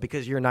instead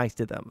because you're nice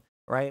to them,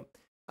 right?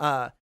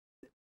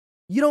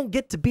 You don't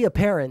get to be a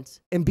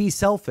parent and be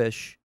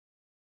selfish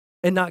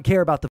and not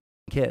care about the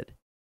kid.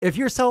 If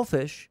you're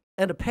selfish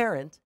and a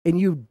parent and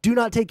you do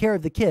not take care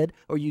of the kid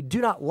or you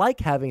do not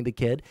like having the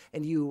kid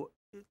and you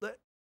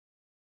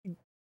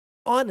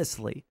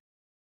honestly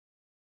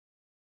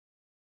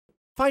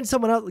find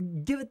someone else,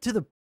 give it to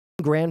the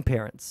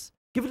grandparents,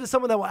 give it to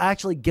someone that will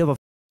actually give a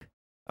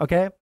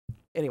okay?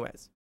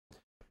 Anyways,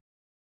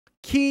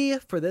 key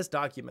for this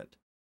document.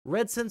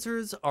 Red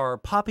sensors are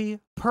Poppy,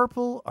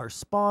 purple are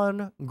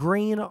Spawn,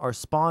 green are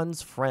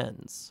Spawn's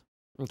friends.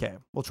 Okay,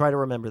 we'll try to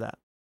remember that.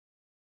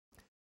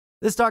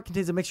 This doc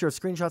contains a mixture of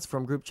screenshots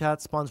from group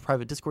chats, Spawn's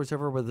private Discord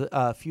server with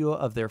a few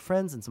of their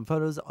friends and some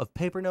photos of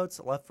paper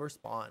notes left for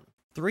Spawn.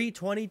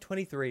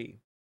 3/20/23.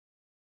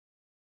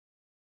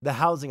 The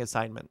housing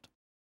assignment.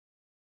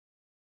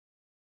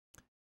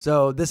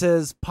 So this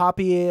is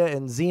Poppy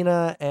and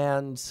Xena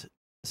and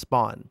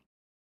Spawn.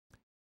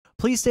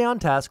 Please stay on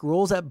task.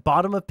 Rules at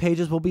bottom of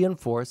pages will be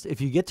enforced.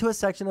 If you get to a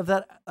section of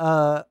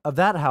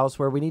that house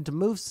where we need to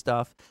move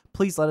stuff,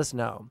 please let us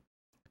know.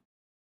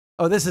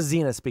 Oh, this is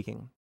Zena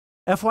speaking.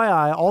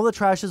 FYI, all the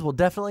trashes will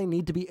definitely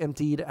need to be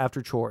emptied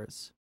after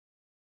chores.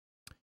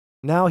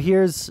 Now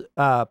here's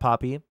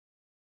Poppy.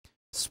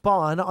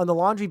 Spawn, on the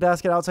laundry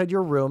basket outside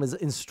your room is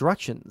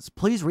instructions.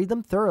 Please read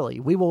them thoroughly.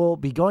 We will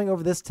be going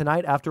over this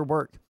tonight after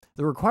work.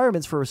 The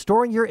requirements for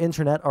restoring your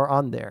internet are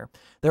on there.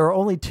 There are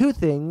only 2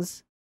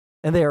 things,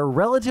 and they are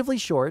relatively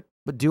short,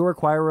 but do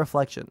require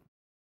reflection.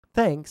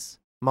 Thanks,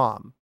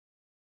 Mom.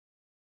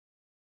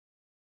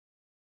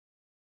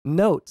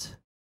 Note,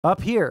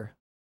 up here.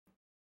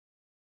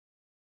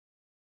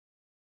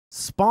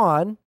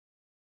 Spawn,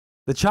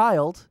 the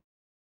child,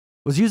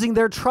 was using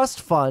their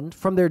trust fund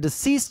from their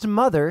deceased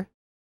mother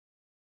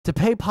to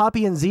pay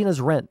Poppy and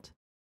Xena's rent.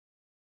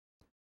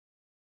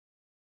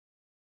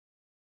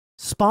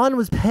 Spawn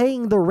was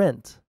paying the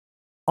rent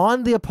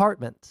on the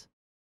apartment,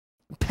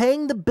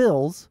 paying the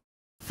bills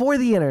for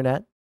the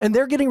internet, and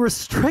they're getting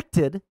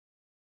restricted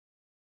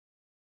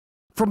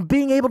from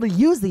being able to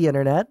use the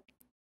internet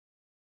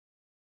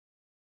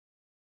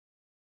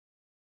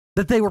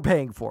that they were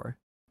paying for.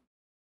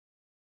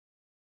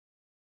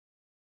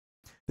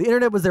 The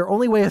internet was their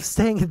only way of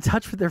staying in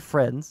touch with their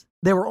friends.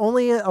 They were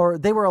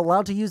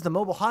allowed to use the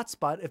mobile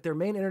hotspot if their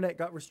main internet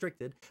got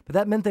restricted, but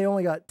that meant they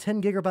only got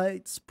 10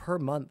 gigabytes per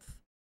month.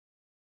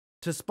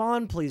 To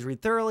Spawn, please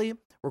read thoroughly.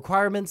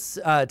 Requirements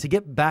to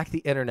get back the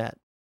internet.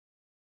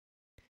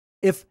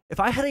 If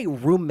I had a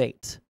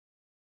roommate,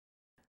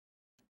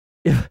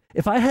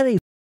 if I had a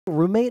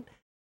roommate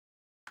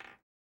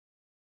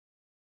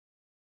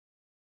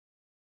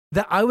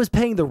that I was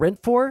paying the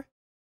rent for,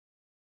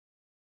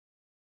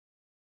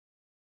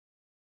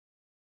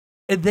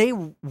 and they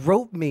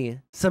wrote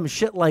me some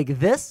shit like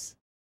this,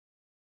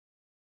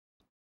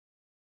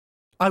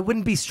 I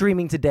wouldn't be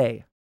streaming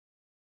today.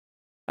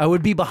 I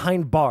would be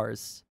behind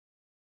bars.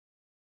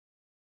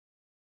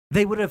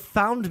 They would have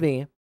found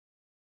me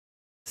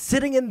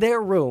sitting in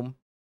their room.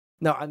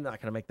 No, I'm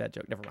not going to make that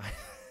joke. Never mind.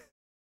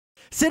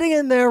 Sitting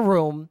in their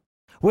room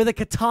with a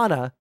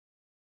katana,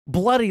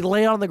 bloody,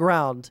 laid on the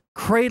ground,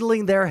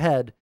 cradling their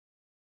head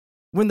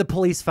when the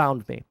police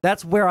found me.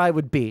 That's where I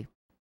would be.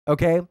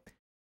 Okay?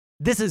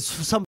 This is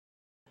some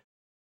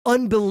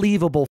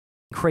unbelievable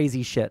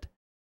crazy shit.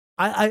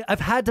 I've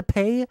had to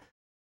pay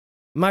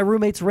my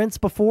roommates' rents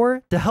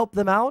before to help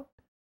them out,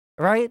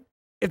 right?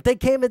 If they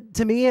came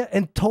to me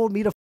and told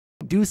me to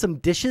do some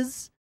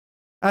dishes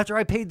after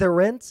I paid their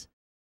rent,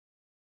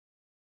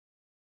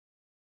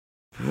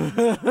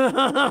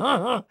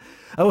 I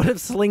would have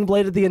sling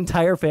bladed the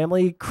entire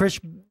family. Chris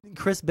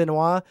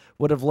Benoit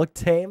would have looked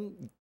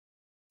tame.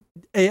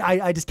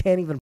 I just can't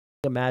even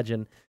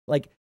imagine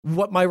like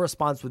what my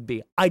response would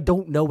be. I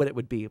don't know what it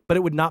would be, but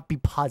it would not be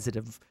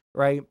positive,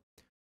 right?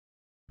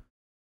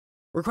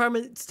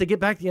 Requirements to get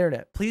back the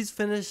internet. Please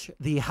finish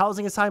the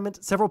housing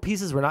assignment. Several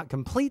pieces were not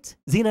complete.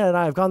 Zena and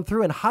I have gone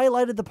through and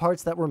highlighted the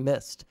parts that were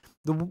missed.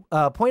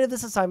 The point of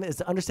this assignment is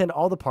to understand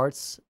all the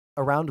parts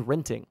around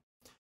renting.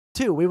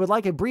 2, we would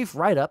like a brief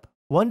write-up,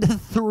 1 to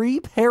 3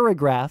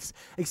 paragraphs,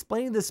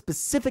 explaining the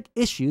specific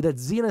issue that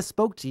Zena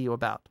spoke to you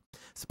about.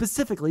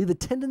 Specifically, the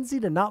tendency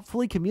to not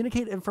fully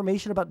communicate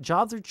information about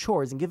jobs or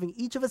chores and giving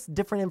each of us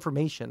different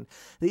information.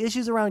 The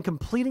issues around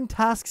completing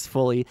tasks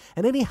fully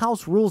and any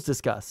house rules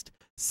discussed.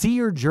 See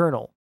your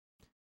journal.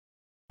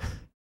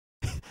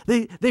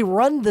 They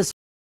run this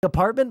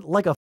apartment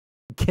like a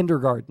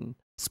kindergarten.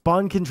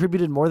 Spawn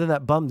contributed more than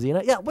that bum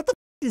Zena. Yeah, what the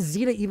is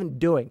Zena even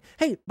doing?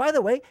 Hey, by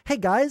the way, hey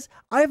guys,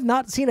 I have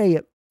not seen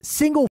a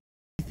single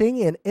thing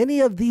in any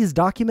of these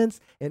documents,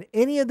 in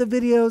any of the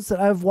videos that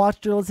I've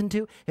watched or listened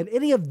to, in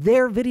any of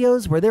their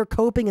videos where they're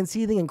coping and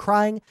seething and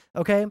crying,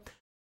 okay?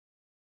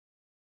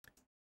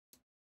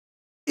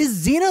 Is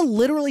Zena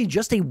literally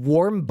just a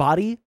warm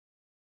body?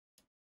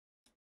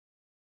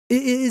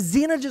 Is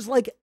Zena just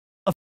like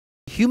a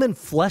human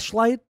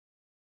fleshlight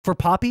for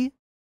Poppy?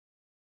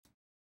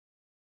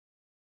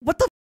 What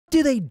the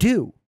do they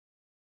do?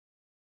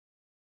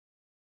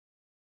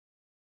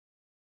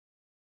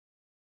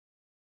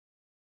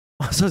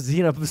 So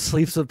Zena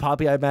sleeps with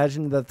Poppy. I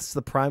imagine that's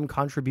the prime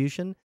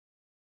contribution.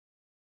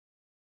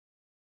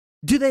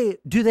 Do they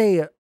do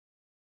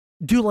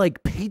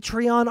like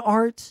Patreon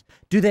art?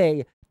 Do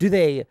they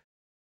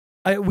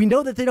we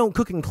know that they don't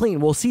cook and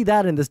clean. We'll see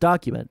that in this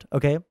document,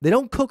 okay? They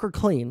don't cook or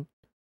clean.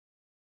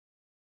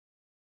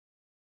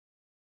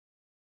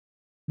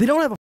 They don't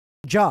have a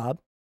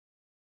job.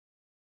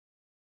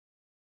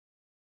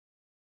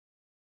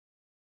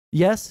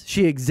 Yes,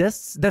 she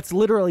exists. That's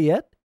literally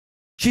it.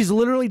 She's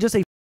literally just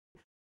a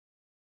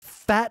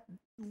fat,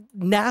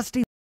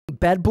 nasty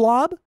bed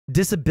blob.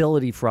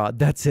 Disability fraud.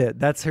 That's it.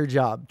 That's her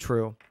job.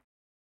 True.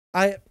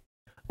 I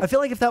feel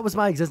like if that was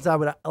my existence, I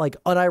would like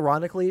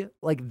unironically,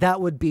 like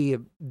that would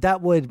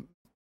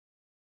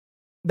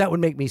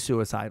make me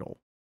suicidal.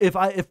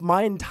 If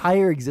my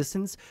entire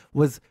existence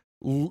was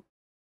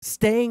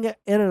staying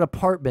in an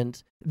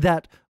apartment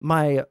that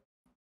my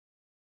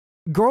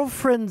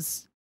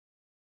girlfriend's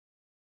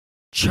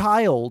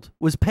child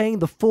was paying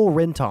the full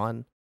rent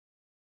on,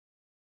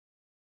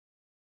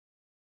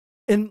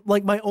 and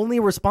like my only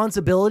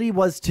responsibility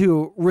was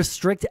to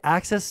restrict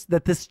access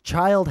that this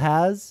child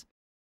has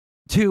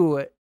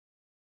to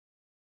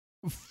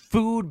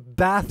food,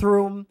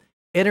 bathroom,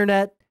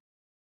 internet,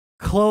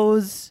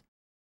 clothes,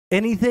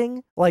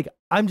 anything. Like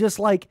I'm just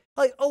like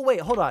oh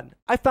wait, hold on.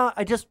 I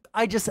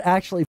just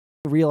actually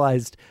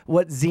realized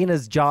what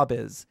Zena's job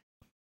is.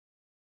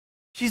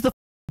 She's the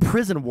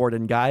prison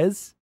warden,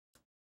 guys.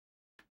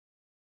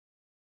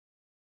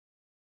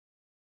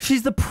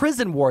 She's the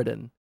prison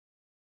warden.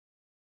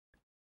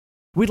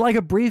 We'd like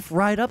a brief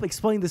write-up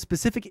explaining the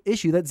specific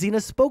issue that Zena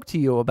spoke to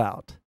you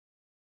about.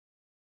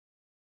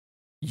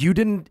 You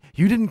didn't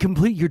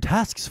complete your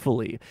tasks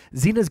fully.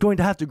 Zena's going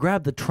to have to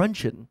grab the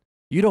truncheon.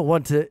 You don't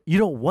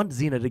want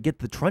Zena to get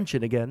the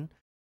truncheon again.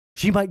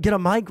 She might get a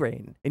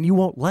migraine, and you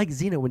won't like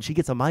Zena when she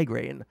gets a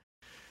migraine.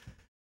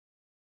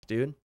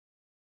 Dude.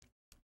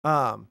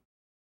 Add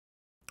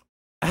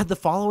the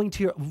following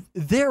to your...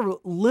 They're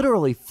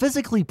literally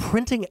physically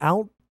printing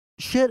out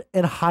shit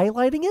and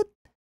highlighting it?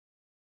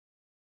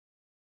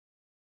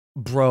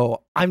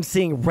 Bro, I'm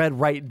seeing red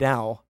right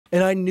now.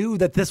 And I knew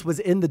that this was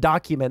in the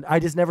document. I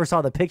just never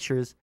saw the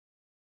pictures.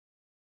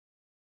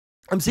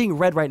 I'm seeing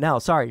red right now.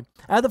 Sorry.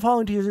 Add the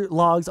following to your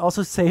logs.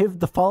 Also save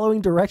the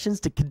following directions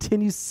to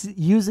continue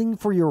using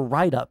for your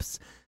write-ups.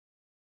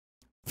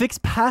 Fix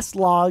past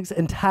logs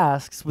and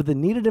tasks with the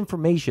needed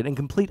information and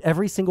complete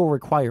every single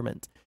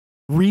requirement.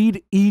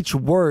 Read each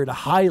word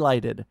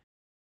highlighted.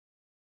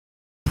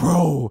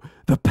 Bro,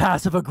 the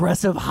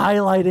passive-aggressive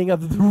highlighting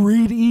of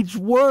read each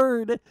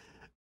word.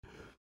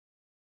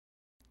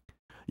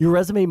 Your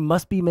resume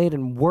must be made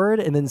in Word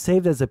and then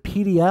saved as a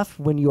PDF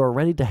when you are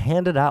ready to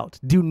hand it out.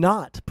 Do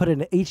not put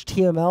in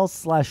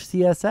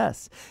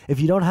HTML/CSS. If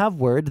you don't have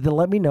Word, then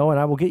let me know and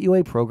I will get you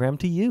a program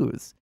to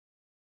use.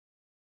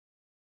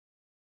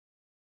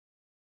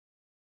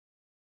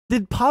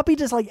 Did Poppy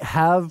just like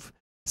have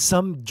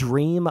some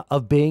dream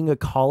of being a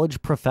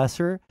college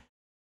professor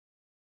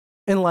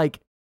and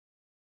like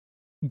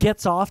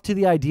gets off to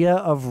the idea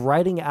of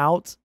writing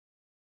out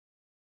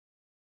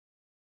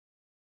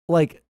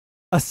like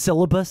a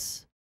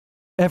syllabus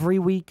every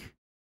week?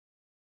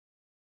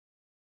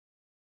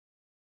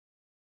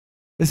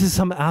 This is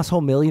some asshole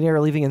millionaire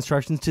leaving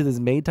instructions to this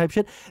maid type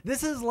shit.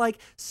 This is like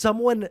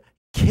someone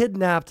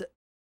kidnapped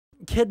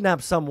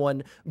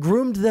someone,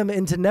 groomed them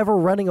into never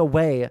running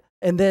away,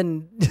 and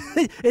then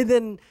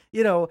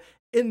you know,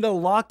 in the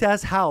locked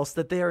ass house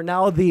that they are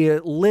now the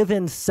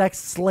live-in sex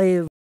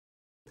slave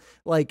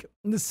like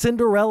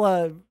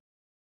Cinderella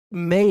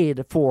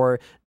made for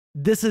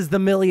this is the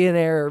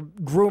millionaire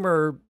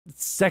groomer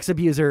sex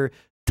abuser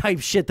type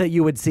shit that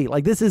you would see.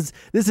 Like this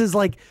is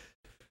like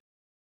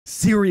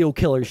serial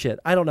killer shit.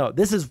 I don't know.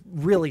 This is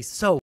really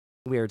so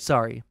weird.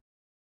 Sorry.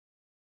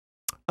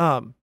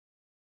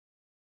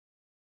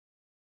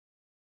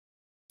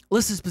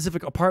 List of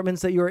specific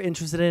apartments that you are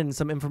interested in and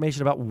some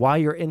information about why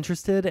you're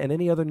interested and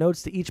any other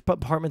notes to each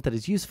apartment that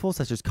is useful,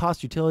 such as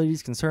cost,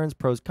 utilities, concerns,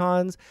 pros,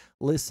 cons.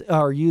 List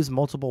or use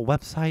multiple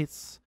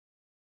websites.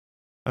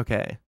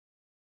 Okay.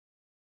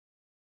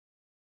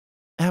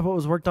 Have what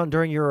was worked on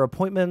during your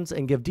appointments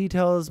and give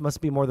details.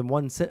 Must be more than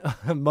one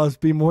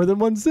must be more than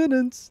one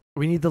sentence.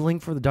 We need the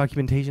link for the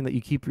documentation that you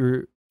keep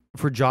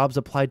for jobs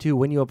applied to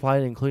when you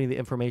applied, including the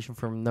information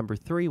from number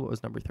 3. What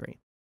was number 3?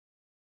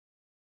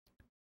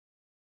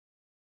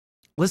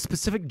 List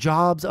specific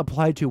jobs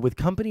applied to with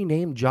company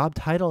name, job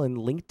title, and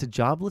link to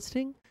job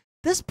listing.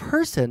 This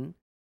person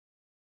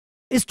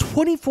is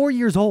 24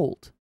 years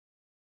old.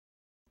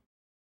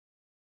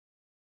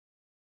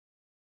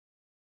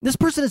 This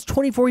person is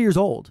 24 years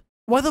old.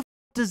 Why the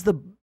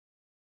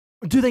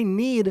do they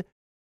need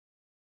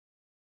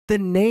the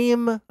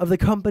name of the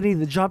company,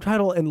 the job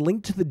title, and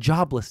link to the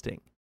job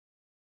listing?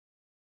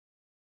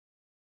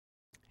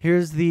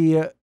 Here's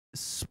the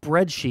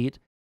spreadsheet.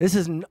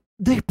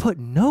 They put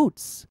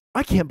notes.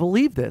 I can't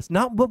believe this.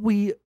 Not what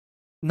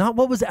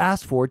was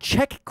asked for.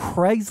 Check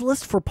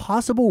Craigslist for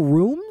possible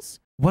rooms?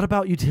 What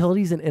about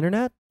utilities and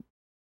internet?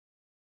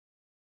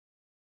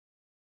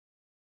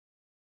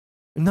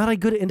 Not a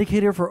good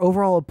indicator for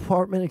overall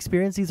apartment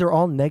experience. These are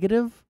all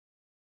negative.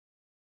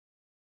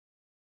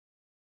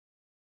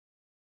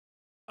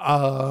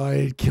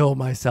 I'd kill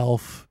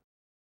myself.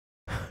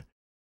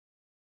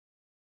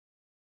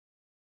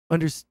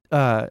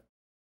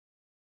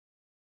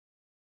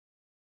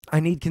 I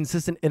need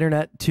consistent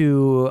internet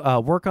to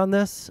work on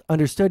this.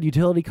 Understood.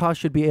 Utility costs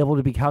should be able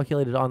to be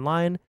calculated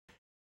online.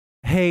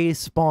 Hey,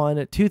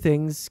 Spawn, 2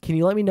 things. Can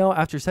you let me know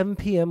after 7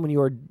 p.m. when you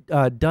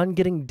are done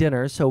getting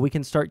dinner so we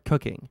can start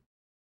cooking?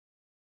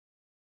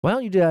 Why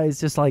don't you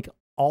guys just like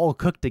all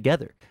cook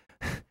together?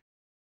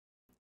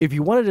 If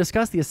you want to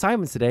discuss the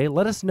assignments today,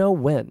 let us know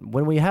when.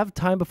 When we have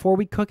time before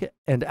we cook it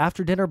and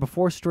after dinner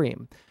before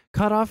stream.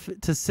 Cutoff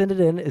to send it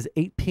in is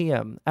 8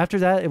 p.m. After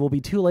that, it will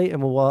be too late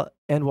and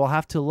we'll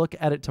have to look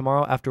at it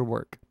tomorrow after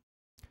work.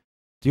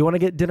 Do you want to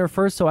get dinner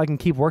first so I can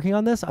keep working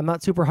on this? I'm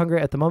not super hungry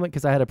at the moment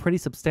because I had a pretty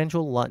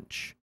substantial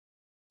lunch.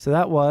 So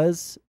that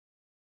was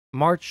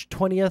March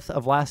 20th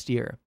of last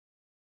year.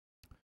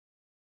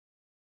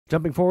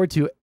 Jumping forward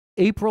to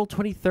April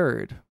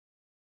 23rd.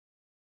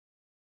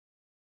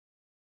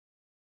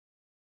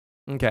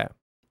 Okay.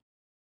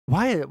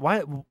 Why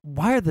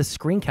are the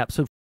screen caps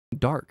so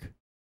dark?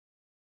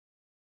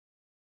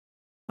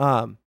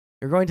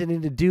 You're going to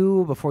need to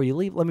do before you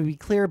leave. Let me be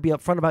clear. Be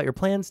upfront about your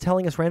plans.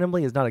 Telling us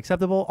randomly is not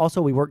acceptable.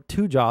 Also, we work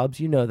 2 jobs.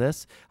 You know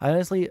this.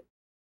 We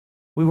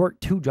work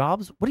 2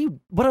 jobs.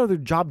 What other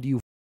job do you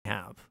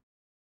have?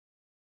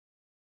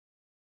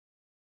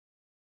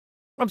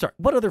 I'm sorry.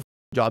 What other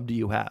job do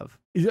you have?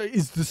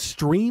 Is the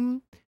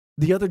stream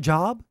the other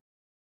job?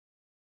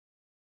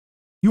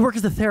 You work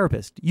as a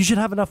therapist. You should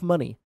have enough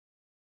money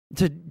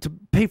to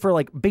pay for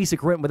like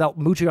basic rent without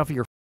mooching off of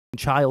your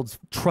child's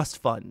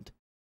trust fund.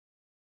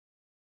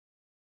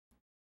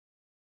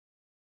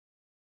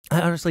 I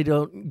honestly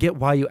don't get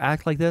why you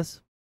act like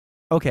this.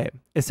 Okay,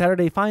 is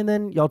Saturday fine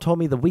then? Y'all told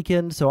me the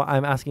weekend, so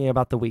I'm asking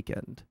about the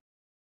weekend.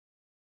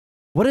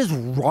 What is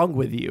wrong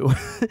with you?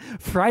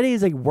 Friday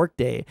is a work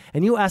day,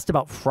 and you asked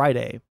about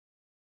Friday.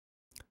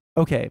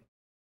 Okay,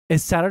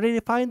 is Saturday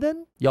fine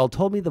then? Y'all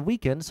told me the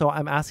weekend, so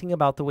I'm asking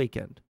about the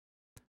weekend.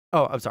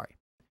 Oh, I'm sorry.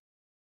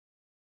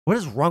 What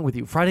is wrong with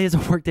you? Friday is a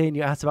work day, and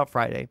you asked about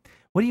Friday.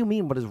 What do you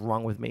mean, what is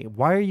wrong with me?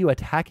 Why are you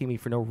attacking me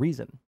for no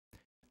reason?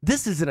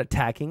 This isn't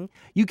attacking.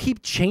 You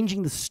keep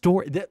changing the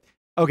story.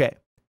 Okay.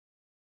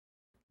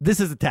 This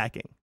is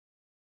attacking.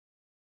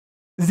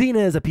 Zena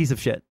is a piece of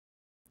shit.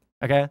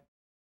 Okay?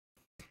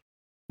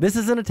 This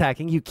isn't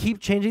attacking. You keep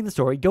changing the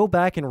story. Go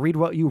back and read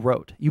what you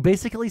wrote. You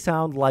basically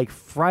sound like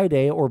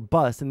Friday or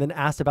bust and then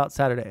asked about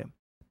Saturday.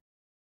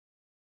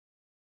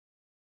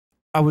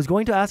 I was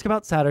going to ask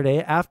about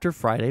Saturday after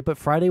Friday, but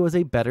Friday was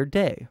a better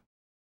day.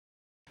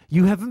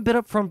 You haven't been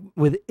upfront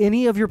with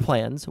any of your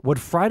plans. Would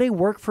Friday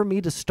work for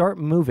me to start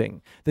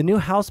moving? The new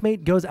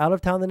housemate goes out of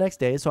town the next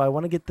day, so I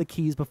want to get the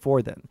keys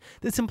before then.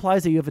 This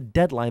implies that you have a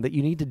deadline that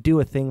you need to do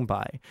a thing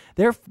by.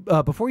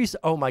 Before you...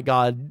 Oh my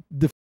God.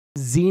 The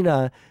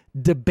Zena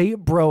debate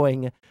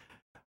broing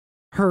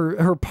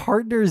her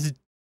partner's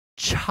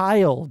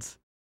child.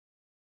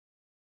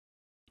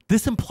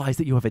 This implies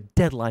that you have a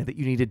deadline that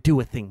you need to do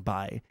a thing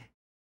by.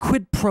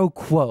 Quid pro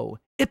quo.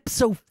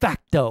 Ipso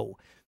facto.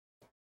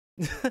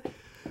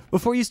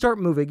 Before you start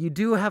moving, you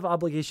do have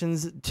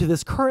obligations to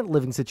this current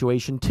living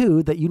situation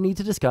too that you need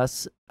to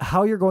discuss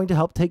how you're going to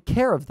help take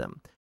care of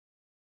them.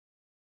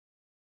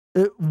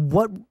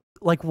 What?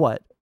 Like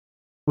what?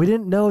 We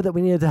didn't know that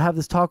we needed to have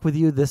this talk with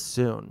you this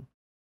soon.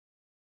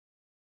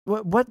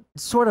 What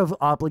sort of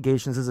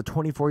obligations is a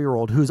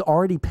 24-year-old who's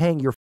already paying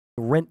your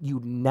rent,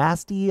 you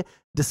nasty,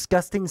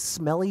 disgusting,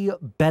 smelly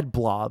bed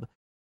blob?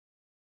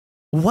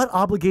 What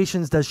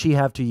obligations does she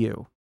have to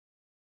you?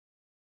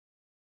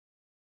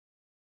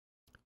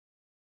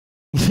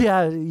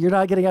 Yeah, you're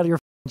not getting out of your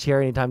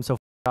chair anytime, so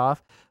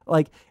off.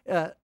 Like,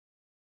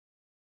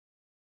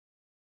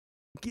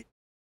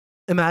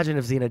 imagine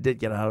if Zena did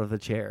get out of the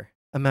chair.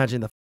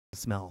 Imagine the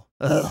smell.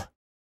 Ugh.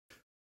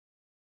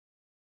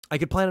 I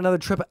could plan another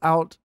trip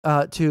out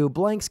to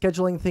blank.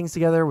 Scheduling things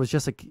together was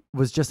just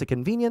a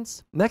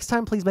convenience. Next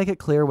time, please make it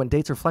clear when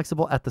dates are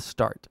flexible at the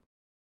start.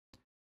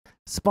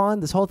 Spawn,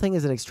 this whole thing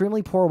is an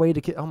extremely poor way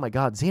to... Oh my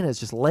god, Zena is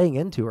just laying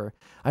into her.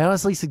 I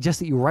honestly suggest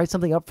that you write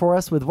something up for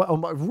us with...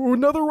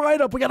 another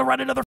write-up. We gotta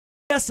write another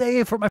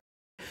essay for my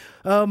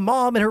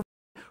mom and her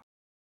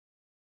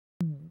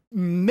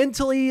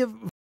mentally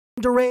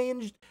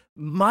deranged,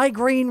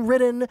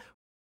 migraine-ridden,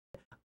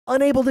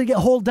 unable to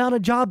hold down a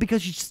job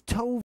because she's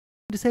so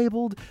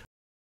disabled,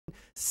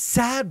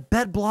 sad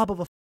bed blob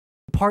of a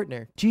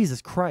partner.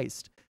 Jesus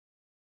Christ.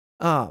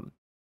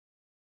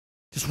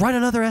 Just write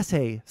another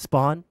essay,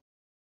 Spawn.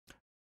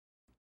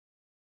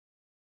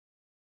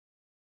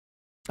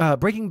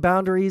 Breaking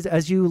boundaries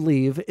as you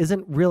leave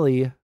isn't a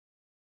really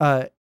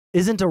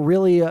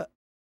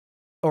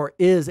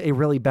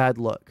bad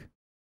look.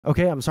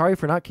 Okay, I'm sorry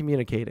for not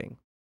communicating.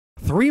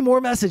 3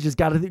 more messages,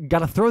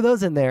 gotta throw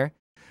those in there.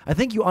 I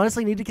think you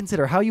honestly need to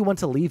consider how you want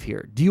to leave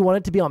here. Do you want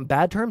it to be on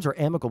bad terms or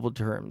amicable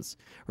terms?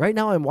 Right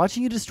now, I'm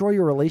watching you destroy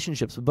your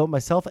relationships with both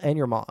myself and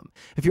your mom.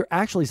 If you're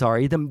actually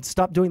sorry, then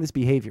stop doing this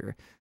behavior.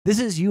 This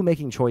is you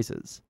making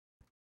choices.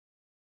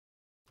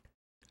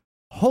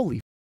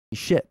 Holy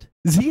shit.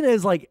 Zena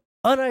is like,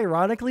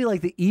 unironically,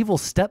 like the evil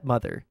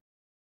stepmother.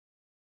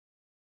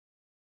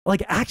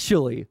 Like,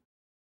 actually,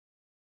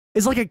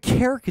 is like a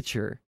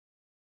caricature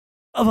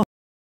of a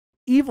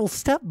evil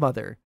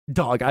stepmother.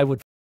 Dog, I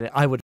would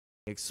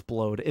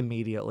explode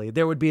immediately.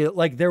 There would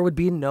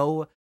be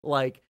no,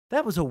 like,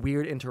 that was a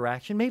weird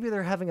interaction. Maybe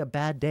they're having a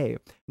bad day.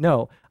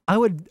 No, I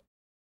would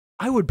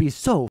be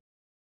so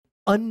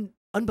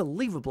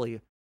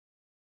unbelievably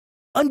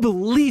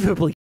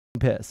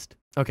pissed.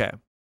 Okay.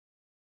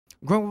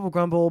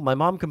 Grumble. My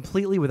mom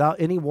completely without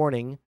any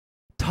warning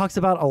talks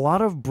about a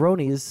lot of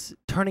bronies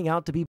turning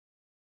out to be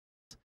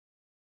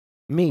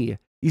me.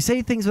 You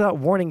say things without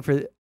warning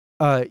for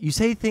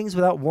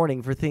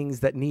things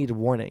that need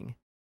warning.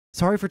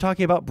 Sorry for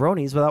talking about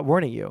bronies without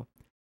warning you.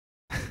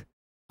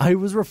 I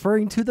was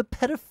referring to the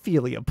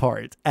pedophilia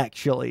part,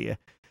 actually.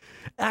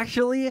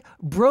 Actually,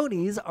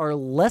 bronies are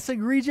less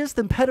egregious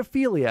than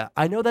pedophilia.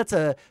 I know that's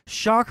a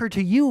shocker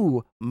to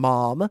you,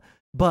 Mom,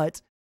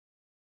 but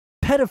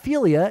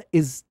pedophilia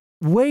is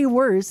way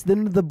worse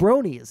than the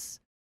bronies.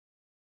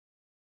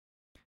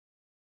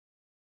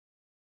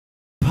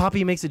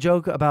 Poppy makes a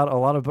joke about a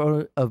lot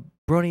of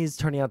bronies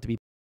turning out to be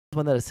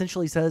one that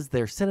essentially says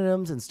they're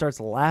synonyms and starts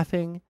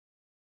laughing.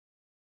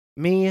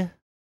 Me,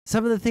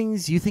 some of the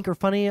things you think are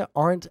funny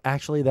aren't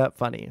actually that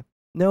funny.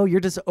 No, you're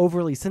just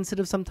overly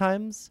sensitive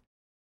sometimes.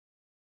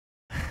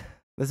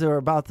 This is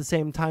about the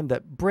same time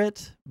that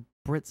Brit's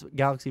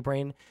Galaxy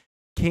Brain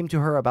came to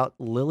her about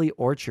Lilly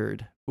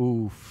Orchard.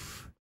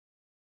 Oof.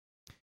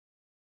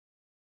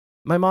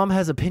 My mom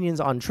has opinions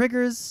on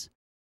triggers.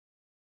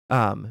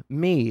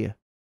 Me.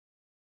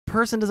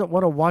 Person doesn't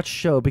want to watch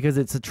show because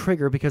it's a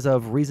trigger because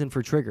of reason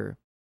for trigger.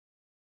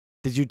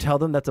 Did you tell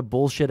them that's a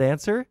bullshit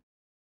answer?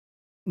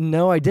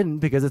 No, I didn't,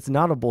 because it's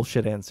not a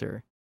bullshit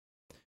answer.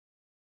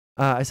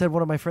 I said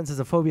one of my friends has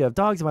a phobia of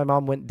dogs, and my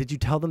mom went, did you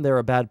tell them they're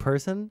a bad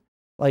person?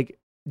 Like,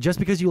 just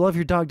because you love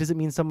your dog doesn't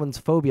mean someone's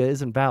phobia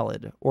isn't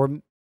valid. Or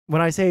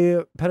when I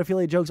say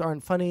pedophilia jokes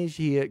aren't funny,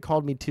 she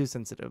called me too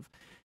sensitive.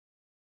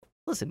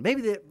 Listen,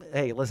 maybe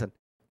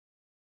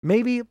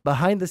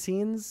behind the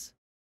scenes,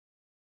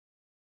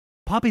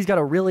 Poppy's got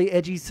a really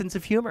edgy sense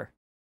of humor.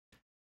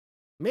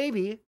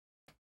 Maybe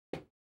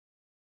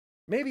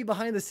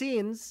behind the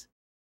scenes,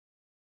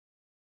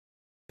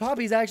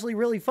 Poppy's actually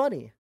really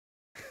funny.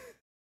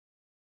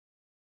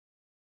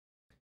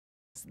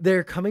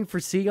 They're coming for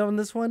C on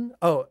this one?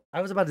 Oh,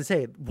 I was about to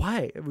say,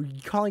 why? You're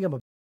calling him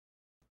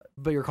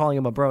but you're calling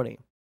him a brony.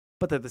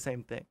 But they're the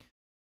same thing.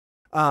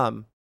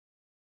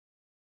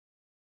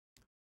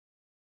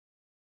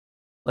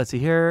 Let's see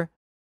here.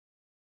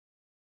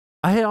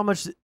 I hate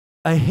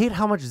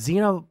how much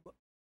Zena...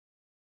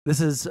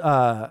 This is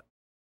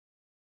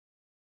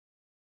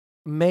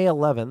May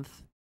 11th.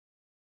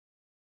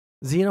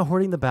 Zena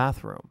hoarding the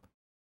bathroom.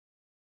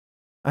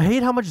 I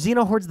hate how much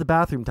Zena hoards the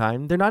bathroom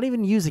time. They're not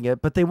even using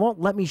it, but they won't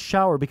let me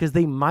shower because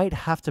they might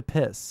have to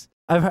piss.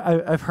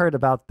 I've heard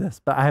about this,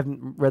 but I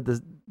haven't read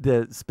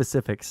the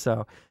specifics,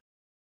 so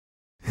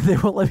they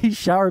won't let me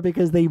shower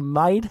because they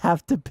might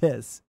have to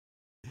piss.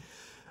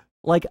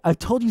 Like, I've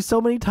told you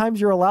so many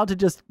times you're allowed to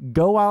just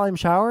go while I'm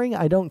showering.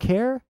 I don't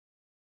care.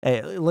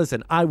 Hey,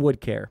 listen, I would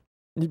care.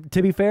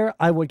 To be fair,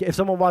 I would. If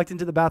someone walked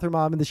into the bathroom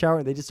while I'm in the shower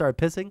and they just started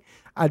pissing,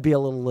 I'd be a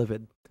little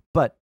livid.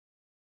 But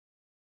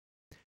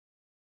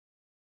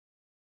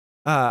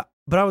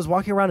but I was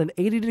walking around in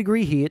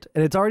 80-degree heat,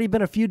 and it's already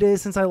been a few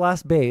days since I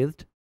last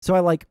bathed. So I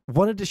like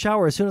wanted to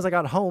shower as soon as I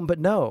got home, but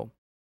no.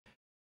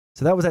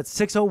 So that was at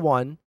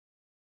 6:01,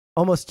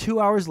 almost 2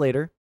 hours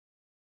later.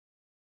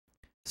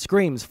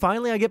 Screams,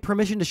 finally I get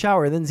permission to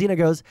shower. And then Zena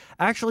goes,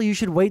 actually, you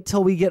should wait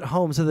till we get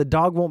home so the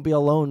dog won't be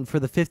alone for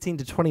the 15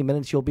 to 20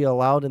 minutes you'll be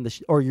allowed in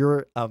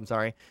the, I'm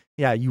sorry.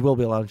 Yeah, you will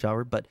be allowed to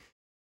shower, but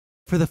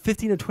for the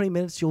 15 to 20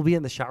 minutes you'll be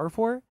in the shower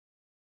for,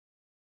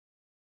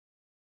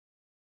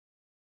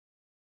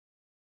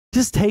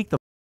 just take the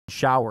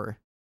shower.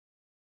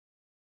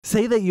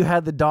 Say that you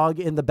had the dog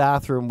in the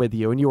bathroom with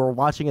you and you were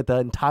watching it the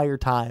entire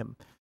time.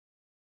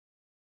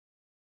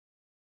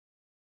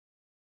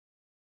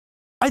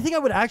 I think I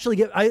would actually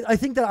get, I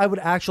think that I would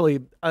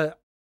actually, I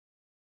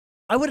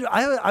would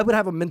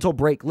have a mental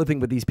break living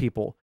with these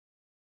people.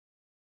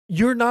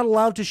 You're not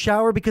allowed to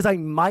shower because I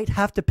might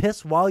have to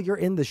piss while you're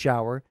in the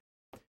shower.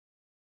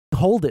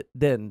 Hold it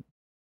then.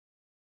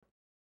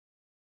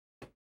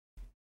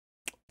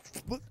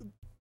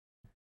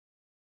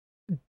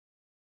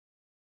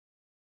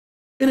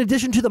 In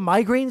addition to the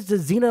migraines,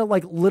 does Zena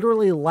like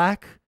literally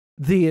lack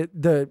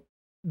the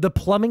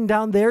plumbing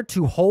down there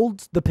to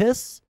hold the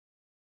piss?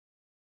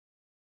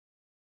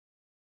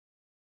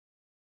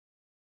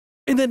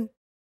 And then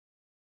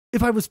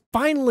if I was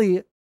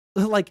finally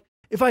like,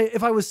 if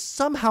I was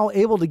somehow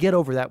able to get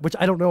over that, which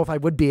I don't know if I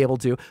would be able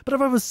to, but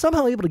if I was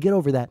somehow able to get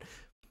over that,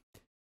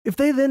 if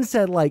they then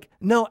said like,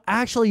 no,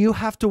 actually you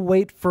have to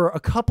wait for a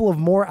couple of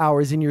more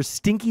hours in your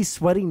stinky,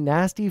 sweaty,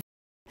 nasty,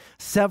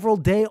 several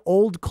day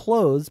old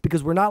clothes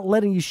because we're not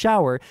letting you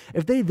shower.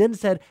 If they then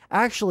said,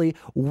 actually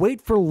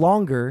wait for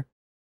longer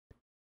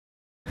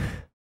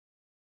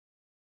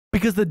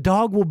because the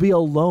dog will be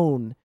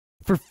alone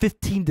for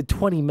 15 to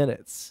 20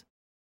 minutes.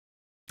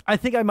 I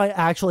think I might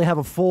actually have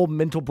a full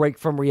mental break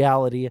from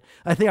reality.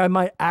 I think I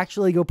might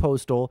actually go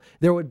postal.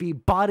 There would be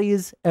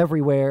bodies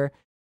everywhere,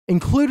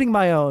 including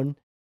my own,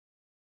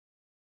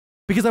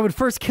 because I would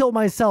first kill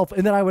myself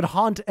and then I would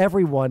haunt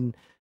everyone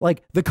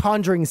like The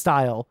Conjuring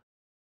style.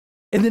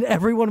 And then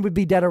everyone would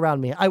be dead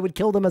around me. I would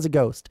kill them as a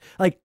ghost.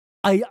 Like,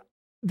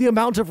 the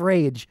amount of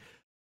rage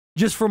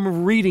just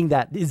from reading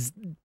that is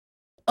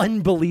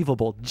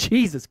unbelievable.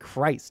 Jesus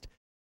Christ.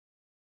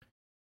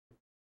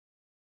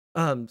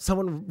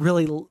 Someone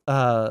really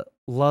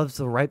loves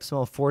the ripe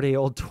smell of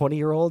 40-year-old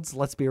 20-year-olds.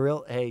 Let's be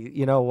real. Hey,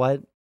 you know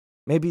what?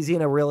 Maybe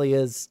Zena really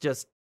is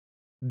just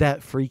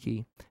that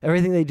freaky.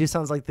 Everything they do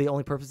sounds like the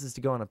only purpose is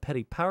to go on a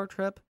petty power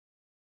trip.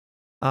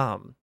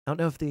 I don't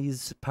know if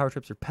these power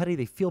trips are petty.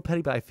 They feel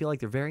petty, but I feel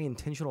like they're very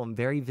intentional and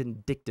very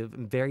vindictive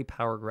and very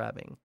power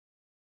grabbing.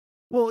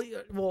 Well,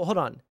 hold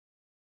on.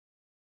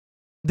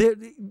 They're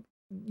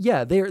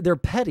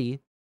petty,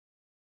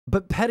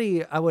 but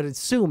petty, I would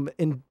assume,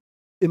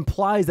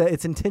 implies that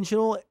it's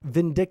intentional,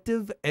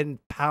 vindictive, and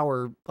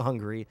power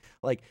hungry.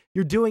 Like,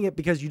 you're doing it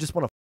because you just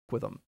want to f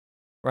with them,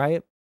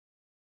 right?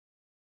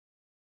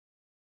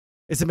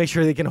 It's to make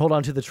sure they can hold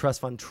on to the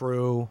trust fund.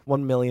 True,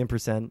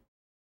 1,000,000%.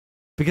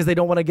 Because they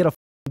don't want to get a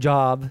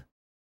job.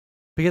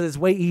 Because it's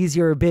way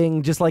easier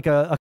being just like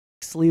a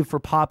sleeve for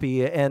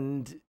Poppy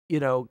and, you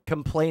know,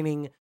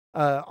 complaining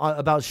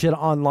about shit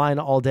online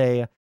all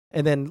day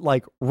and then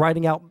like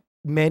writing out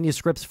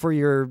manuscripts for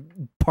your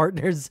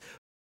partner's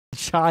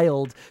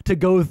child to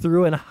go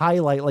through and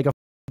highlight like a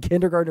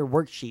kindergartner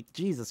worksheet.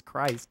 Jesus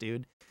Christ,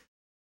 dude.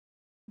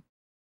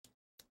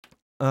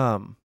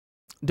 Don't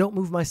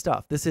move my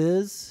stuff. This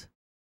is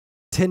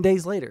 10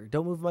 days later.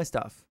 Don't move my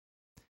stuff.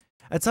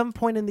 At some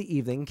point in the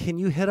evening, can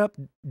you hit up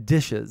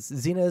dishes?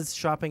 Zena is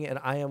shopping and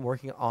I am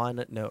working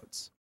on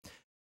notes.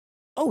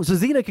 Oh, so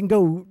Zena can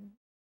go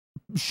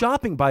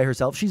shopping by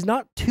herself. She's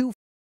not too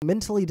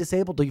mentally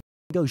disabled to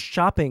go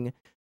shopping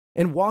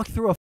and walk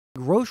through a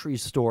grocery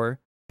store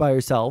by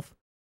herself,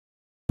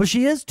 but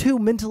she is too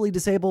mentally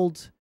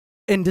disabled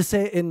and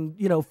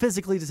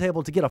physically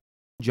disabled to get a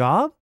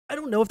job. I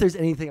don't know if there's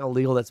anything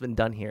illegal that's been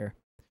done here,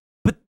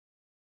 but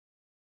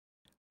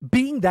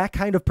being that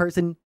kind of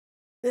person,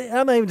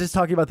 I'm not even just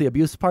talking about the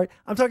abuse part.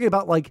 I'm talking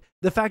about like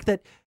the fact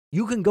that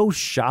you can go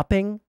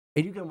shopping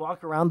and you can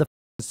walk around the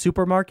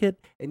supermarket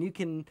and you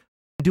can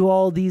do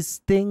all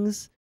these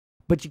things,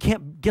 but you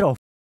can't get a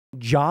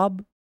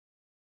job.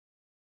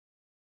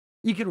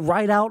 You can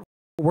write out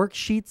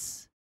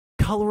worksheets,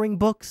 coloring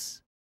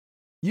books.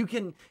 You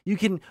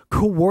can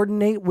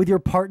coordinate with your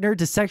partner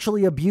to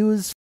sexually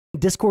abuse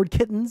Discord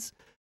kittens,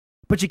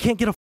 but you can't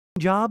get a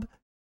job.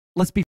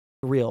 Let's be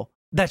real.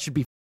 That should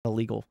be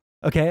illegal.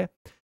 Okay.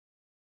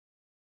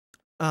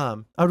 I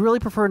would really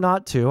prefer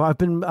not to. I've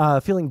been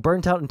feeling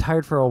burnt out and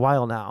tired for a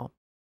while now.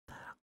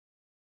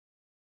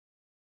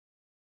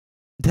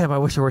 Damn, I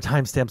wish there were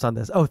timestamps on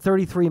this. Oh,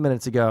 33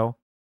 minutes ago.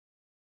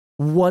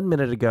 1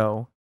 minute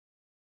ago.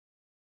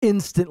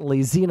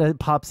 Instantly, Zena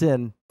pops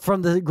in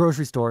from the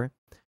grocery store.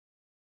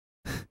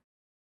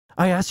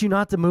 I asked you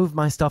not to move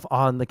my stuff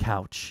on the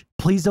couch.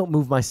 Please don't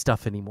move my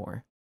stuff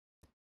anymore.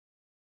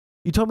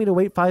 You told me to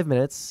wait 5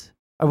 minutes.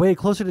 I waited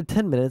closer to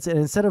 10 minutes, and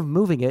instead of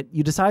moving it,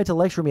 you decided to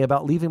lecture me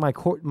about leaving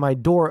my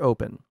door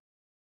open.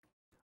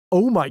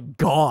 Oh my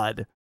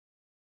God.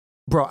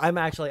 Bro, I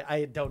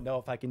don't know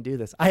if I can do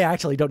this. I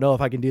actually don't know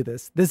if I can do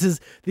this. This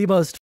is the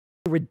most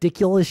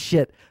ridiculous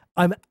shit.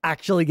 I'm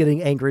actually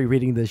getting angry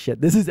reading this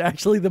shit. This is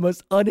actually the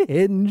most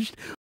unhinged.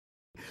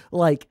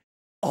 Like,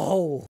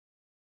 oh,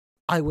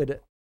 I'd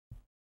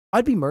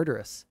be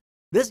murderous.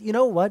 This, you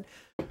know what?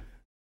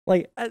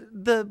 Like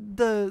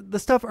the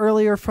stuff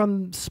earlier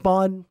from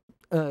Spawn,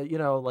 you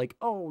know, like,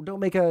 oh, don't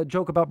make a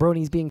joke about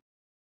bronies being.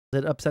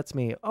 It upsets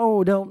me.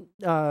 Oh, don't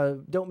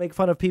make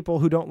fun of people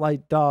who don't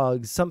like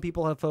dogs. Some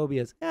people have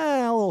phobias.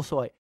 A little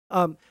soy.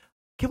 Can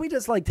we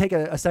just like take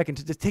a second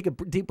to just take a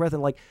deep breath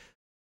and like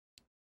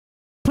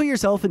put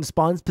yourself in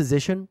Spawn's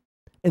position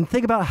and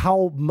think about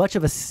how much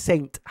of a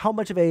saint, how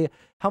much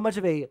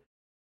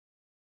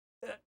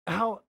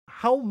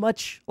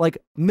like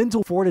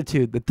mental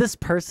fortitude that this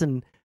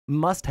person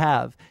must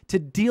have to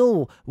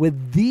deal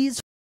with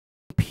these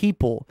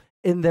people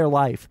in their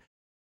life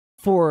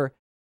for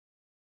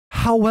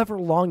however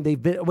long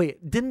they've been.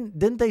 Wait,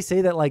 didn't they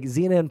say that like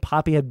Zena and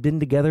Poppy had been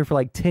together for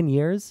like 10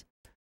 years?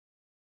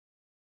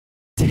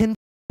 10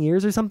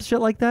 years or some shit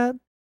like that?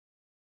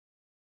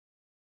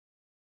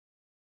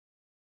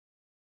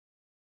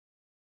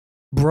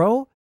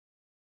 Bro,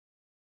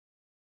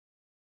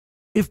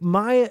 if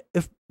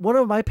one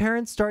of my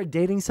parents started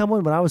dating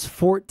someone when I was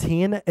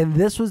 14 and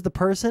this was the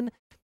person,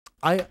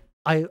 I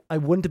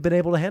wouldn't have been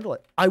able to handle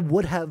it. I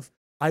would have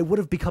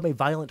become a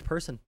violent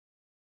person.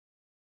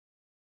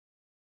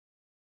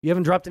 You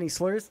haven't dropped any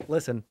slurs?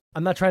 Listen,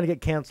 I'm not trying to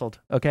get canceled,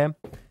 okay?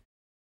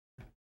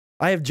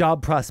 I have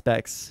job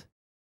prospects,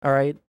 all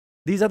right?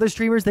 These other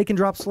streamers, they can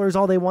drop slurs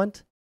all they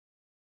want.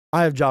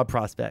 I have job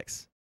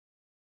prospects.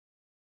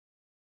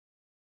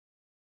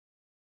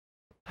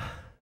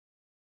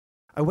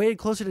 I waited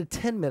closer to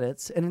 10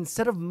 minutes, and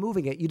instead of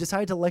moving it, you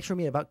decided to lecture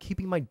me about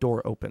keeping my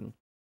door open.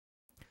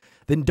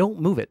 Then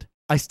don't move it.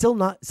 I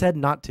still said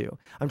not to.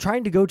 I'm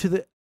trying to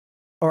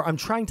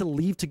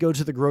leave to go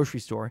to the grocery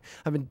store.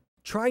 I've been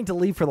trying to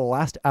leave for the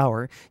last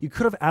hour. You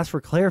could have asked for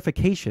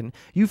clarification.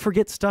 You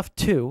forget stuff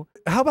too.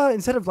 How about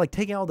instead of like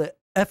taking all the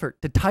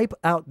effort to type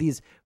out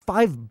these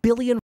 5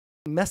 billion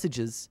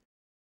messages,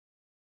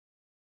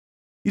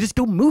 you just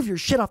go move your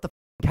shit off the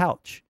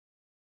couch.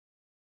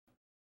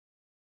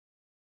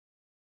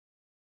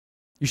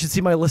 You should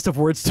see my list of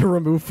words to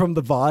remove from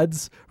the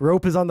VODs.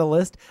 Rope is on the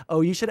list.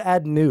 Oh, you should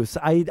add noose.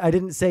 I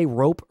didn't say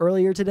rope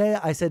earlier today.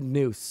 I said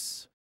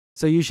noose.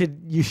 So you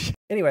should.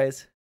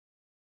 Anyways.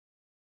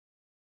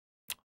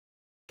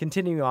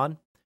 Continuing on.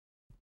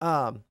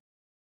 I'm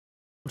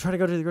trying to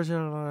go to the grocery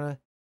store.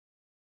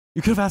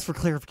 You could have asked for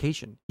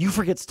clarification. You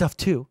forget stuff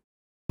too,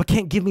 but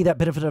can't give me that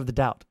benefit of the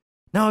doubt.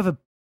 Now I have a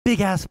big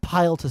ass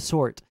pile to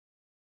sort,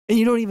 and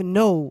you don't even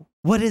know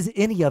what is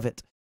any of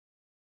it.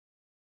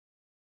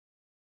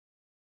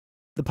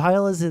 The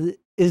pile is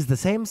the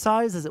same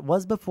size as it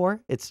was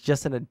before. It's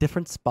just in a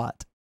different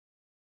spot.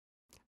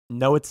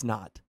 No, it's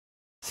not.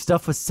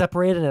 Stuff was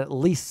separated and at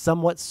least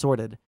somewhat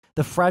sorted.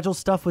 The fragile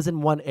stuff was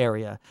in one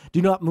area.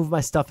 Do not move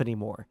my stuff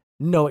anymore.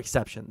 No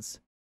exceptions.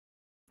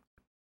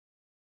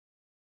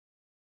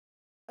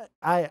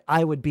 I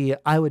would be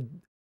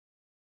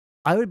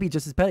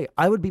just as petty.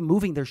 I would be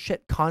moving their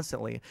shit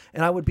constantly,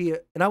 and I would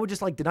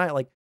just like deny it.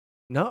 Like,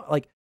 no,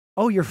 like,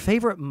 oh, your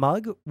favorite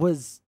mug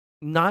was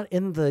not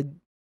in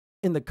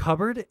the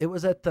cupboard. It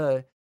was at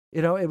the,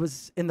 it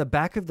was in the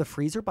back of the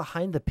freezer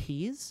behind the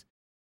peas.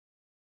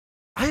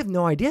 I have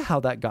no idea how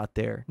that got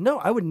there. No,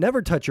 I would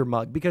never touch your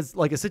mug because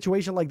like a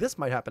situation like this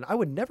might happen. I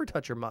would never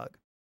touch your mug.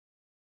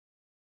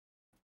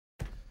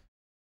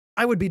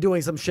 I would be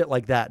doing some shit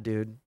like that,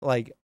 dude.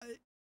 Like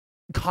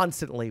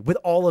constantly with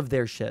all of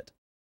their shit.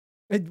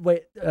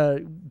 Wait,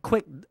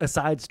 quick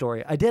aside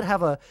story. I did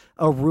have a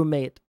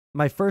roommate,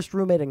 my first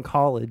roommate in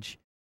college,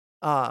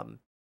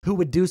 who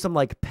would do some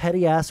like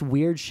petty ass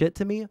weird shit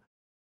to me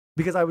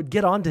because I would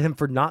get on to him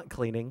for not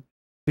cleaning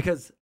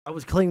because I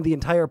was cleaning the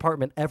entire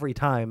apartment every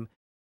time.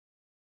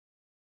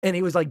 And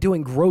he was like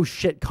doing gross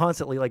shit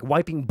constantly, like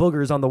wiping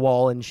boogers on the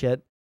wall and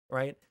shit,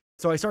 right?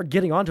 So I started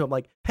getting onto him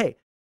like, hey,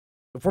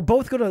 if we're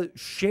both going to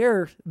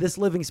share this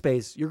living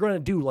space, you're going to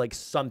do like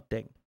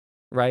something,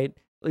 right?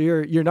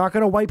 You're not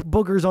going to wipe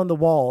boogers on the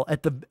wall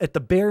at the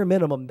bare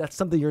minimum. That's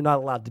something you're not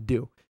allowed to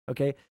do,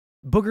 okay?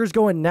 Boogers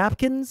go in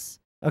napkins,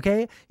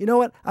 okay? You know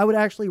what? I would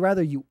actually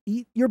rather you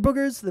eat your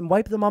boogers than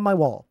wipe them on my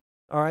wall,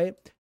 all right?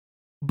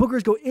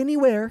 Boogers go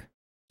anywhere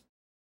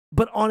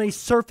but on a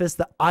surface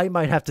that I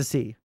might have to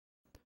see.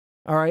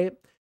 All right.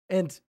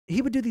 And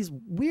he would do these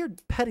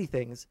weird petty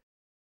things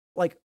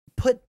like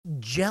put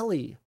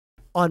jelly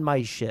on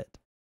my shit.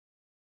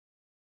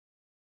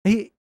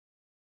 I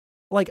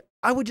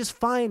would just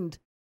find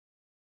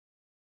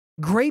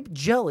grape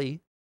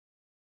jelly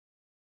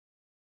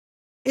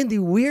in the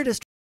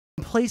weirdest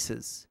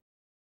places.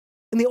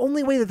 And the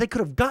only way that they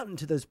could have gotten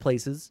to those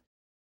places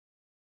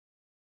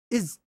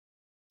is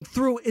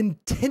through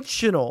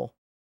intentional.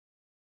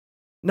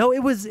 No,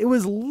 it was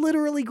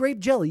literally grape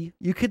jelly.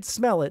 You could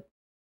smell it.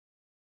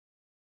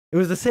 It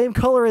was the same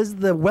color as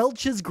the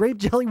Welch's grape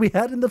jelly we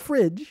had in the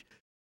fridge.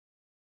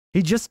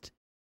 He just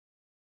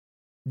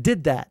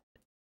did that.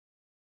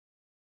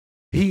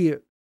 He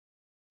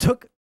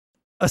took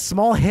a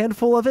small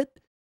handful of it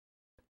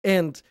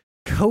and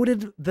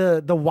coated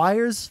the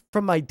wires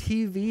from my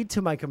TV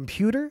to my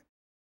computer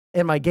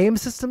and my game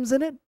systems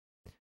in it.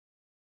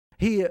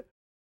 He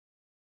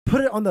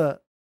put it on the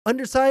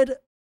underside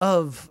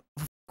of,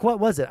 what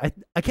was it?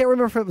 I can't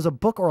remember if it was a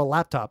book or a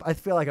laptop. I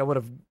feel like I would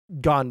have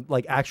gone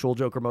like actual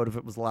Joker mode if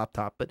it was a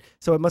laptop, but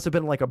so it must have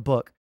been like a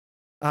book.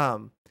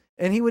 And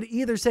he would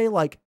either say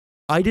like,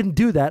 I didn't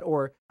do that,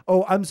 or,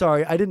 oh, I'm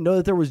sorry, I didn't know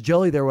that there was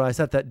jelly there when I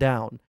set that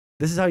down.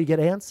 This is how you get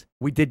ants?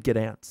 We did get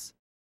ants.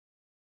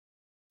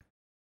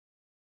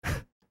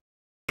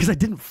 Because I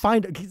didn't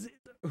find it.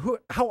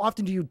 How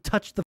often do you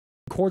touch the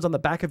cords on the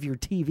back of your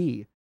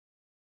TV?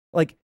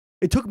 Like,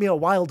 it took me a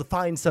while to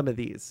find some of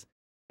these.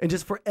 And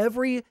just for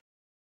every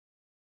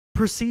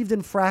perceived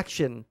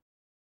infraction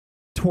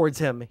towards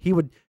him, he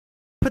would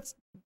put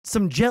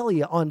some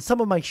jelly on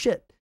some of my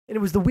shit. And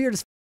it was the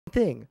weirdest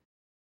thing.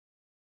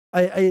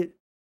 I'll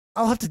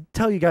have to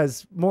tell you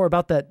guys more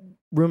about that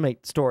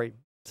roommate story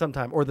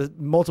sometime, or the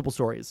multiple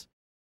stories.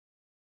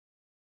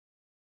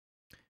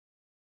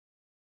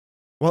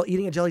 While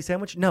eating a jelly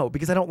sandwich? No,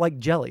 because I don't like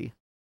jelly.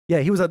 Yeah,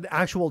 he was an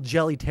actual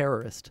jelly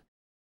terrorist.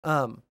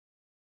 Okay,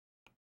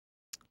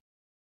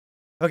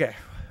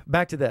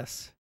 back to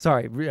this.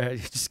 Sorry,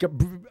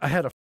 I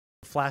had a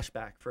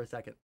flashback for a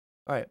second.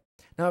 All right,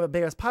 now I have a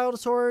big ass pile to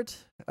sort.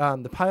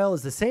 The pile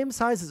is the same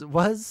size as it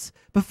was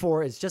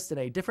before. It's just in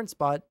a different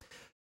spot.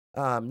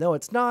 No,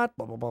 it's not.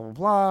 Blah, blah, blah, blah,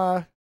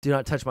 blah. Do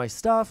not touch my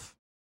stuff.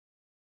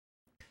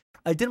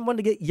 I didn't want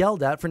to get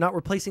yelled at for not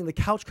replacing the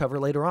couch cover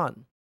later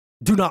on.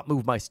 Do not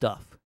move my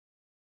stuff.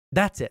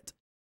 That's it.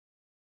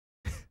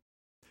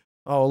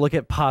 Oh, look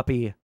at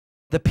Poppy,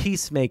 the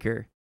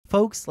peacemaker.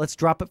 Folks, let's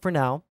drop it for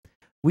now.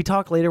 We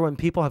talk later when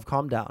people have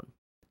calmed down.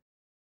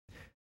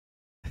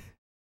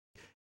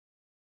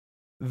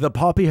 The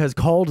Poppy has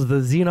called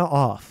the Xena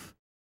off.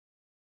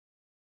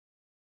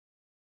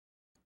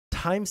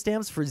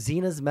 Timestamps for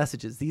Xena's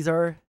messages. These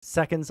are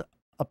seconds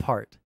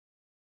apart.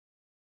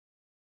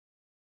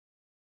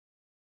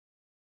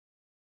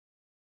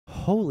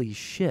 Holy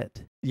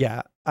shit.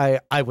 Yeah, I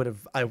would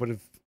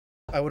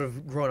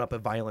have grown up a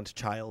violent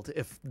child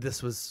if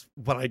this was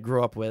what I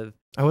grew up with.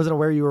 I wasn't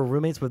aware you were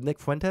roommates with Nick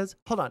Fuentes.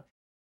 Hold on.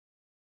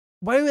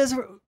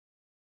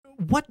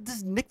 What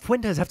does Nick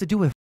Fuentes have to do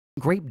with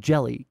grape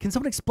jelly? Can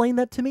someone explain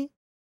that to me?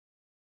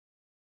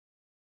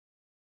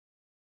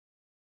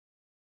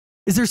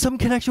 Is there some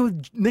connection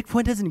with Nick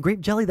Fuentes and grape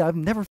jelly that I've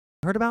never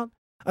heard about?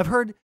 I've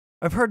heard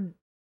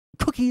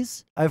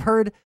cookies. I've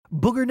heard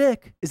Booger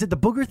Nick. Is it the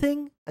booger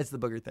thing? It's the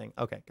booger thing.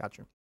 Okay,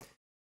 gotcha.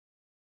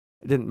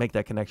 I didn't make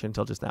that connection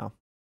until just now.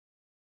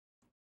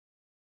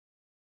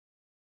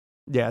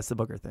 Yeah, it's the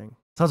booger thing.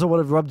 Sondsol would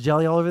have rubbed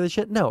jelly all over this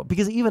shit? No,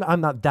 because even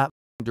I'm not that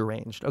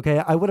deranged, okay?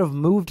 I would have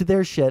moved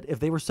their shit if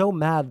they were so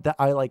mad that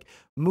I like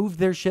moved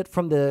their shit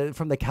from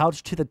the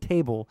couch to the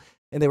table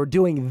and they were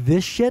doing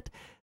this shit,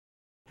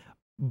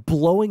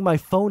 blowing my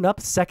phone up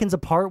seconds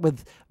apart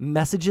with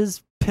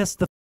messages pissed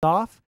the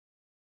off.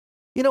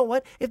 You know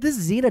what? If this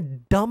Zena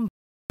dumb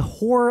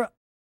whore,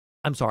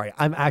 I'm sorry,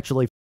 I'm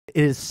actually,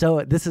 it is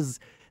so,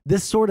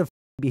 this sort of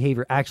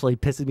behavior actually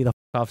pisses me the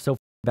off so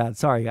bad.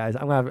 Sorry guys,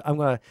 I'm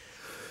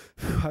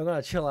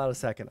gonna chill out a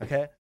second,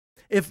 okay?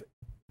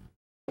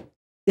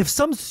 If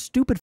some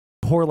stupid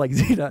whore like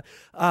Zena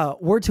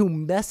were to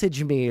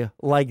message me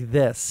like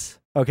this,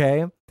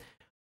 okay?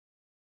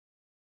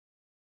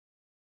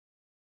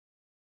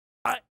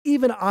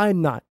 Even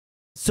I'm not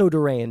so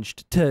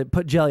deranged to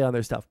put jelly on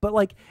their stuff. But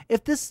like,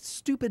 if this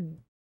stupid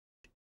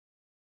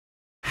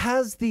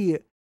has the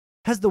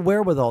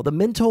wherewithal, the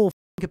mental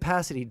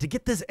capacity to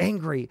get this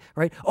angry,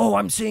 right? Oh,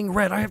 I'm seeing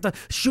red. I have to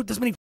shoot this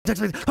many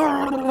text messages.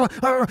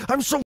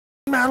 I'm so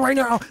mad right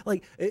now.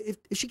 Like, if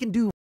she can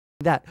do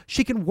that,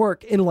 she can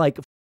work in like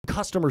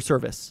customer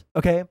service,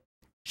 okay?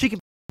 She can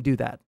do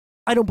that.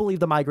 I don't believe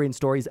the migraine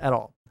stories at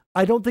all.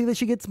 I don't think that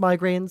she gets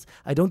migraines.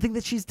 I don't think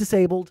that she's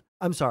disabled.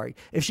 I'm sorry.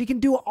 If she can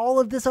do all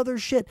of this other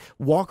shit,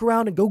 walk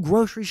around and go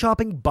grocery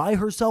shopping by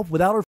herself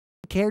without her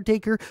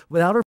caretaker,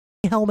 without her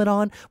helmet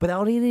on,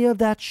 without any of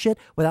that shit,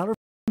 without her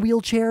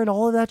wheelchair and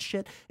all of that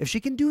shit, if she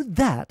can do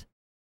that,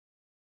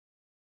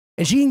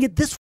 and she can get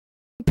this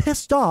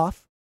pissed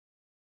off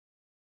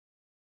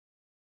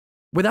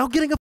without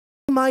getting a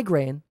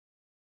migraine,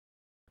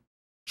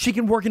 she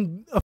can work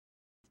in a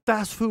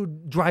fast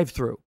food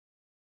drive-thru.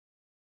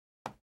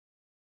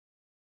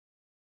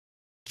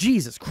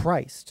 Jesus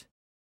Christ.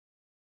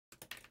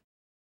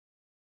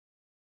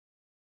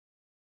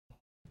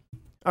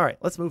 All right,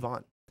 let's move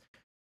on.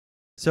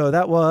 So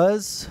that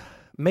was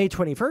May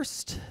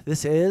 21st.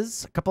 This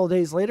is a couple of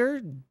days later,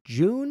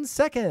 June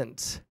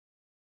 2nd.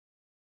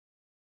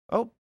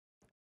 Oh.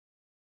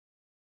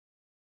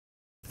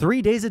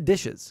 3 days of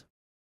dishes.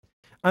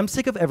 I'm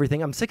sick of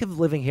everything. I'm sick of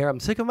living here. I'm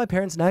sick of my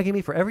parents nagging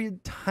me for every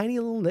tiny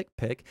little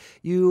nitpick.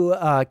 You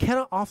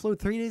cannot offload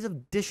 3 days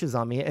of dishes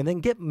on me and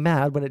then get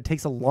mad when it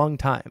takes a long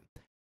time.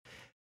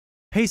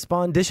 Hey,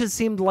 Spawn, dishes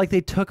seemed like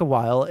they took a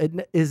while.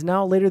 It is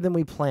now later than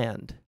we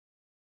planned.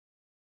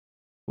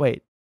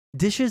 Wait,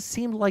 Dishes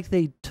seemed like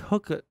they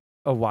took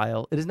a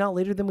while. It is now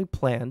later than we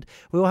planned.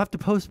 We will have to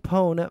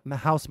postpone a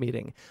house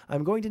meeting.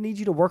 I'm going to need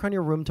you to work on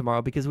your room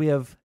tomorrow because we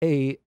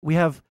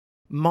have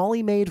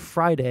Molly Maid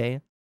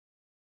Friday.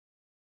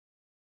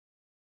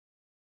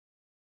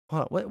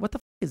 Hold on, what the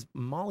f is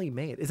Molly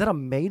Maid? Is that a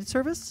maid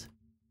service?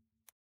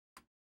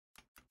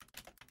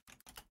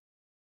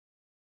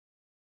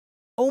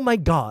 Oh my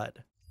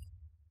god.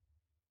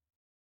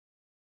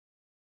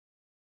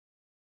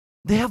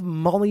 They have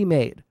Molly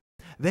Maid.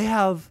 They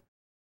have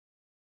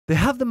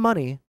the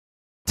money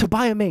to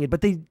buy a maid, but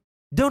they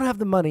don't have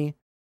the money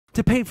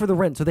to pay for the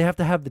rent. So they have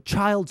to have the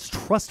child's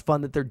trust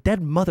fund that their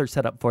dead mother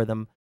set up for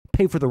them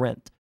pay for the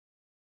rent.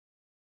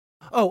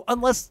 Oh,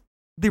 unless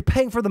they're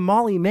paying for the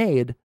Molly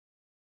Maid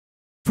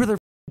for their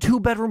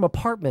 2-bedroom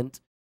apartment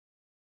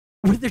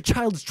with their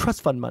child's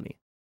trust fund money.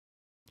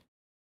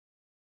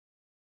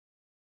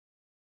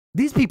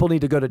 These people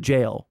need to go to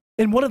jail.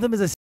 And one of them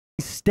is a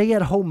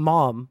stay-at-home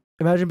mom.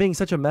 Imagine being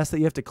such a mess that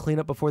you have to clean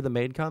up before the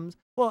maid comes.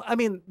 Well, I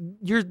mean,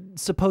 you're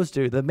supposed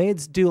to. The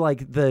maids do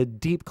like the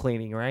deep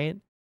cleaning, right?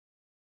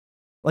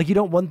 Like you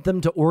don't want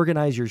them to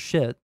organize your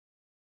shit.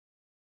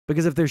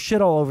 Because if there's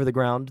shit all over the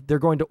ground, they're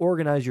going to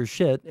organize your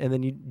shit, and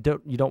then you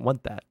don't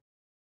want that.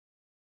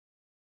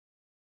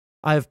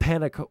 I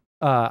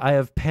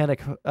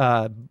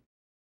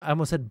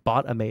almost said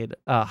bought a maid,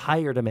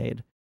 hired a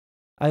maid.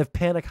 I have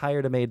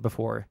hired a maid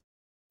before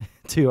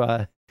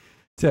to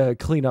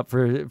clean up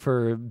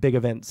for big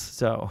events.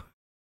 So,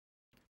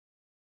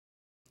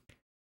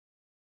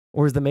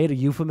 or is the maid a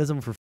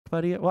euphemism for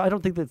buddy? Well, I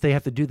don't think that they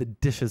have to do the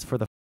dishes for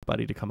the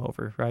buddy to come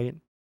over, right?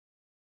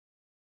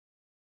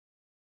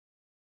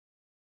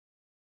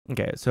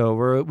 Okay, so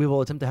we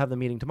will attempt to have the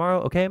meeting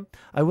tomorrow. Okay,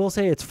 I will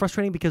say it's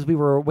frustrating because we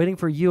were waiting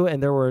for you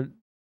and there were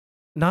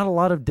not a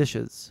lot of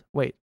dishes.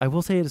 Wait, I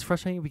will say it is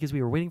frustrating because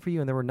we were waiting for you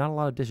and there were not a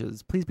lot of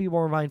dishes. Please be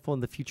more mindful in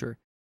the future.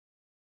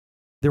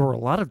 There were a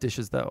lot of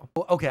dishes, though.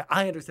 Okay,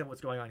 I understand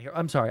what's going on here.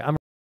 I'm sorry.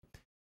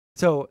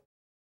 So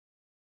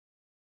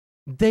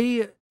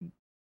they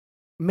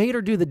made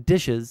her do the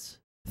dishes,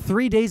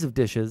 3 days of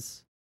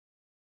dishes.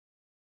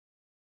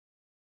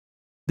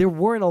 There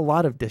weren't a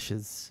lot of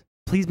dishes.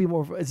 Please be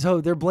more. So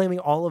they're blaming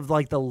all of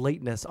like the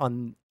lateness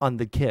on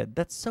the kid.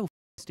 That's so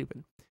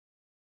stupid.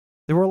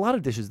 There were a lot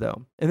of dishes,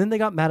 though. And then they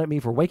got mad at me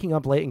for waking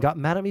up late and got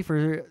mad at me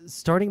for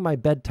starting my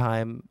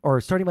bedtime or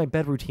starting my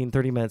bed routine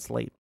 30 minutes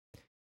late.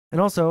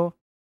 And also,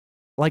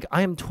 like,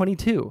 I am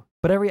 22,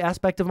 but every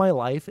aspect of my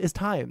life is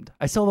timed.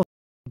 I still have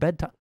a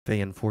bedtime.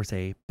 They enforce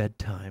a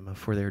bedtime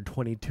for their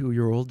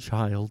 22-year-old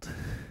child.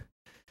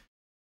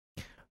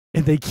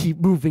 And they keep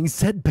moving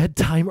said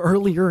bedtime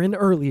earlier and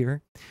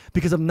earlier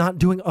because I'm not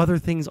doing other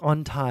things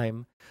on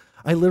time.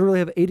 I literally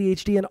have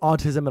ADHD and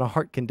autism and a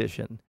heart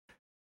condition.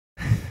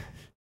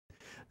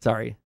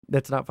 Sorry,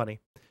 that's not funny.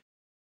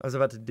 I was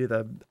about to do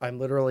I'm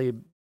literally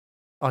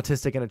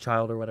autistic and a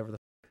child or whatever the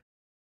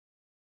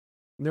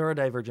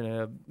neurodivergent and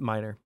a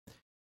minor.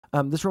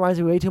 This reminds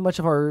me way too much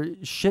of our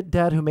shit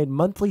dad who made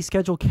monthly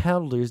schedule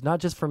calendars, not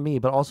just for me,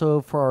 but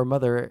also for our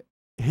mother,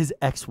 his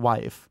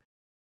ex-wife.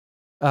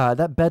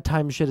 That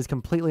bedtime shit is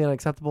completely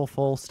unacceptable,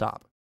 full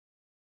stop.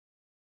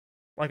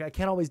 Like, I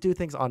can't always do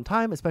things on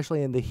time,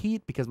 especially in the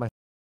heat, because my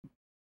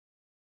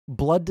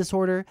blood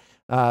disorder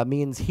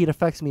means heat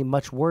affects me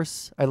much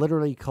worse. I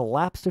literally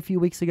collapsed a few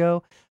weeks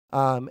ago,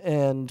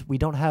 and we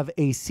don't have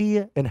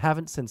AC and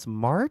haven't since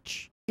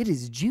March. It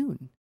is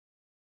June.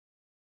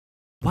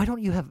 Why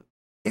don't you have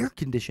air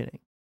conditioning?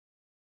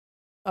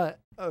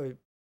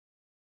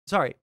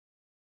 Sorry.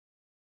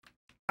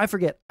 I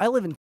forget. I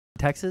live in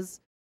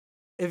Texas.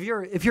 If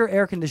your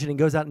air conditioning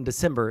goes out in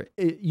December,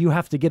 you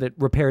have to get it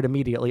repaired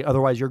immediately.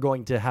 Otherwise, you're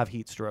going to have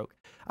heat stroke.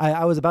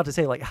 I was about to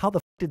say, like, how the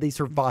f did they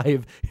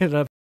survive in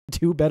a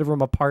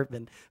 2-bedroom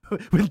apartment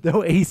with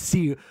no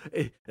AC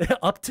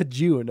up to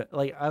June?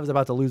 Like, I was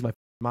about to lose my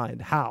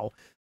mind. How?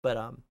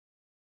 But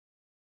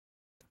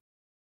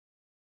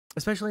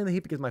especially in the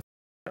heat because my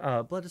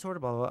blood disorder.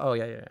 Blah blah blah. Oh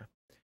yeah.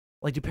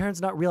 Like, do parents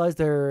not realize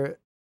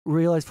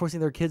forcing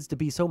their kids to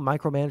be so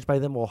micromanaged by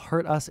them will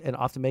hurt us and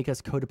often make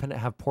us codependent,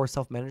 have poor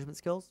self-management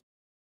skills?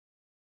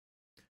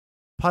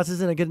 POTS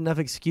isn't a good enough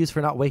excuse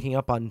for not waking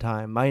up on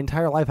time. My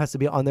entire life has to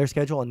be on their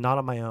schedule and not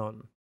on my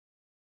own.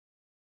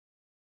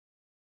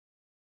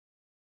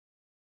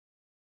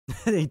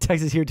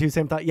 Texas here too,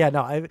 same thought. Yeah,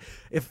 no,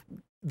 if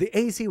the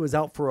AC was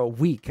out for a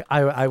week,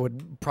 I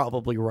would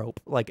probably rope,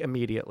 like,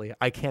 immediately.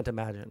 I can't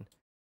imagine.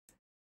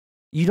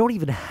 You don't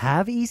even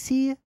have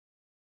AC?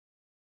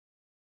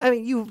 I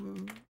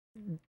mean,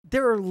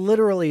 there are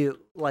literally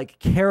like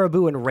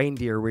caribou and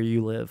reindeer where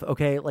you live,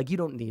 okay? Like, you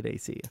don't need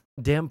AC.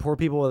 Damn poor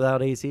people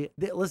without AC.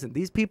 Listen,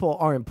 these people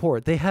aren't poor.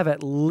 They have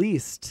at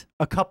least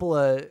a couple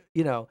of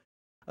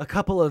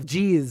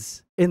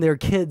G's in their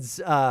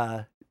kids'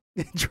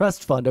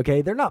 trust fund,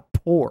 okay? They're not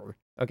poor,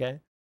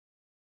 okay?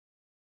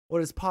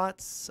 What is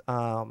POTS?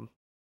 Postural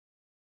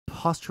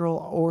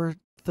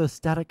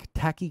orthostatic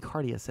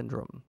tachycardia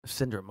syndrome.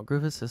 A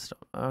group of system.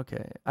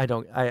 Okay.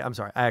 I'm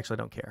sorry. I actually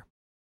don't care.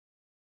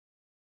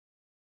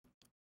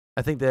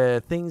 I think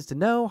the things to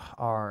know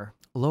are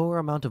lower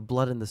amount of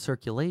blood in the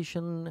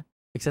circulation,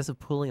 excessive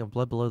pooling of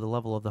blood below the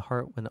level of the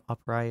heart when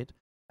upright,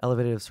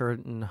 elevated of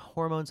certain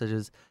hormones such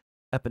as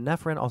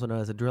epinephrine, also known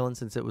as adrenaline,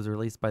 since it was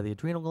released by the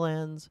adrenal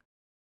glands.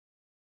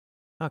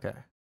 Okay.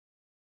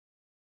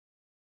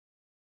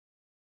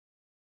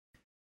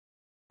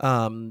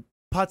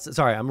 Pots.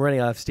 Sorry, I'm running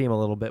out of steam a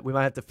little bit. We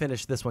might have to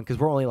finish this one because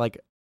we're only like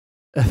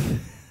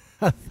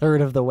a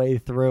third of the way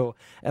through,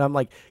 and I'm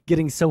like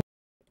getting so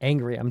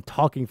angry. I'm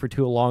talking for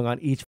too long on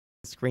each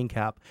screen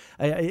cap.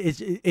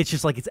 It's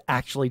just like it's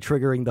actually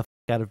triggering the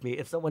out of me.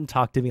 If someone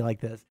talked to me like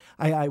this,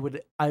 I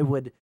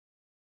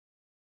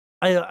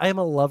am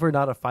a lover,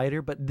 not a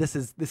fighter, but this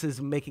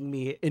is making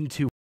me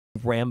into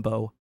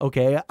Rambo.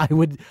 Okay, I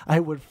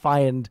would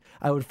find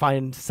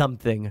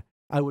something.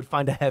 I would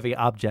find a heavy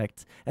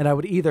object, and I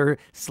would either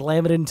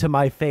slam it into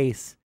my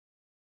face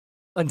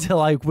until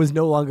I was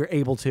no longer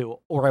able to,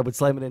 or I would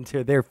slam it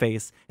into their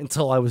face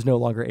until I was no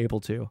longer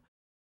able to.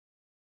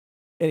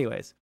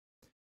 Anyways,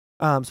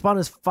 Spawn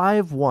is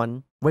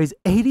 5'1", weighs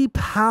 80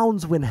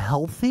 pounds when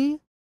healthy.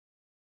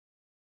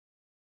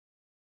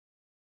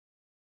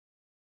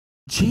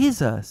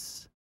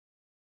 Jesus.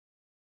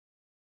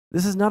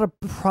 This is not a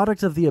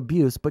product of the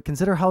abuse, but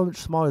consider how much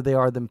smaller they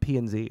are than P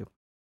and Z.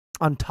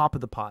 On top of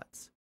the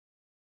pots.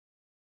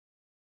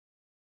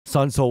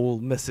 Sondsol will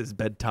miss his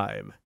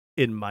bedtime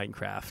in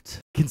Minecraft.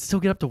 Can still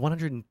get up to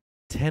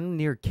 110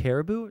 near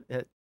Caribou?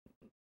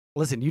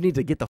 Listen, you need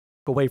to get the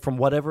away from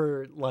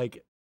whatever,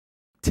 like,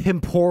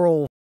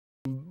 temporal,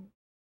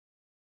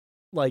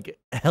 like,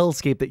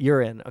 hellscape that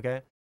you're in,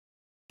 okay?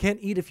 Can't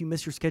eat if you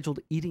miss your scheduled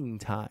eating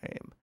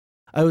time.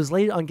 I was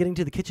late on getting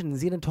to the kitchen and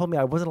Zena told me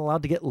I wasn't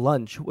allowed to get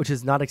lunch, which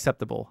is not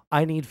acceptable.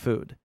 I need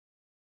food.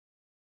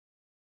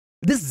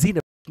 This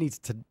Zena needs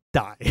to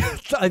die.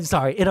 I'm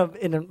sorry, in a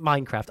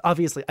Minecraft.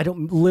 Obviously, I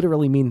don't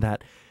literally mean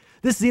that.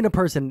 This Zena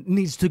person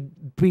needs to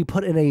be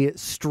put in a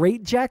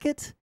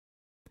straitjacket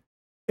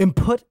and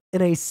put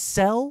in a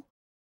cell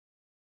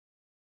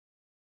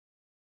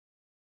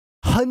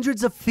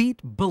hundreds of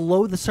feet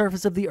below the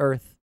surface of the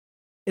earth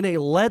in a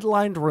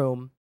lead-lined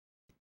room.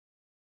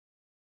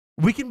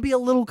 We can be a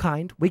little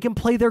kind. We can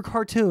play their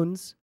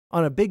cartoons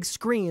on a big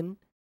screen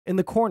in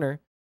the corner.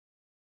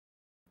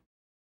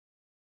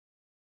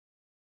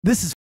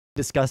 This is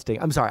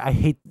disgusting. I'm sorry. I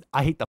hate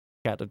the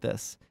out of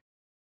this.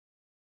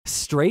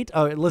 Straight?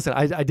 Oh, listen,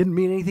 I didn't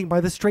mean anything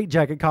by the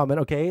straitjacket comment,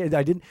 okay?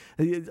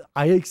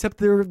 I accept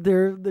their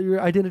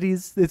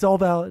identities. It's all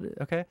valid,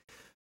 okay?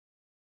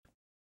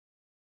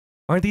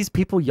 Aren't these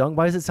people young?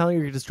 Why does it sound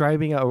like you're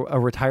describing a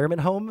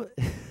retirement home?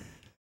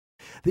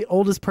 The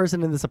oldest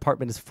person in this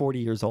apartment is 40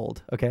 years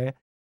old, okay?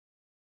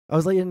 I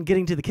was late in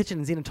getting to the kitchen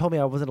and Zena told me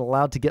I wasn't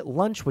allowed to get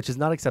lunch, which is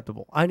not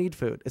acceptable. I need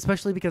food,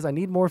 especially because I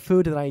need more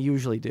food than I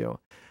usually do.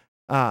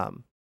 I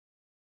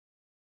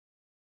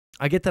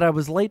get that I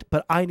was late,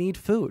 but I need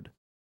food.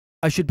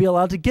 I should be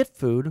allowed to get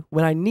food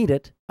when I need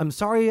it. I'm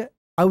sorry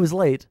I was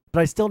late,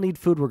 but I still need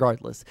food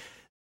regardless.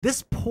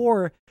 This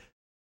poor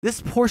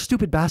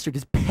stupid bastard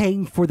is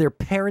paying for their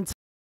parents'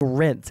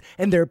 rent,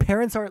 and their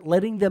parents aren't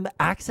letting them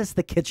access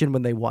the kitchen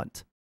when they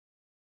want.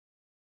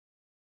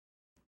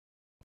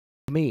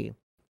 Me.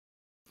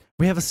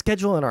 We have a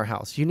schedule in our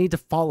house. You need to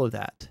follow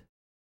that.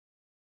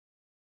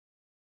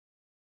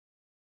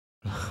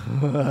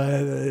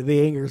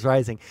 The anger is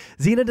rising.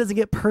 Zena doesn't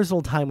get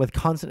personal time with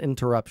constant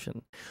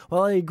interruption.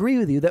 While I agree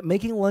with you that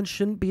making lunch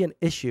shouldn't be an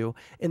issue,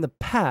 in the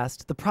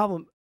past, the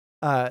problem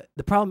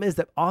is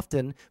that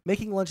often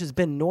making lunch has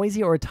been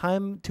noisy or a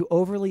time to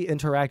overly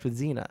interact with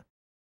Zena.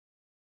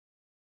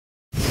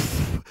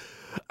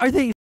 Are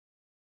they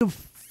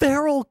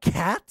feral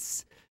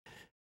cats?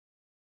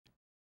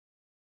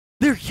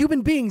 They're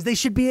human beings. They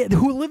should be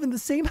who live in the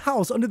same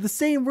house under the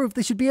same roof.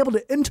 They should be able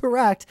to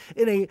interact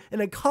in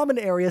a common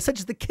area such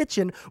as the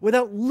kitchen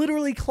without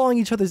literally clawing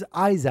each other's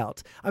eyes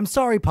out. I'm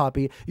sorry,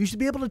 Poppy. You should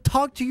be able to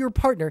talk to your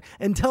partner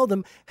and tell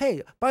them,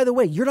 "Hey, by the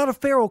way, you're not a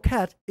feral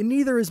cat, and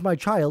neither is my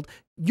child.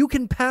 You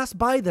can pass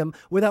by them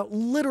without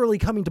literally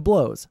coming to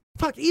blows."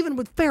 Fuck, even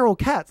with feral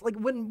cats, like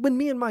when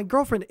me and my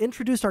girlfriend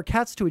introduced our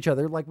cats to each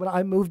other, like when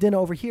I moved in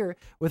over here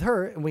with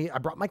her and I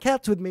brought my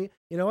cats with me,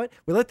 you know what?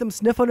 We let them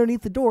sniff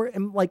underneath the door,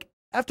 and like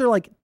after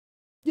a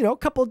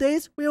couple of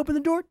days, we open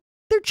the door,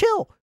 they're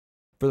chill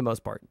for the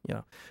most part, you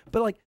know.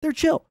 But like they're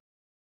chill.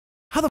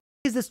 How the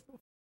fuck is this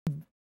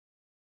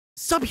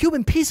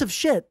subhuman piece of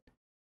shit?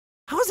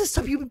 How is this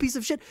subhuman piece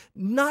of shit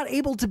not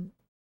able to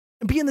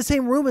be in the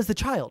same room as the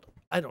child?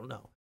 I don't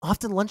know.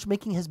 Often lunch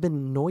making has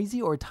been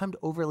noisy or a time to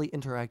overly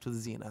interact with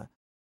Zena.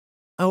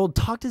 I will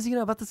talk to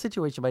Zena about the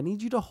situation, but I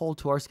need you to hold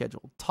to our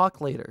schedule. Talk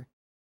later.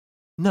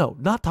 No,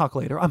 not talk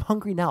later. I'm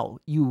hungry now,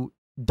 you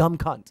dumb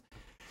cunt.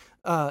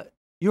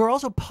 You are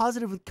also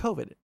positive with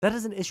COVID. That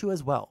is an issue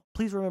as well.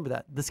 Please remember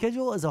that. The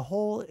schedule as a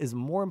whole is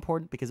more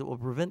important because it will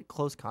prevent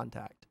close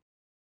contact.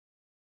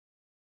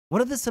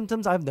 One of the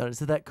symptoms I've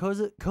noticed is that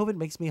COVID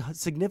makes me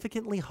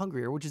significantly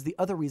hungrier, which is the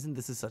other reason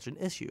this is such an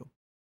issue.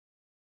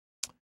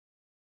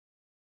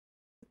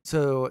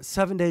 So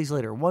 7 days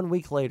later, 1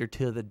 week later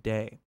to the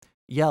day,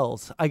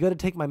 yells. I go to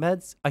take my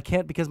meds. I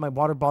can't because my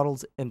water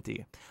bottle's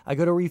empty. I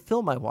go to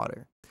refill my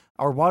water.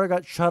 Our water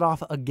got shut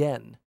off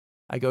again.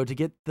 I go to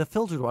get the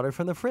filtered water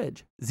from the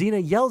fridge. Zena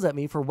yells at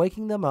me for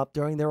waking them up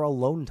during their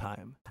alone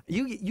time.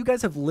 You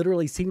guys have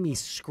literally seen me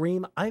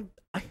scream. I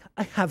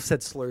have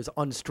said slurs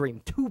on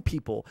stream to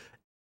people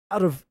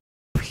out of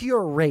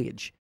pure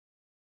rage.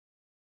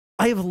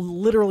 I have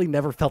literally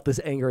never felt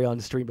this angry on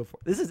stream before.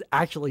 This is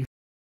actually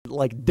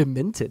like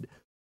demented.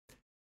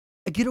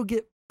 I go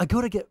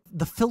to get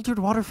the filtered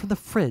water from the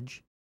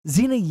fridge.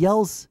 Zena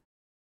yells,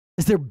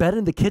 "Is there bed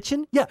in the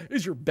kitchen?" Yeah,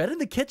 is your bed in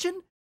the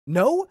kitchen?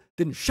 No?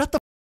 Then shut the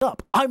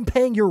up. I'm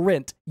paying your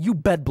rent, you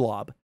bed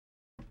blob.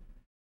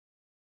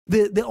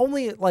 The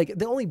only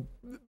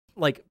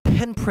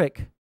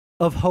pinprick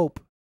of hope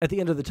at the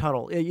end of the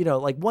tunnel, you know,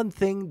 like one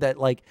thing that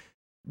like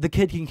the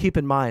kid can keep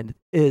in mind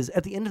is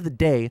at the end of the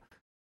day,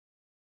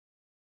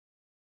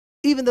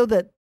 even though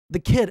that the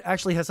kid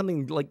actually has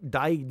something like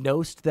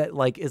diagnosed that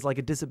like is like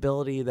a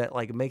disability that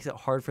like makes it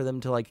hard for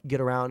them to like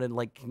get around and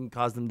like can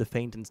cause them to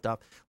faint and stuff.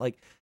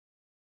 Like,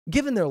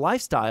 given their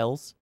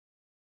lifestyles,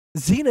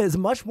 Zena is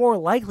much more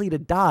likely to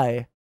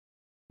die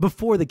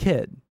before the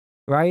kid,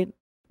 right?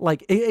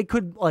 Like it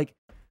could like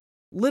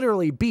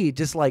literally be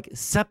just like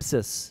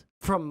sepsis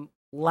from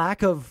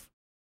lack of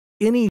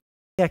any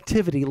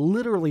activity,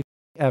 literally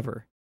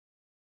ever.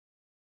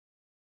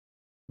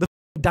 The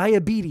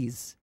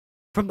diabetes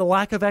from the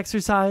lack of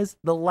exercise,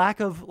 the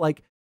lack of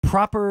like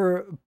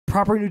proper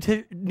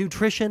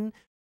nutrition,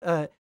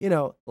 you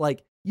know,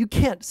 like you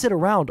can't sit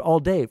around all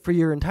day for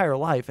your entire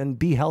life and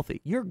be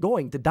healthy. You're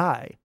going to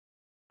die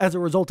as a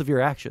result of your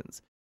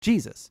actions.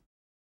 Jesus.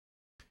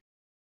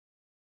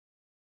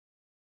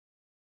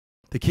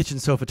 The kitchen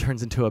sofa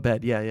turns into a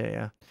bed.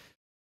 Yeah.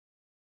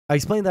 I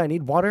explained that I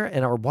need water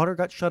and our water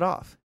got shut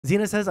off.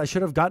 Zena says I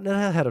should have gotten it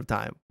ahead of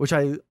time, which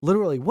I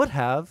literally would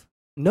have.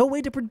 No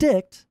way to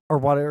predict our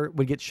water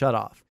would get shut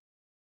off.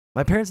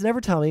 My parents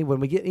never tell me when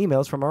we get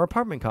emails from our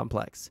apartment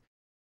complex,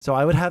 so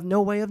I would have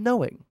no way of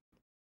knowing.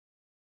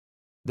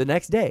 The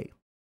next day,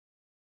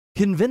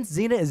 convinced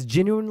Zena is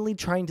genuinely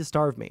trying to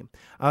starve me.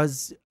 I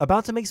was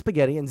about to make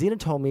spaghetti and Zena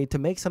told me to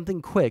make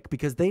something quick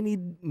because they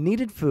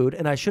needed food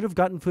and I should have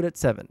gotten food at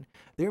 7.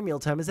 Their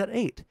mealtime is at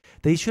 8.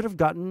 They should have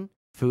gotten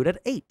food at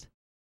 8.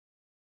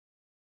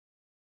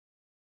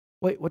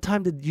 Wait, what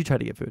time did you try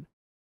to get food?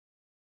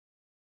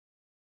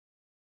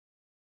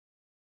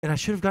 And I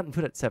should have gotten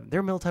food at 7.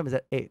 Their mealtime is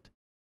at 8.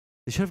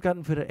 They should have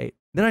gotten food at 8.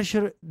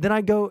 Then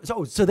I go,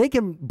 so they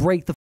can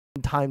break the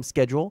time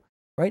schedule,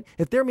 right?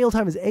 If their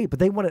mealtime is 8, but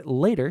they want it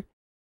later,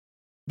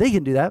 they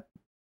can do that.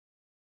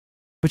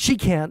 But she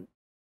can't.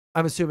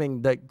 I'm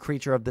assuming that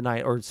creature of the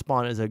night or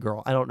Spawn is a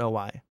girl. I don't know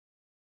why.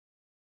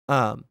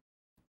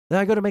 Then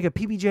I go to make a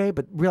PBJ,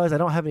 but realize I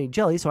don't have any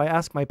jelly, so I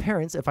ask my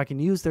parents if I can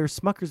use their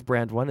Smucker's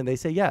brand one, and they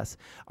say yes.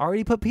 I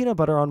already put peanut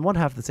butter on one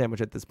half of the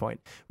sandwich at this point.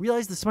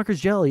 Realize the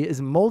Smucker's jelly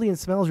is moldy and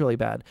smells really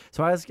bad,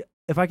 so I ask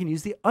if I can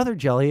use the other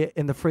jelly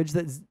in the fridge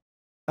that's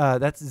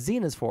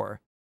Zena's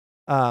for.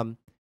 That's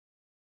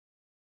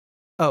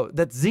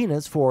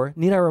Zena's for,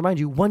 need I remind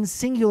you, one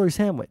singular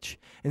sandwich.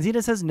 And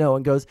Zena says no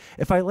and goes,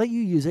 if I let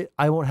you use it,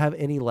 I won't have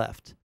any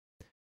left.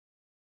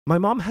 My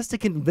mom has to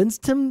convince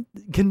them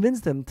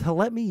to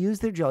let me use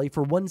their jelly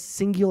for one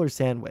singular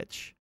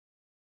sandwich.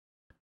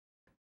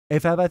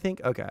 AFAB, I think?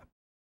 Okay.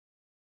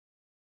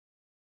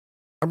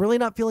 I'm really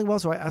not feeling well,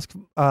 so I ask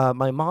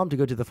my mom to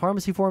go to the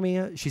pharmacy for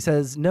me. She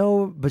says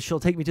no, but she'll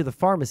take me to the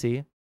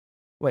pharmacy.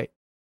 Wait.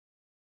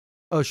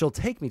 Oh, she'll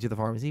take me to the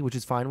pharmacy, which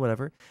is fine,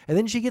 whatever. And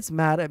then she gets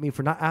mad at me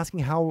for not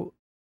asking how...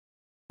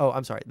 Oh,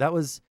 I'm sorry. That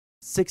was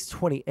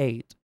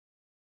 6/28.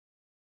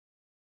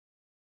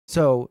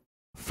 So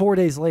 4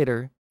 days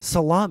later...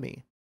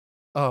 Salami.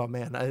 Oh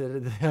man,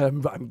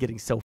 I'm getting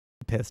so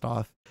pissed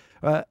off.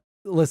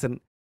 Listen,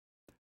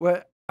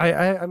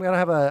 I'm gonna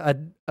have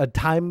a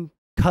time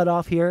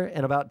cutoff here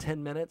in about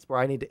 10 minutes where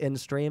I need to end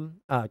stream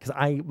because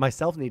I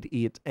myself need to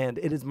eat, and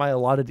it is my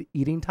allotted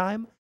eating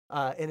time.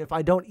 And if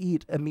I don't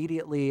eat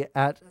immediately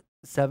at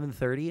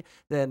 7:30,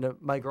 then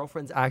my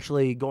girlfriend's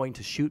actually going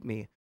to shoot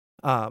me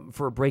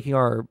for breaking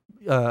our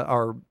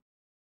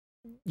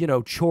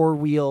chore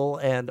wheel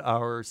and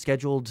our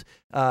scheduled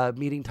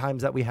meeting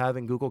times that we have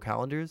in Google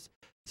Calendars.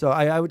 So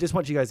I would just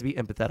want you guys to be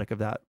empathetic of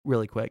that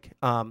really quick.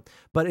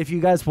 But if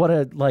you guys want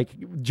to like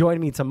join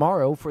me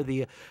tomorrow for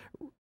the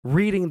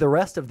reading the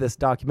rest of this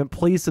document,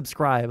 please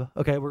subscribe.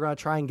 Okay, we're going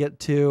to try and get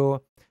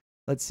to,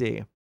 let's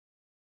see.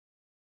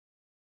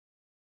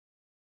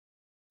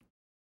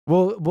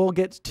 We'll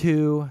get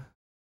to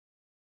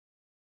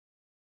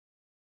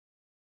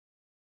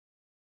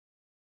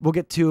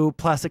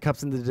plastic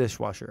cups in the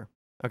dishwasher.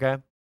 Okay?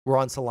 We're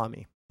on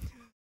salami.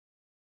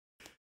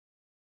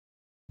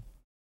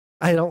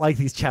 I don't like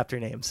these chapter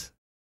names.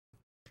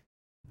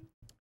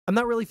 I'm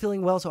not really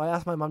feeling well, so I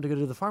asked my mom to go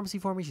to the pharmacy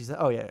for me. She said,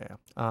 oh, yeah.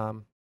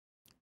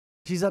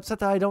 She's upset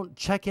that I don't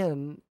check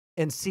in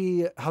and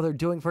see how they're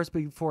doing first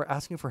before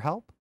asking for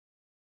help.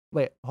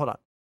 Wait, hold on.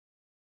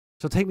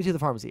 So take me to the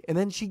pharmacy. And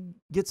then she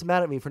gets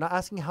mad at me for not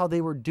asking how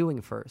they were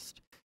doing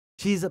first.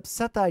 She's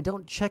upset that I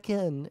don't check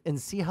in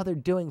and see how they're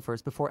doing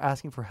first before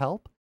asking for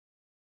help.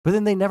 But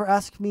then they never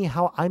ask me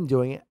how I'm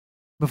doing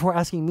before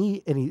asking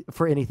me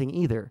for anything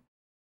either.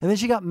 And then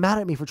she got mad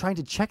at me for trying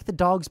to check the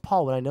dog's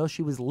paw when I know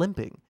she was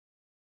limping.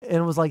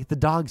 And was like, the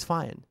dog's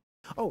fine.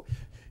 Oh,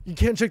 you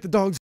can't check the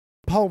dog's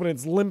paw when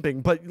it's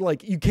limping, but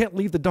like you can't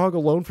leave the dog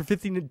alone for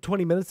 15 to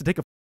 20 minutes to take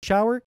a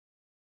shower?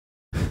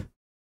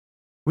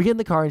 We get in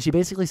the car and she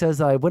basically says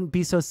that I wouldn't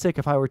be so sick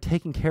if I were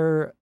taking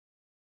care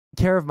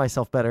of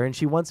myself better, and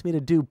she wants me to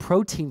do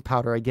protein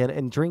powder again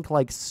and drink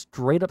like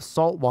straight up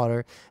salt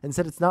water, and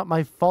said it's not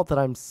my fault that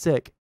I'm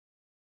sick.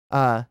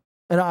 And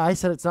I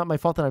said it's not my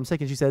fault that I'm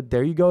sick, and she said,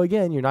 there you go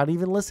again, you're not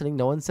even listening,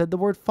 no one said the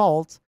word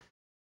fault,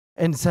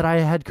 and said I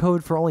had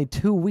COVID for only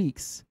 2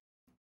 weeks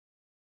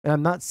and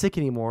I'm not sick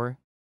anymore.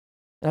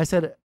 And I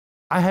said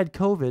I had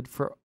COVID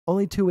for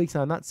only 2 weeks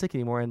and I'm not sick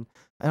anymore, and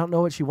I don't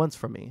know what she wants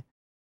from me.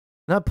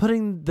 Not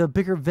putting the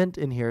bigger vent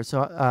in here,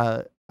 so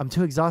I'm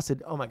too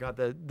exhausted. Oh my god,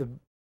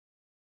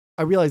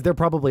 I realize they're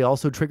probably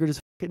also triggered as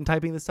in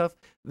typing this stuff.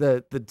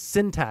 The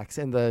syntax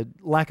and the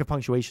lack of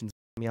punctuation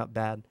me out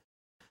bad.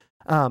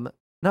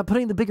 Not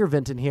putting the bigger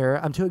vent in here.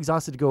 I'm too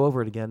exhausted to go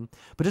over it again.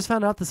 But just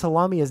found out the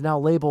salami is now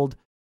labeled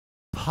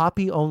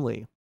Poppy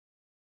only.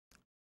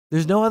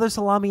 There's no other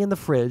salami in the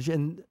fridge,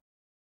 and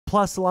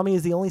plus salami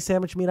is the only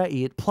sandwich meat I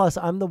eat. Plus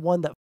I'm the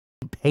one that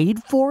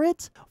paid for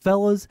it.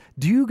 Fellas,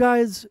 do you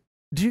guys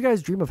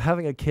dream of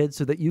having a kid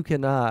so that you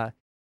can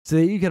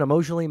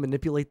emotionally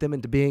manipulate them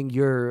into being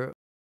your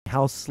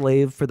house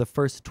slave for the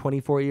first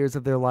 24 years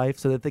of their life,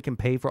 so that they can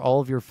pay for all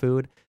of your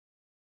food,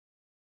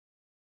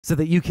 so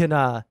that you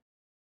can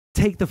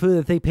take the food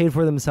that they paid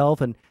for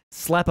themselves and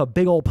slap a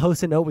big old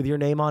post-it note with your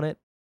name on it?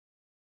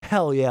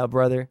 Hell yeah,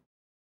 brother.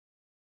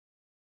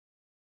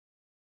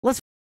 Let's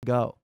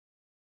go.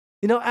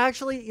 I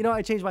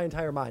changed my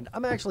entire mind.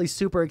 I'm actually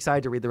super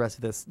excited to read the rest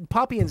of this.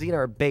 Poppy and Xena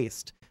are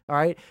based. All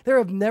right.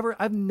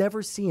 I've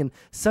never seen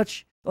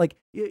such, like,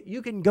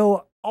 you can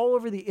go all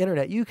over the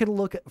internet. You can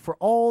look for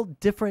all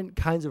different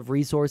kinds of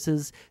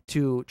resources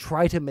to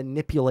try to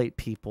manipulate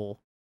people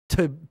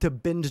to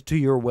bend to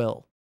your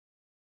will.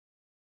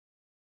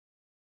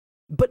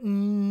 But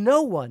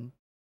no one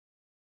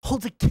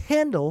holds a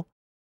candle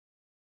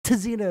to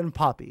Zena and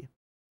Poppy.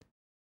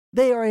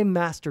 They are a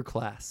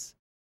masterclass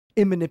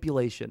in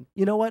manipulation.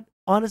 You know what?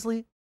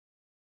 Honestly,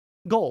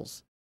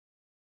 goals.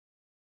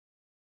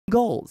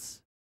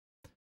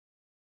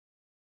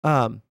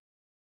 Not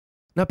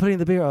putting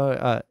the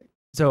beer.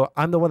 So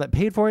I'm the one that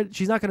paid for it.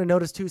 She's not going to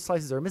notice 2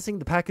 slices are missing.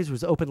 The package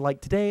was opened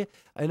like today.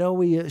 I know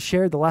we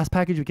shared the last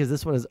package because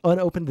this one is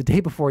unopened the day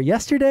before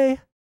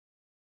yesterday,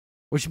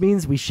 which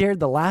means we shared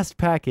the last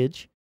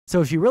package.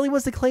 So if she really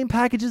wants to claim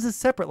packages as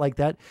separate like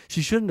that,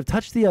 she shouldn't have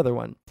touched the other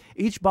one.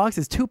 Each box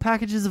has 2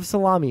 packages of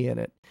salami in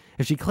it.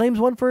 If she claims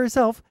one for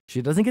herself,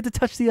 she doesn't get to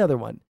touch the other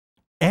one.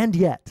 And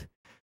yet.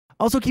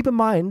 Also keep in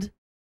mind,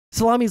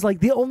 salami is like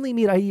the only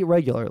meat I eat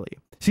regularly.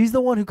 She's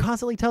the one who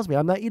constantly tells me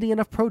I'm not eating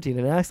enough protein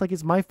and acts like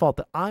it's my fault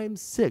that I'm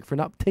sick for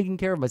not taking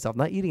care of myself,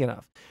 not eating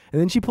enough.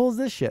 And then she pulls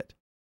this shit.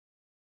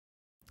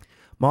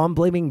 Mom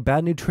blaming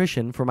bad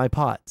nutrition for my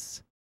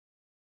POTS.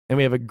 And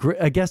we have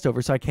a guest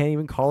over, so I can't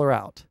even call her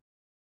out.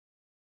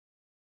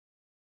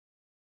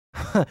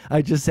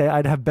 I just say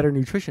I'd have better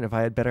nutrition if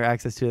I had better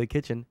access to the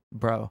kitchen.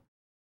 Bro.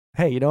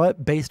 Hey, you know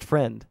what? Based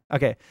friend.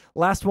 Okay,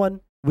 last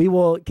one. We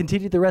will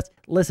continue the rest.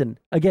 Listen,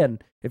 again,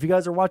 if you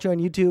guys are watching on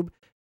YouTube,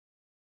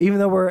 even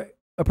though we're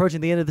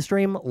approaching the end of the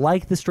stream,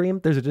 like the stream.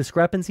 There's a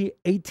discrepancy.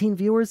 18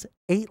 viewers,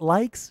 8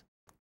 likes.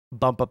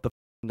 Bump up the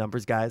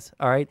numbers, guys.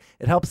 All right?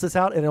 It helps us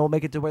out, and it will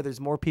make it to where there's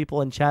more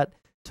people in chat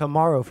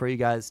tomorrow for you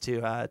guys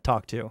to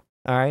talk to.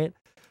 All right?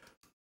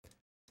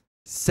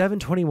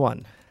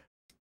 721.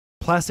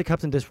 Plastic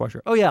cups and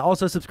dishwasher. Oh, yeah.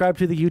 Also, subscribe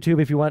to the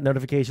YouTube if you want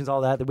notifications,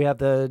 all that. We have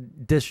the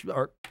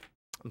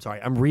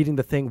I'm reading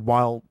the thing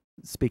while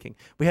speaking.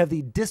 We have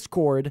the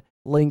Discord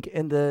link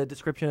in the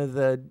description of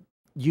the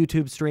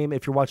YouTube stream.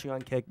 If you're watching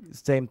on Kick,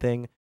 same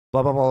thing.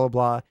 Blah, blah, blah, blah,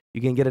 blah.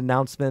 You can get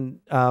announcement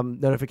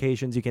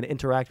notifications. You can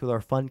interact with our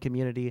fun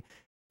community.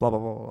 Blah, blah,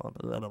 blah, blah,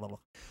 blah, blah, blah.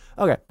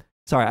 Okay.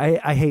 Sorry,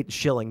 I hate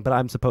shilling, but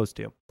I'm supposed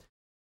to.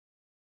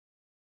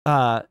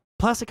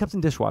 Plastic cups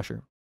and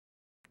dishwasher.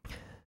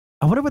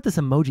 I wonder what this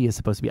emoji is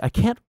supposed to be. I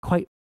can't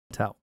quite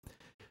tell.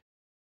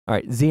 All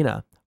right,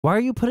 Zena. Why are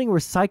you putting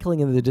recycling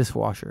in the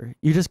dishwasher?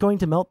 You're just going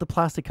to melt the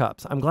plastic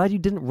cups. I'm glad you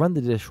didn't run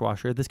the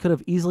dishwasher. This could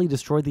have easily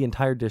destroyed the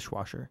entire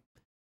dishwasher.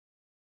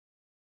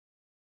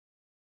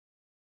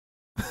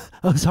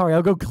 Oh, sorry.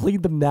 I'll go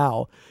clean them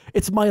now.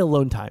 It's my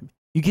alone time.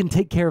 You can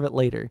take care of it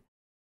later.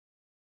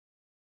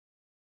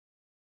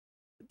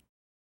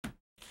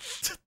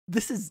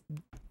 This is...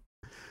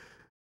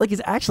 like,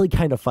 it's actually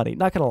kind of funny.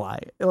 Not gonna lie.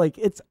 Like,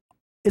 it's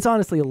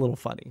honestly a little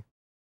funny.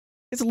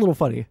 It's a little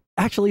funny.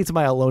 Actually, it's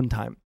my alone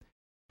time.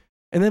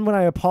 And then when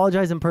I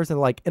apologize in person,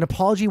 like, an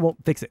apology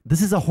won't fix it.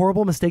 This is a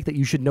horrible mistake that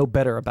you should know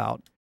better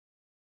about.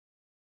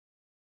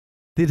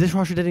 The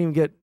dishwasher didn't even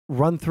get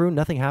run through.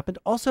 Nothing happened.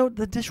 Also,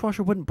 the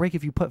dishwasher wouldn't break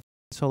if you put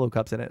solo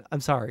cups in it.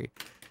 I'm sorry.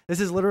 This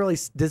is literally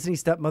Disney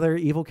stepmother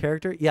evil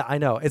character. Yeah, I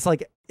know. It's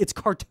like, it's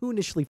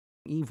cartoonishly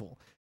evil.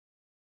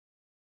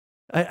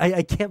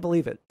 I can't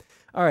believe it.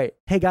 All right.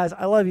 Hey guys,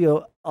 I love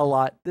you a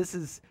lot. It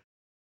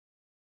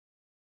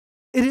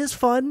is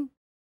fun.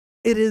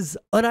 It is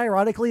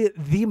unironically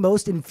the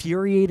most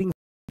infuriating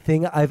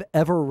thing I've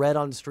ever read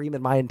on stream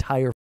in my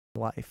entire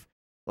life.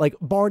 Like,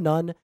 bar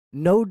none,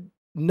 no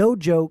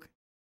joke,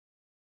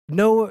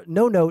 no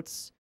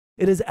notes.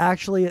 It is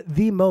actually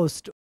the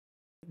most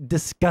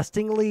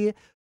disgustingly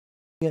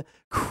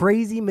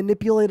crazy,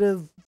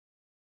 manipulative,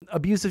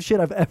 abusive shit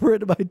I've ever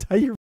read in my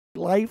entire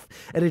life,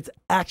 and it's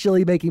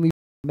actually making me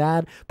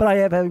mad, but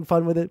I am having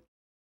fun with it.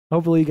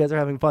 Hopefully you guys are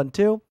having fun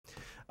too.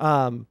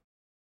 I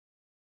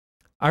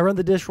run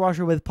the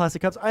dishwasher with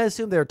plastic cups. I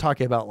assume they're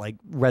talking about like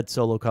red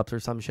Solo cups or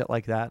some shit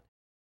like that.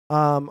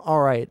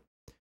 All right.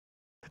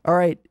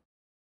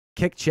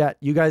 Kick chat.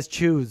 You guys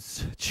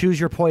choose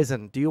your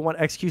poison. Do you want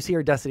XQC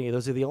or Destiny?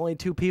 Those are the only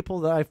two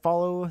people that I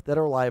follow that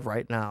are live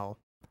right now.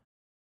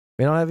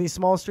 We don't have any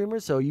small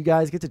streamers, so you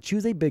guys get to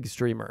choose a big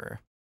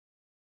streamer.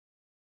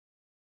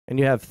 And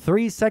you have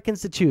 3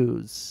 seconds to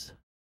choose.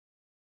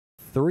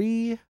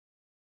 3,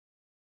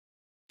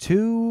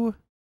 2,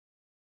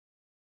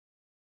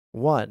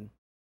 1.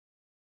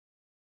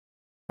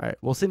 All right,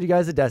 we'll send you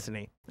guys a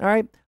Destiny. All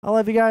right, I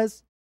love you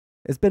guys.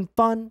 It's been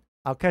fun.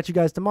 I'll catch you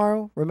guys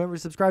tomorrow. Remember to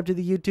subscribe to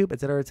the YouTube,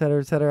 etc., etc.,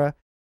 etc.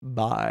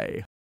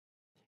 Bye.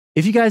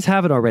 If you guys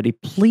haven't already,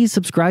 please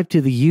subscribe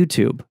to the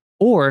YouTube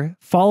or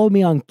follow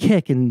me on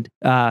Kick. And,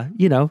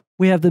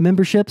 we have the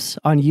memberships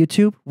on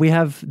YouTube. We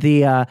have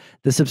the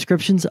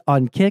subscriptions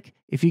on Kick.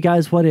 If you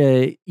guys want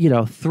to,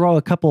 throw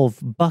a couple of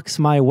bucks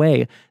my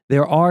way,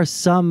 there are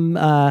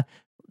some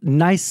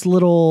nice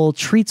little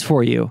treats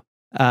for you.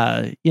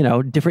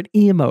 Different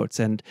emotes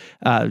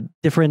and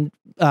different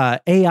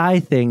AI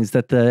things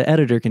that the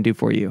editor can do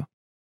for you.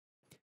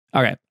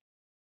 All right.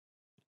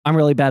 I'm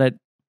really bad at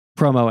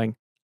promoing.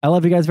 I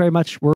love you guys very much.